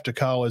would have to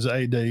call as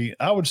AD.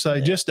 I would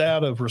say just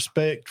out of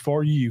respect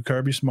for you,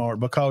 Kirby Smart,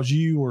 because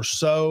you were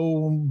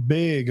so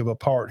big of a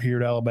part here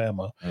at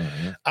Alabama.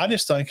 Mm-hmm. I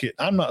just think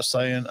I'm not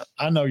saying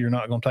I know you're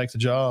not going to take the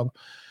job,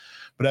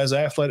 but as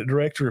athletic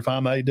director, if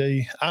I'm AD,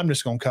 I'm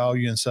just going to call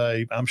you and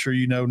say, I'm sure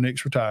you know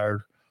Nick's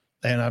retired,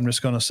 and I'm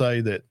just going to say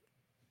that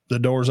the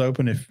door's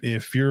open.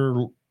 If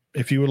you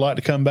would like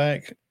to come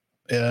back,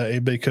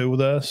 it'd be cool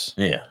with us.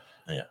 Yeah.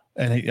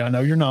 And I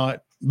know you're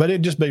not, but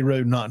it'd just be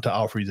rude not to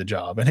offer you the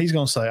job. And he's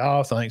going to say,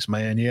 "Oh, thanks,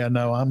 man. Yeah,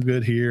 no, I'm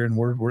good here, and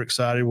we're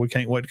excited. We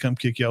can't wait to come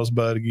kick y'all's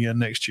butt again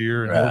next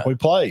year." And we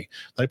play.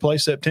 They play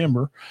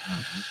September,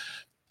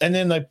 and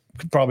then they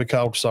could probably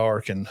call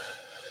Sark, and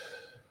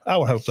I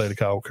would hope they'd have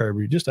called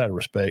Kirby just out of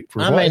respect for.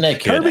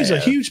 Kirby's a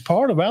huge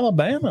part of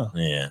Alabama.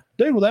 Yeah,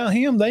 dude. Without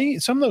him,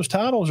 some of those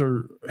titles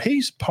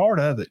he's part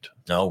of it.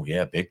 Oh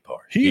yeah, big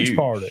part, huge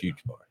part of it.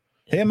 Huge part.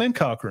 Him and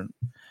Cochran.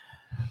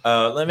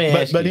 Let me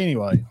ask you. But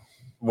anyway.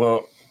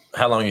 Well,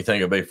 how long do you think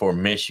it'll be before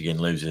Michigan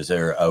loses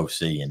their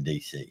OC in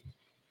D.C.?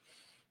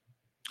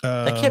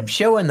 They kept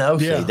showing the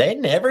OC. Yeah. They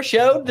never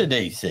showed the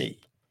D.C.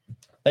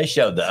 They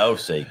showed the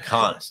OC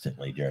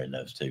constantly during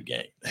those 2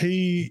 games.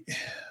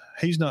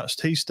 He's not.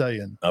 He's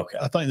staying. Okay.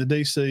 I think the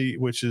D.C.,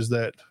 which is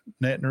that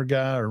Netner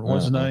guy, or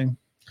what's his name?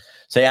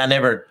 See,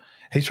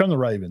 He's from the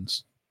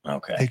Ravens.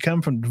 Okay. He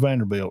come from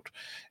Vanderbilt,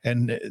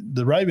 and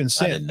the Ravens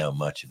sent. I didn't know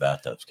much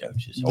about those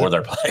coaches or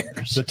their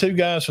players. The 2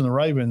 guys from the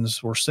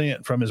Ravens were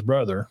sent from his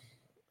brother,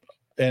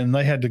 and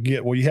they had to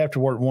get. Well, you have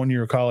to work 1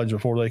 year of college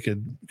before they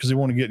could, because they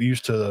want to get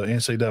used to the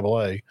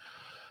NCAA.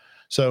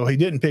 So he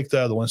didn't pick the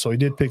other one. So he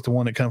did pick the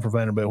one that come from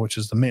Vanderbilt, which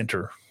is the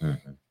mentor.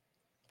 Mm-hmm.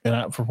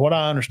 And from what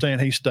I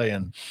understand, he's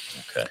staying.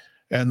 Okay.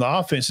 And the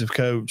offensive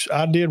coach,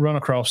 I did run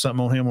across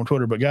something on him on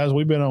Twitter, but guys,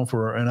 we've been on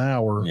for an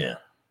hour. Yeah.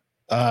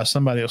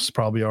 Somebody else is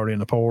probably already in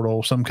the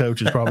portal. Some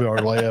coaches probably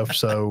already left.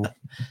 So,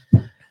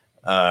 all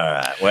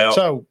right. Well,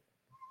 so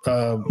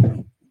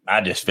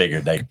I just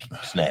figured they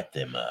snapped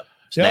them up.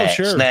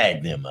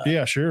 Snagged them up.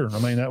 Yeah, sure. I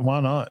mean, why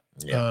not?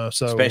 Yeah.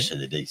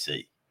 Especially the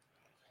DC.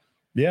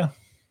 Yeah,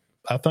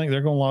 I think they're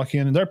going to lock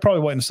in, and they're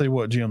probably waiting to see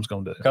what Jim's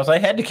going to do, because they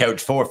had to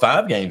coach 4 or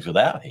 5 games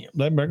without him.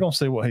 They're going to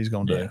see what he's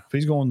going to do.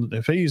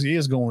 If he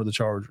is going to the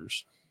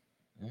Chargers.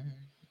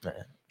 Mm-hmm.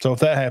 So if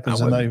that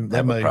happens, then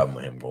they may have a problem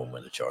with him going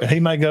with the Chargers.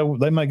 They may go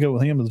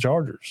with him to the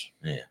Chargers.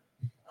 Yeah,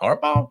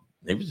 Harbaugh.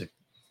 He's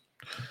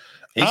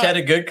had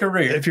a good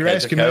career. If you're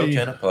asking me,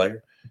 and a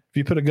player, if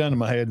you put a gun to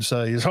my head and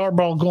say, "Is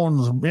Harbaugh going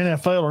to the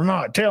NFL or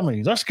not?" Tell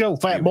me. Let's go,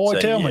 fat boy.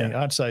 Tell me.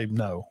 I'd say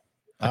no.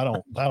 I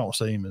don't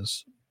see him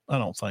as. I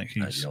don't think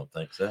he's. You don't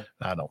think so?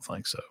 I don't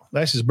think so.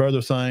 That's his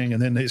brother thing,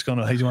 and then he's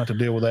gonna have to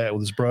deal with that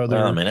with his brother.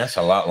 Well, I mean, that's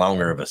a lot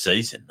longer of a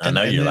season. I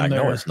know you're like,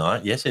 no, it's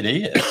not. Yes, it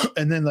is.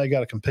 And then they got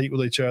to compete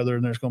with each other,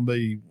 and there's going to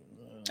be.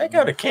 They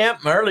go to camp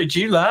in early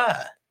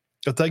July.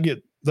 But they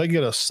get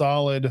a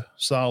solid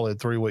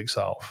 3 weeks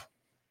off.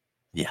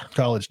 Yeah.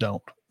 College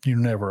don't. You're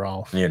never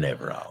off. You're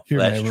never off. You're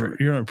That's never, true.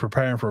 You're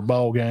preparing for a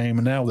ball game,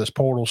 and now with this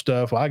portal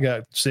stuff, I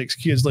got 6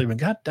 kids leaving.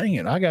 God dang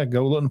it! I got to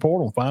go look in the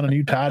portal and find a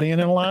new tight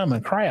end and a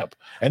lineman. Crap!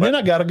 And then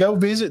I got to go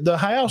visit the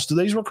house to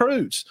these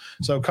recruits.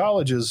 So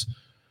college is.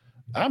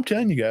 I'm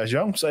telling you guys,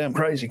 y'all can say I'm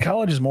crazy.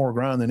 College is more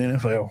grind than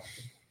NFL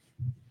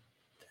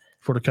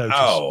for the coaches.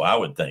 Oh, I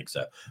would think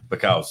so.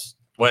 Because,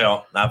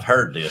 well, I've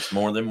heard this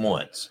more than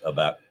once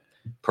about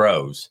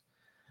pros.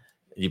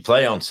 You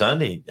play on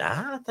Sunday,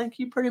 I think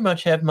you pretty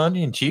much have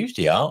Monday and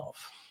Tuesday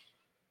off.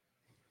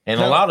 And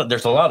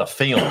there's a lot of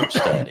film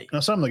study. Now,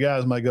 some of the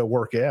guys may go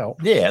work out.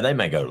 Yeah, they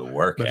may go to the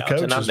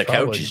workouts. And the probably,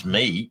 coaches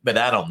meet, but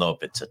I don't know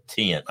if it's a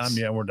tense.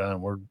 Yeah, we're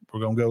done. We're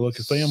going to go look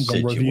at them.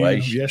 Going to review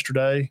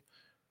yesterday.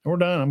 We're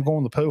done. I'm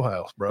going to the pool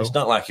house, bro. It's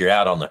not like you're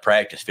out on the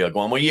practice field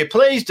going, will you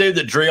please do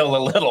the drill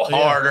a little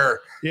harder?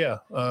 Yeah.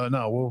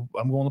 No,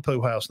 I'm going to the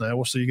pool house now.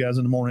 We'll see you guys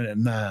in the morning at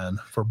 9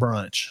 for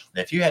brunch.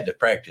 Now, if you had to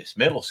practice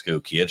middle school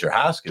kids or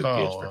high school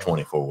kids for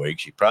 24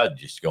 weeks, you'd probably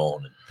just go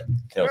on and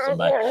tell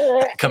somebody,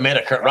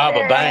 rob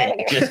a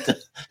bank.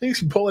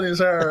 He's pulling his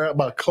hair out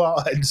by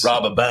clods.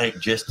 Rob a bank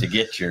just to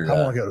get your.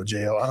 I want to go to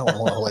jail. I don't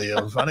want to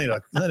live. I need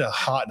a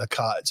hot and a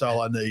cot. That's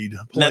all I need.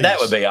 Please. Now, that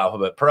would be awful,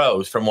 but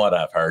pros, from what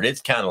I've heard,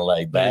 it's kind of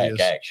laid back,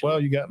 actually.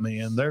 Well, you got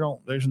men.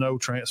 There's no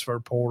transfer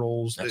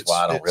portals. That's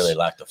why I don't really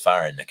like the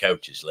firing the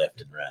coaches left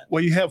and right.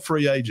 Well, you have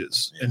free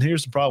agents, and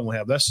here's the problem we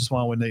have. That's just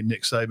why we need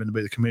Nick Saban to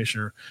be the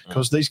commissioner,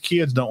 because these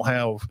kids don't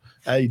have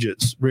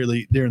agents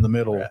really during the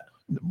middle. Right.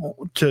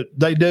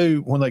 They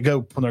do when they're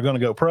going to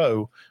go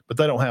pro, but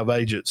they don't have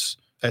agents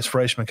as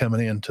freshmen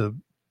coming in to.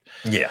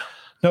 Yeah,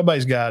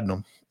 nobody's guiding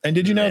them. And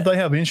did you know they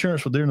have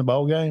insurance for during the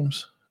ball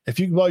games? If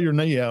you blow your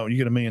knee out, you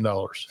get $1 million.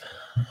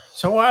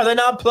 So why are they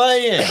not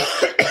playing?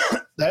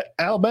 That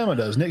Alabama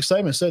does. Nick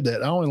Saban said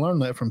that. I only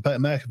learned that from Pat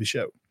McAfee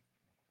show.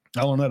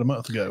 I learned that a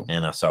month ago.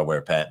 And I saw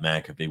where Pat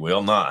McAfee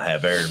will not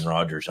have Aaron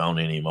Rodgers on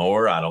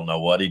anymore. I don't know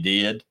what he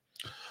did.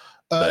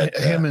 But,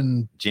 him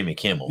and Jimmy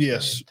Kimmel.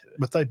 Yes,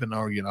 but they've been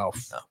arguing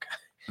off.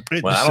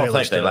 Okay. Well, I don't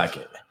think they like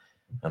it.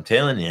 I'm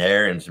telling you,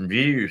 Aaron's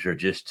views are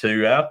just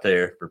too out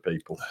there for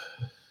people.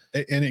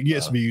 And it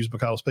gets views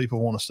because people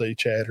want to see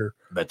chatter.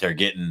 But they're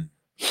getting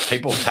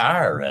people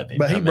tired of him.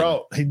 But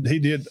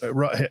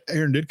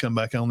Aaron did come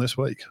back on this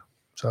week.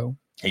 So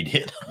he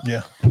did.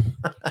 Yeah.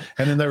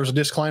 And then there was a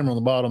disclaimer on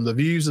the bottom. The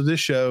views of this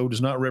show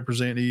does not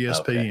represent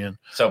ESPN.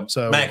 Okay.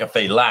 So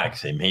McAfee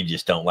likes him. He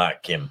just don't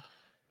like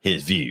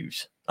his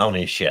views on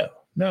his show.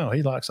 No,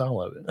 he likes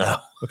all of it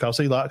because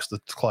he likes the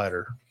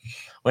clatter.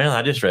 Well,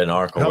 I just read an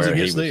article where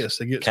he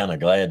was kind of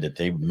glad that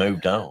he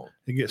moved on.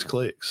 It gets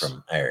clicks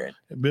from Aaron.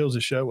 It builds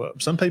his show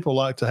up. Some people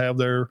like to have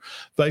their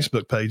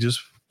Facebook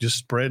pages just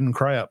spreading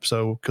crap,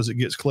 so because it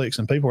gets clicks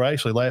and people are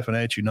actually laughing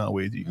at you, not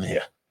with you.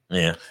 Yeah.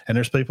 Yeah. And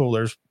there's people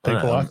like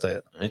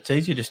that. It's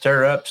easy to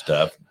stir up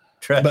stuff.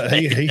 But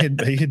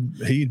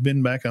he'd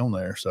been back on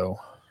there. So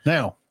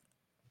now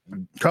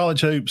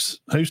college hoops,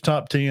 who's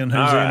top 10,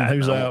 who's in,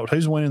 who's out,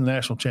 who's winning the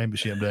national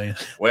championship, Dan?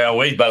 Well,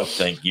 we both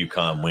think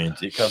UConn wins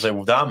it because they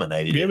were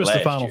dominated. Give us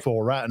the Final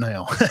Four right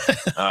now. All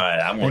right.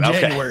 I'm going in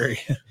January.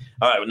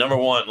 All right. Well, number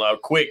one,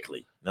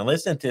 quickly. Now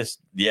listen to this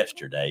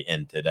yesterday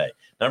and today.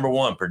 Number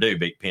one, Purdue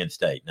beat Penn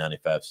State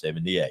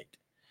 95-78.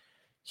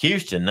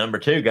 Houston, number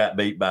 2, got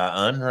beat by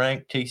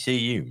unranked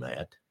TCU,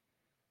 Matt.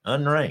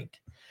 Unranked.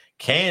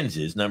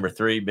 Kansas, number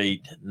 3,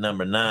 beat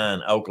number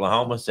 9,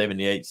 Oklahoma,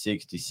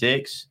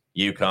 78-66.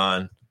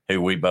 UConn,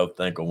 who we both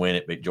think will win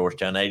it, beat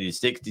Georgetown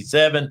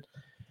 80-67.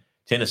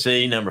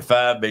 Tennessee, number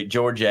 5, beat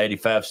Georgia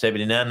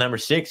 85-79. Number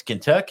 6,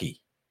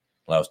 Kentucky,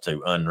 lost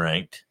to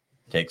unranked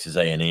Texas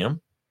A&M.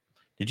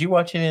 Did you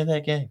watch any of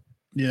that game?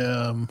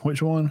 Yeah.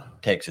 Which one?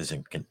 Texas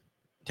A&M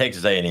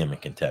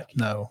and Kentucky.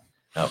 No.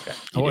 Okay.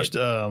 I watched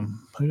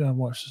who did I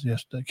watch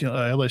yesterday?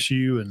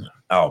 LSU and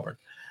Auburn.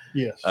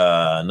 Yes.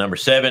 Number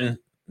 7,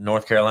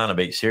 North Carolina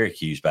beat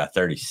Syracuse by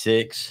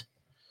 36.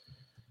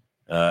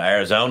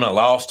 Arizona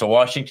lost to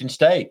Washington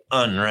State,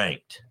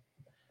 unranked.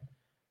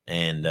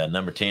 And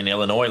number 10,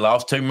 Illinois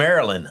lost to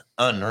Maryland,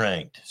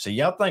 unranked. So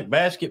y'all think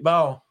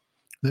basketball?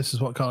 This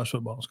is what college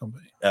football is going to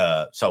be.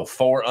 So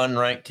 4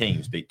 unranked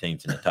teams beat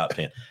teams in the top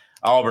 10.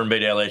 Auburn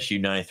beat LSU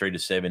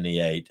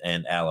 93-78,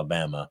 and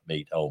Alabama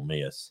beat Ole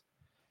Miss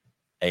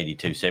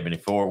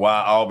 82-74.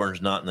 Why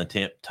Auburn's not in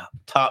the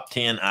top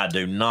 10, I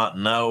do not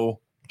know.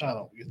 I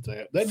don't get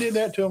that. They did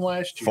that to them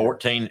last year.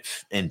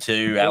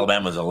 14-2.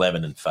 Alabama's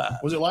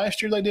 11-5. Was it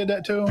last year they did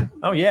that to them?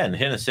 Oh yeah, and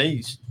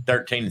Tennessee's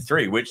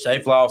 13-3, which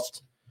they've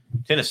lost.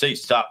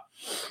 Tennessee's top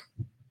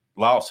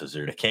losses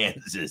are to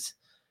Kansas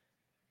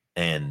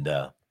and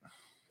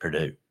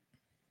Purdue.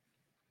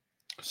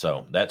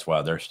 So that's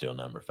why they're still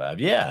number 5.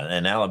 Yeah,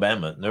 and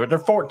Alabama, they're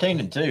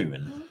 14-2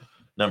 and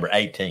number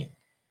 18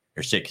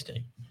 or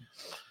 16.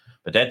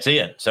 But that's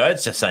it. So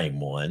it's the same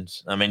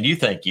ones. I mean, you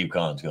think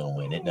UConn's going to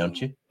win it, don't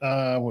you?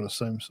 I would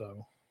assume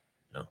so.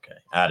 Okay,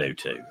 I do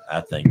too.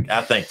 I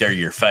think they're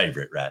your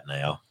favorite right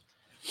now.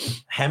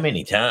 How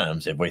many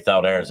times have we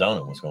thought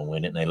Arizona was going to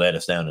win it and they let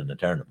us down in the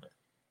tournament?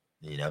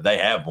 You know, they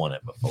have won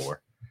it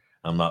before.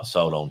 I'm not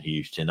sold on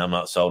Houston. I'm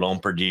not sold on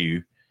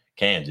Purdue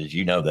Kansas,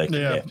 they can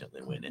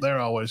definitely win it. They're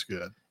always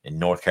good. And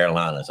North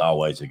Carolina is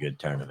always a good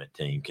tournament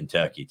team.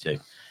 Kentucky, too.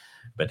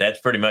 But that's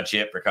pretty much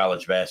it for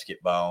college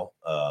basketball.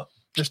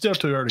 It's still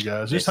too early,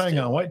 guys. Just hang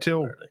on. Wait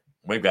till early.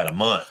 We've got a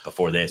month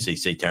before the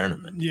SEC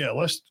tournament. Yeah,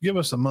 let's give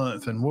us a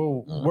month, and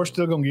we're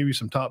still going to give you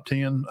some top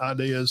 10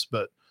 ideas,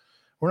 but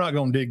we're not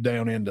going to dig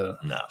down into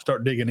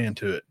start digging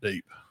into it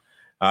deep.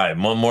 All right,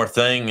 one more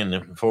thing,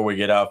 and before we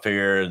get off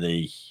here,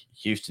 the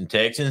Houston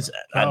Texans.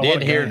 I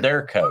did hear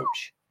their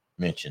coach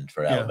mentioned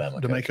for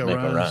Alabama.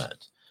 DeMeco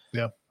Ryans.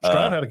 Yeah,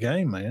 Stroud had a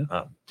game, man.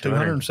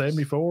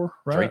 274,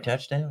 right? 3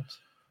 touchdowns.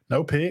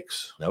 No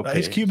picks.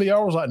 His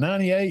QBR was like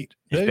 98.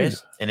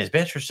 His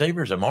best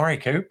receiver is Amari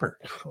Cooper.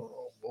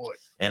 Oh, boy.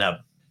 And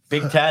a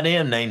big tight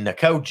end named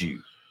Nakoju.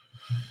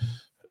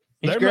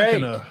 He's they're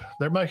great.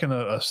 making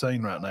a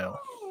scene right now.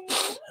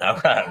 All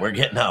right, we're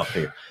getting off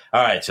here.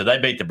 All right, so they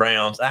beat the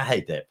Browns. I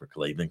hate that for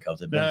Cleveland because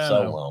it's been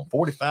so long.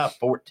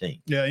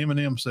 45-14. Yeah,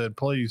 Eminem said,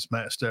 please,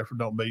 Matt Stafford,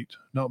 don't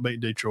beat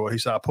Detroit. He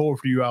said, I pulled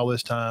for you all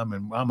this time,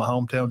 and I'm a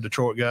hometown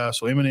Detroit guy,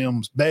 so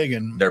Eminem's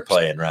begging. They're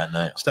playing right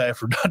now.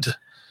 Stafford not to.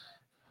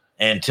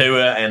 And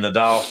Tua and the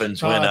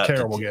Dolphins went up.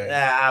 Terrible game.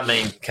 I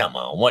mean, come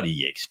on. What do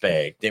you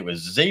expect? It was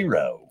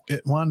 0.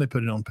 Why did they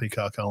put it on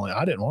Peacock only?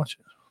 I didn't watch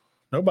it.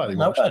 Nobody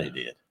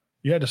did.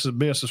 You had to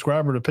be a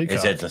subscriber to Peacock.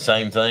 Is it the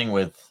same thing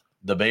with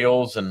the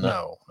Bills and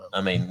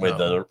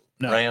the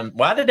Rams?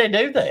 Why did they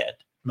do that?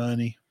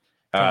 Money.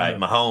 All right,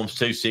 Mahomes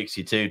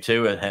 262.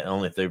 Tua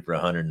only threw for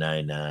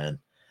 199.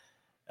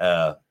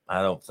 I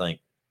don't think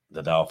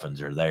the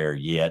Dolphins are there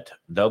yet,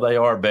 though they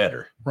are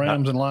better.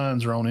 Rams and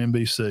Lions are on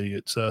NBC.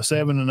 It's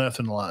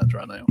 7-0 Lions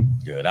right now.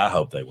 Good. I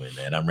hope they win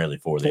that. I'm really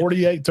for them.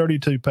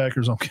 48-32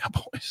 Packers on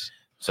Cowboys.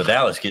 So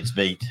Dallas gets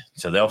beat.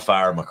 So they'll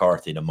fire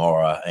McCarthy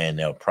tomorrow, and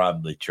they'll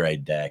probably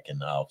trade Dak in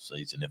the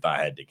offseason, if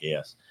I had to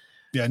guess.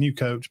 Yeah, new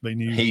coach,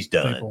 He's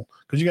done.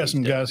 Because you got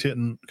some guys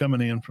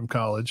coming in from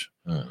college.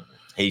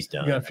 He's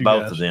done.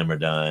 Both of them are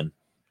done.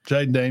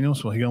 Jaden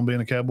Daniels, he going to be in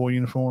a Cowboy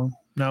uniform?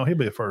 No, he'll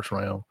be a first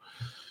round.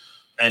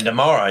 And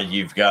tomorrow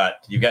you've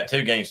got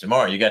 2 games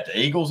tomorrow. You got the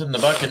Eagles and the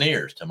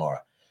Buccaneers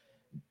tomorrow.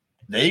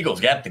 The Eagles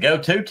got to go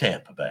to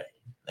Tampa Bay.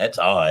 That's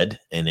odd.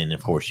 And then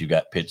of course you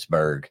got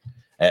Pittsburgh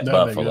at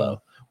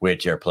Buffalo,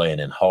 which are playing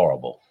in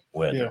horrible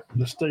weather. Yeah,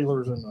 the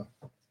Steelers and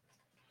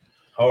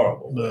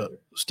the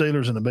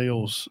Steelers and the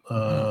Bills.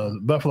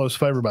 Buffalo's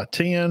favored by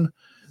 10,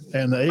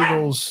 and the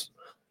Eagles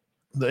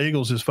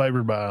is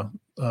favored by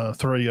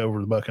 3 over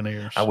the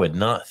Buccaneers. I would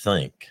not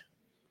think.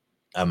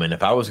 I mean,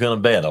 if I was going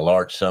to bet a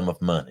large sum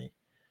of money,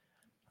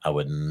 I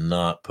would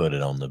not put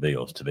it on the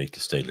Bills to beat the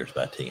Steelers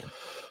by 10.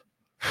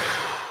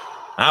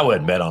 I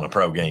wouldn't bet on a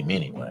pro game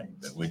anyway,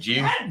 but would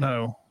you?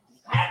 No.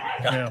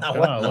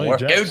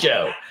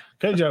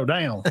 Cujo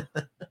down.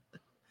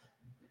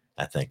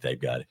 I think they've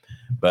got it.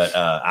 But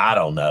I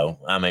don't know.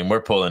 I mean, we're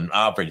pulling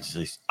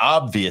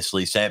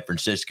obviously San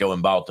Francisco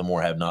and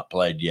Baltimore have not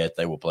played yet.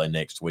 They will play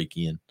next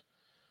weekend.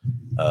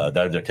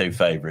 They're the 2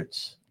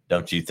 favorites.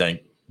 Don't you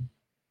think?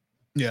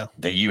 Yeah.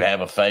 Do you have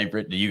a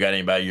favorite? Do you got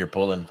anybody you're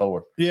pulling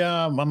for?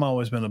 Yeah, I'm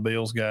always been a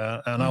Bills guy,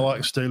 and I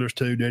like Steelers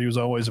too. Daddy was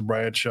always a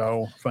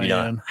Bradshaw fan.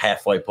 You're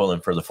halfway pulling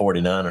for the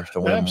 49ers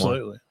to win.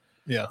 Absolutely. One.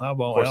 Yeah, of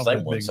course, they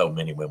won so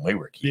many when we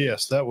were kids.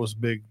 Yes, that was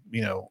big.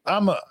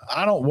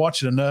 I don't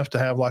watch it enough to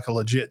have like a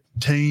legit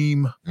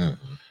team,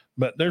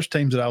 but there's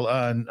teams that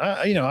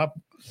I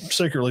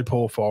secretly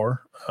pull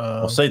for.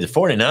 Well, see, the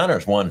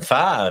 49ers won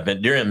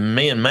 5 during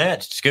me and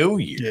Matt's school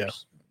years. Yeah,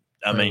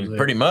 I mean,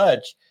 pretty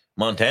much.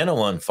 Montana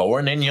won 4,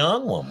 and then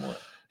Young won 1.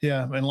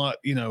 Yeah, and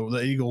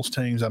the Eagles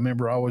teams, I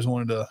remember I always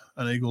wanted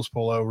an Eagles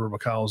pullover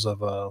because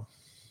of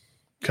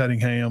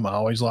Cunningham. I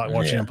always liked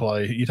watching him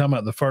play. You're talking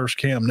about the first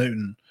Cam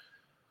Newton.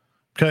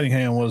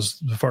 Cunningham was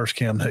the first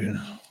Cam Newton.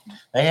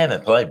 They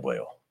haven't played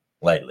well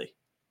lately.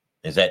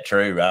 Is that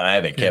true? I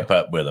haven't kept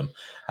up with them.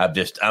 I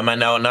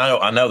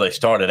know they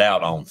started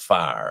out on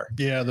fire.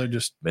 Yeah,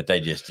 it's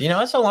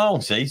a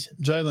long season.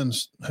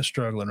 Jalen's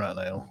struggling right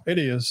now. It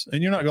is.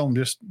 And you're not going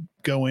to just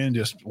go in,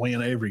 just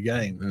win every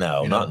game.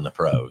 No, not in the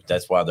pros.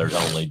 That's why there's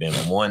only been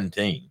one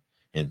team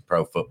in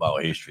pro football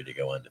history to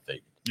go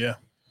undefeated. Yeah,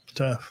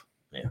 tough.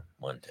 Yeah,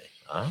 one team.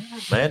 All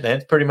right, man,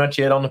 that's pretty much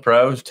it on the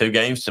pros. 2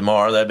 games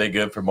tomorrow. That'd be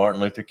good for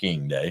Martin Luther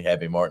King Day.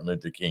 Happy Martin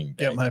Luther King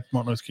Day. Yeah, happy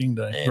Martin Luther King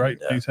Day. And, great.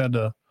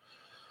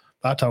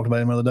 I talked about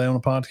him the other day on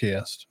a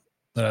podcast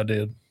that I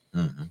did.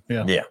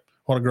 Mm-hmm. Yeah.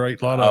 What a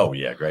great lot of. Oh,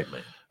 yeah, great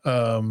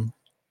man.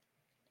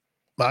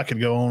 I could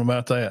go on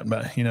about that,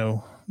 but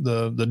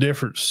the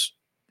difference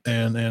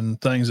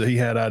and things that he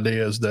had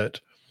ideas that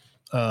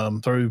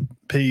through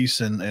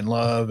peace and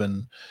love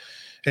and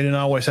it didn't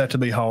always have to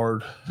be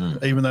hard,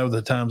 even though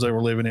the times they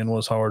were living in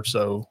was hard.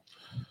 So,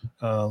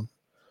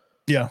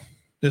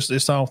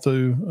 it's all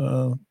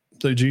through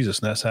Jesus,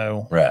 and that's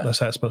how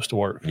it's supposed to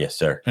work. Yes,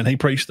 sir. And he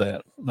preached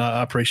that.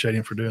 I appreciate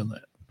him for doing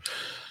that.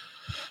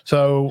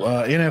 So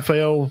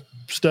NFL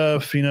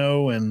stuff,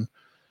 and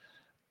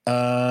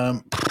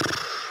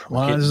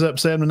Lions is up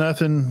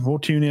 7-0. We'll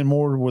tune in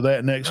more with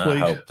that next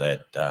week.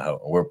 I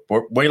hope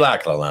we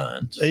like the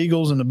Lions.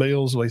 Eagles and the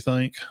Bills, we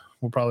think.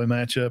 will probably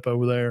match up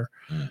over there.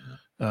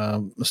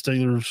 The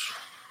Steelers,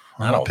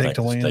 I don't think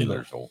to the win.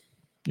 Steelers will.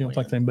 You don't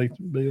think they beat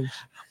the Bills?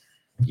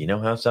 You know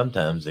how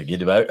sometimes they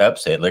get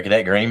upset. Look at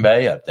that Green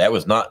Bay.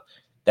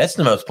 That's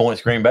the most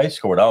points Green Bay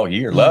scored all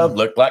year. Love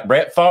looked like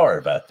Brett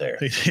Favre out there.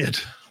 He did,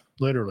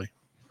 literally.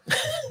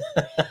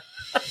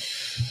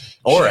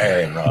 Or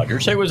Aaron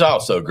Rodgers, who was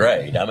also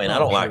great. I mean, I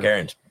don't like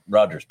Aaron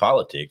Rodgers'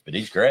 politics, but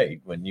he's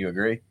great. Wouldn't you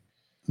agree?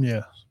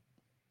 Yeah.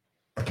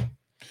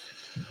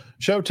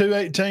 Show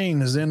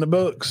 218 is in the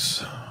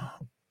books.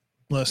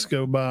 Let's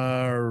go by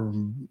our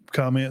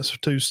comments for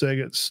 2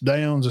 seconds.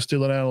 Downs is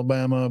still at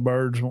Alabama.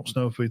 Birds wants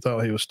to know if he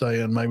thought he was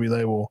staying. Maybe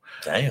they will.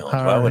 Damn,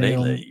 why would he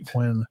leave?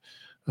 When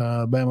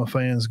Bama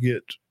fans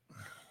get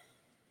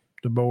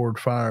DeBoer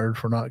fired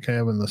for not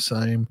having the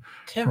same.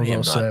 Tell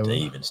him not to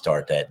even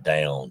start that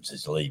Downs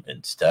is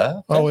leaving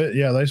stuff.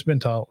 There's been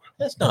talk.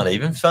 That's not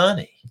even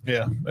funny.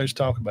 Yeah, there's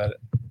talk about it.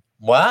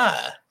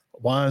 Why?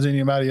 Why is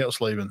anybody else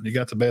leaving? You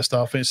got the best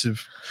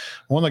offensive.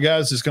 One of the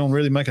guys that's going to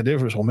really make a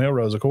difference. Well,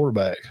 Milroe's a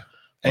quarterback.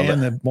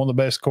 And one of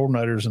the best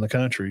coordinators in the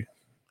country.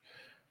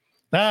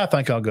 Now I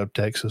think I'll go to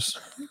Texas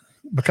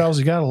because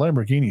he got a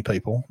Lamborghini,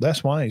 people.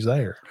 That's why he's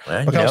there.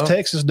 Well, because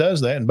Texas does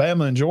that, and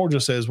Bama and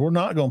Georgia says, we're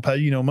not going to pay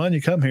you no money.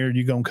 Come here.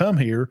 You're going to come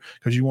here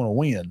because you want to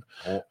win.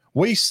 Oh.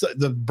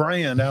 The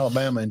brand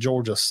Alabama and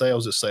Georgia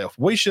sells itself.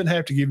 We shouldn't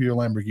have to give you a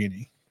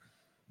Lamborghini.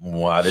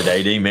 Why did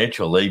A.D.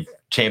 Mitchell leave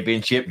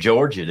championship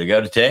Georgia to go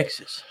to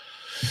Texas?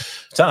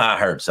 So I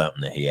heard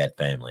something that he had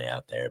family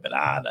out there, but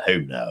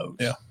who knows?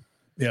 Yeah.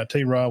 Yeah,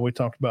 T-Rod, we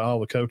talked about all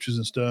the coaches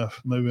and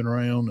stuff moving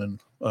around, and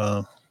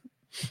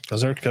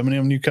because they're coming in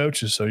with new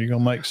coaches, so you're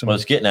going to make some. Well,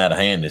 it's getting out of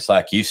hand. It's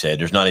like you said,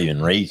 there's not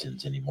even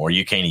reasons anymore.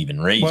 You can't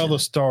even reason. Well, the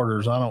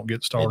starters, I don't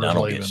get starters. I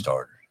don't get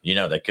starters. You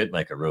know, they could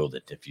make a rule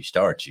that if you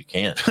start, you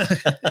can't.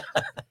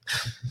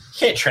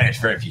 Can't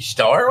transfer if you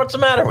start. What's the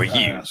matter with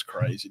you? That's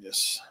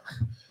craziness.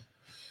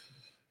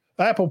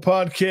 Apple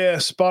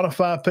Podcasts,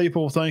 Spotify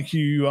people, thank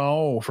you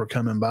all for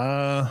coming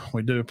by.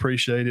 We do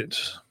appreciate it.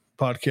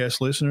 Podcast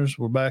listeners,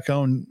 we're back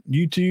on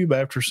YouTube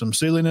after some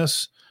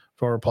silliness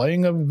for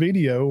playing a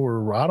video,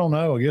 or I don't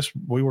know. I guess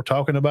we were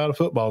talking about a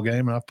football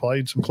game and I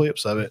played some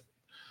clips of it.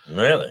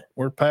 Really?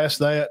 We're past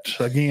that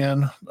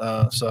again.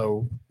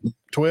 So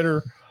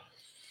Twitter,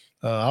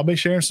 I'll be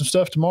sharing some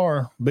stuff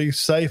tomorrow. Be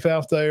safe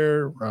out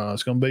there.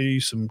 It's going to be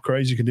some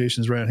crazy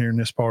conditions around here in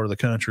this part of the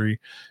country,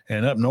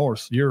 and up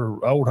north,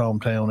 your old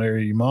hometown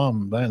area, your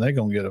mom, man, they're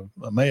going to get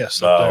a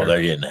mess. Oh,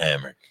 they're getting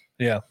hammered.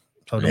 Yeah.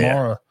 So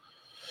tomorrow. Yeah.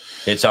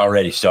 It's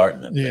already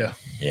starting. Yeah.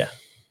 Yeah.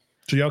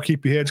 So y'all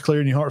keep your heads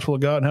clear and your hearts full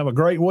of God and have a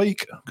great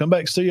week. Come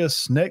back to see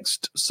us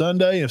next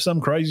Sunday. If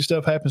some crazy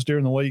stuff happens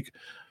during the week,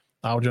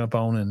 I'll jump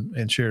on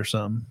and share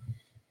something.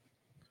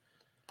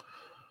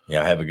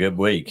 Yeah, have a good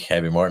week.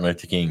 Happy Martin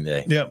Luther King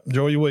Day. Yep.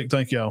 Enjoy your week.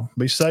 Thank y'all.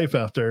 Be safe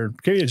out there.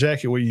 Carry a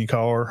jacket with you in your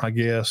car, I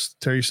guess.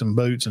 Carry some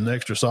boots and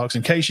extra socks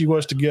in case you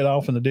was to get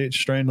off in the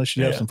ditch strandless.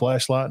 You have some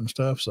flashlight and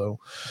stuff. So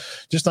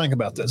just think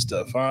about that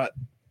stuff. All right.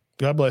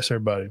 God bless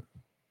everybody.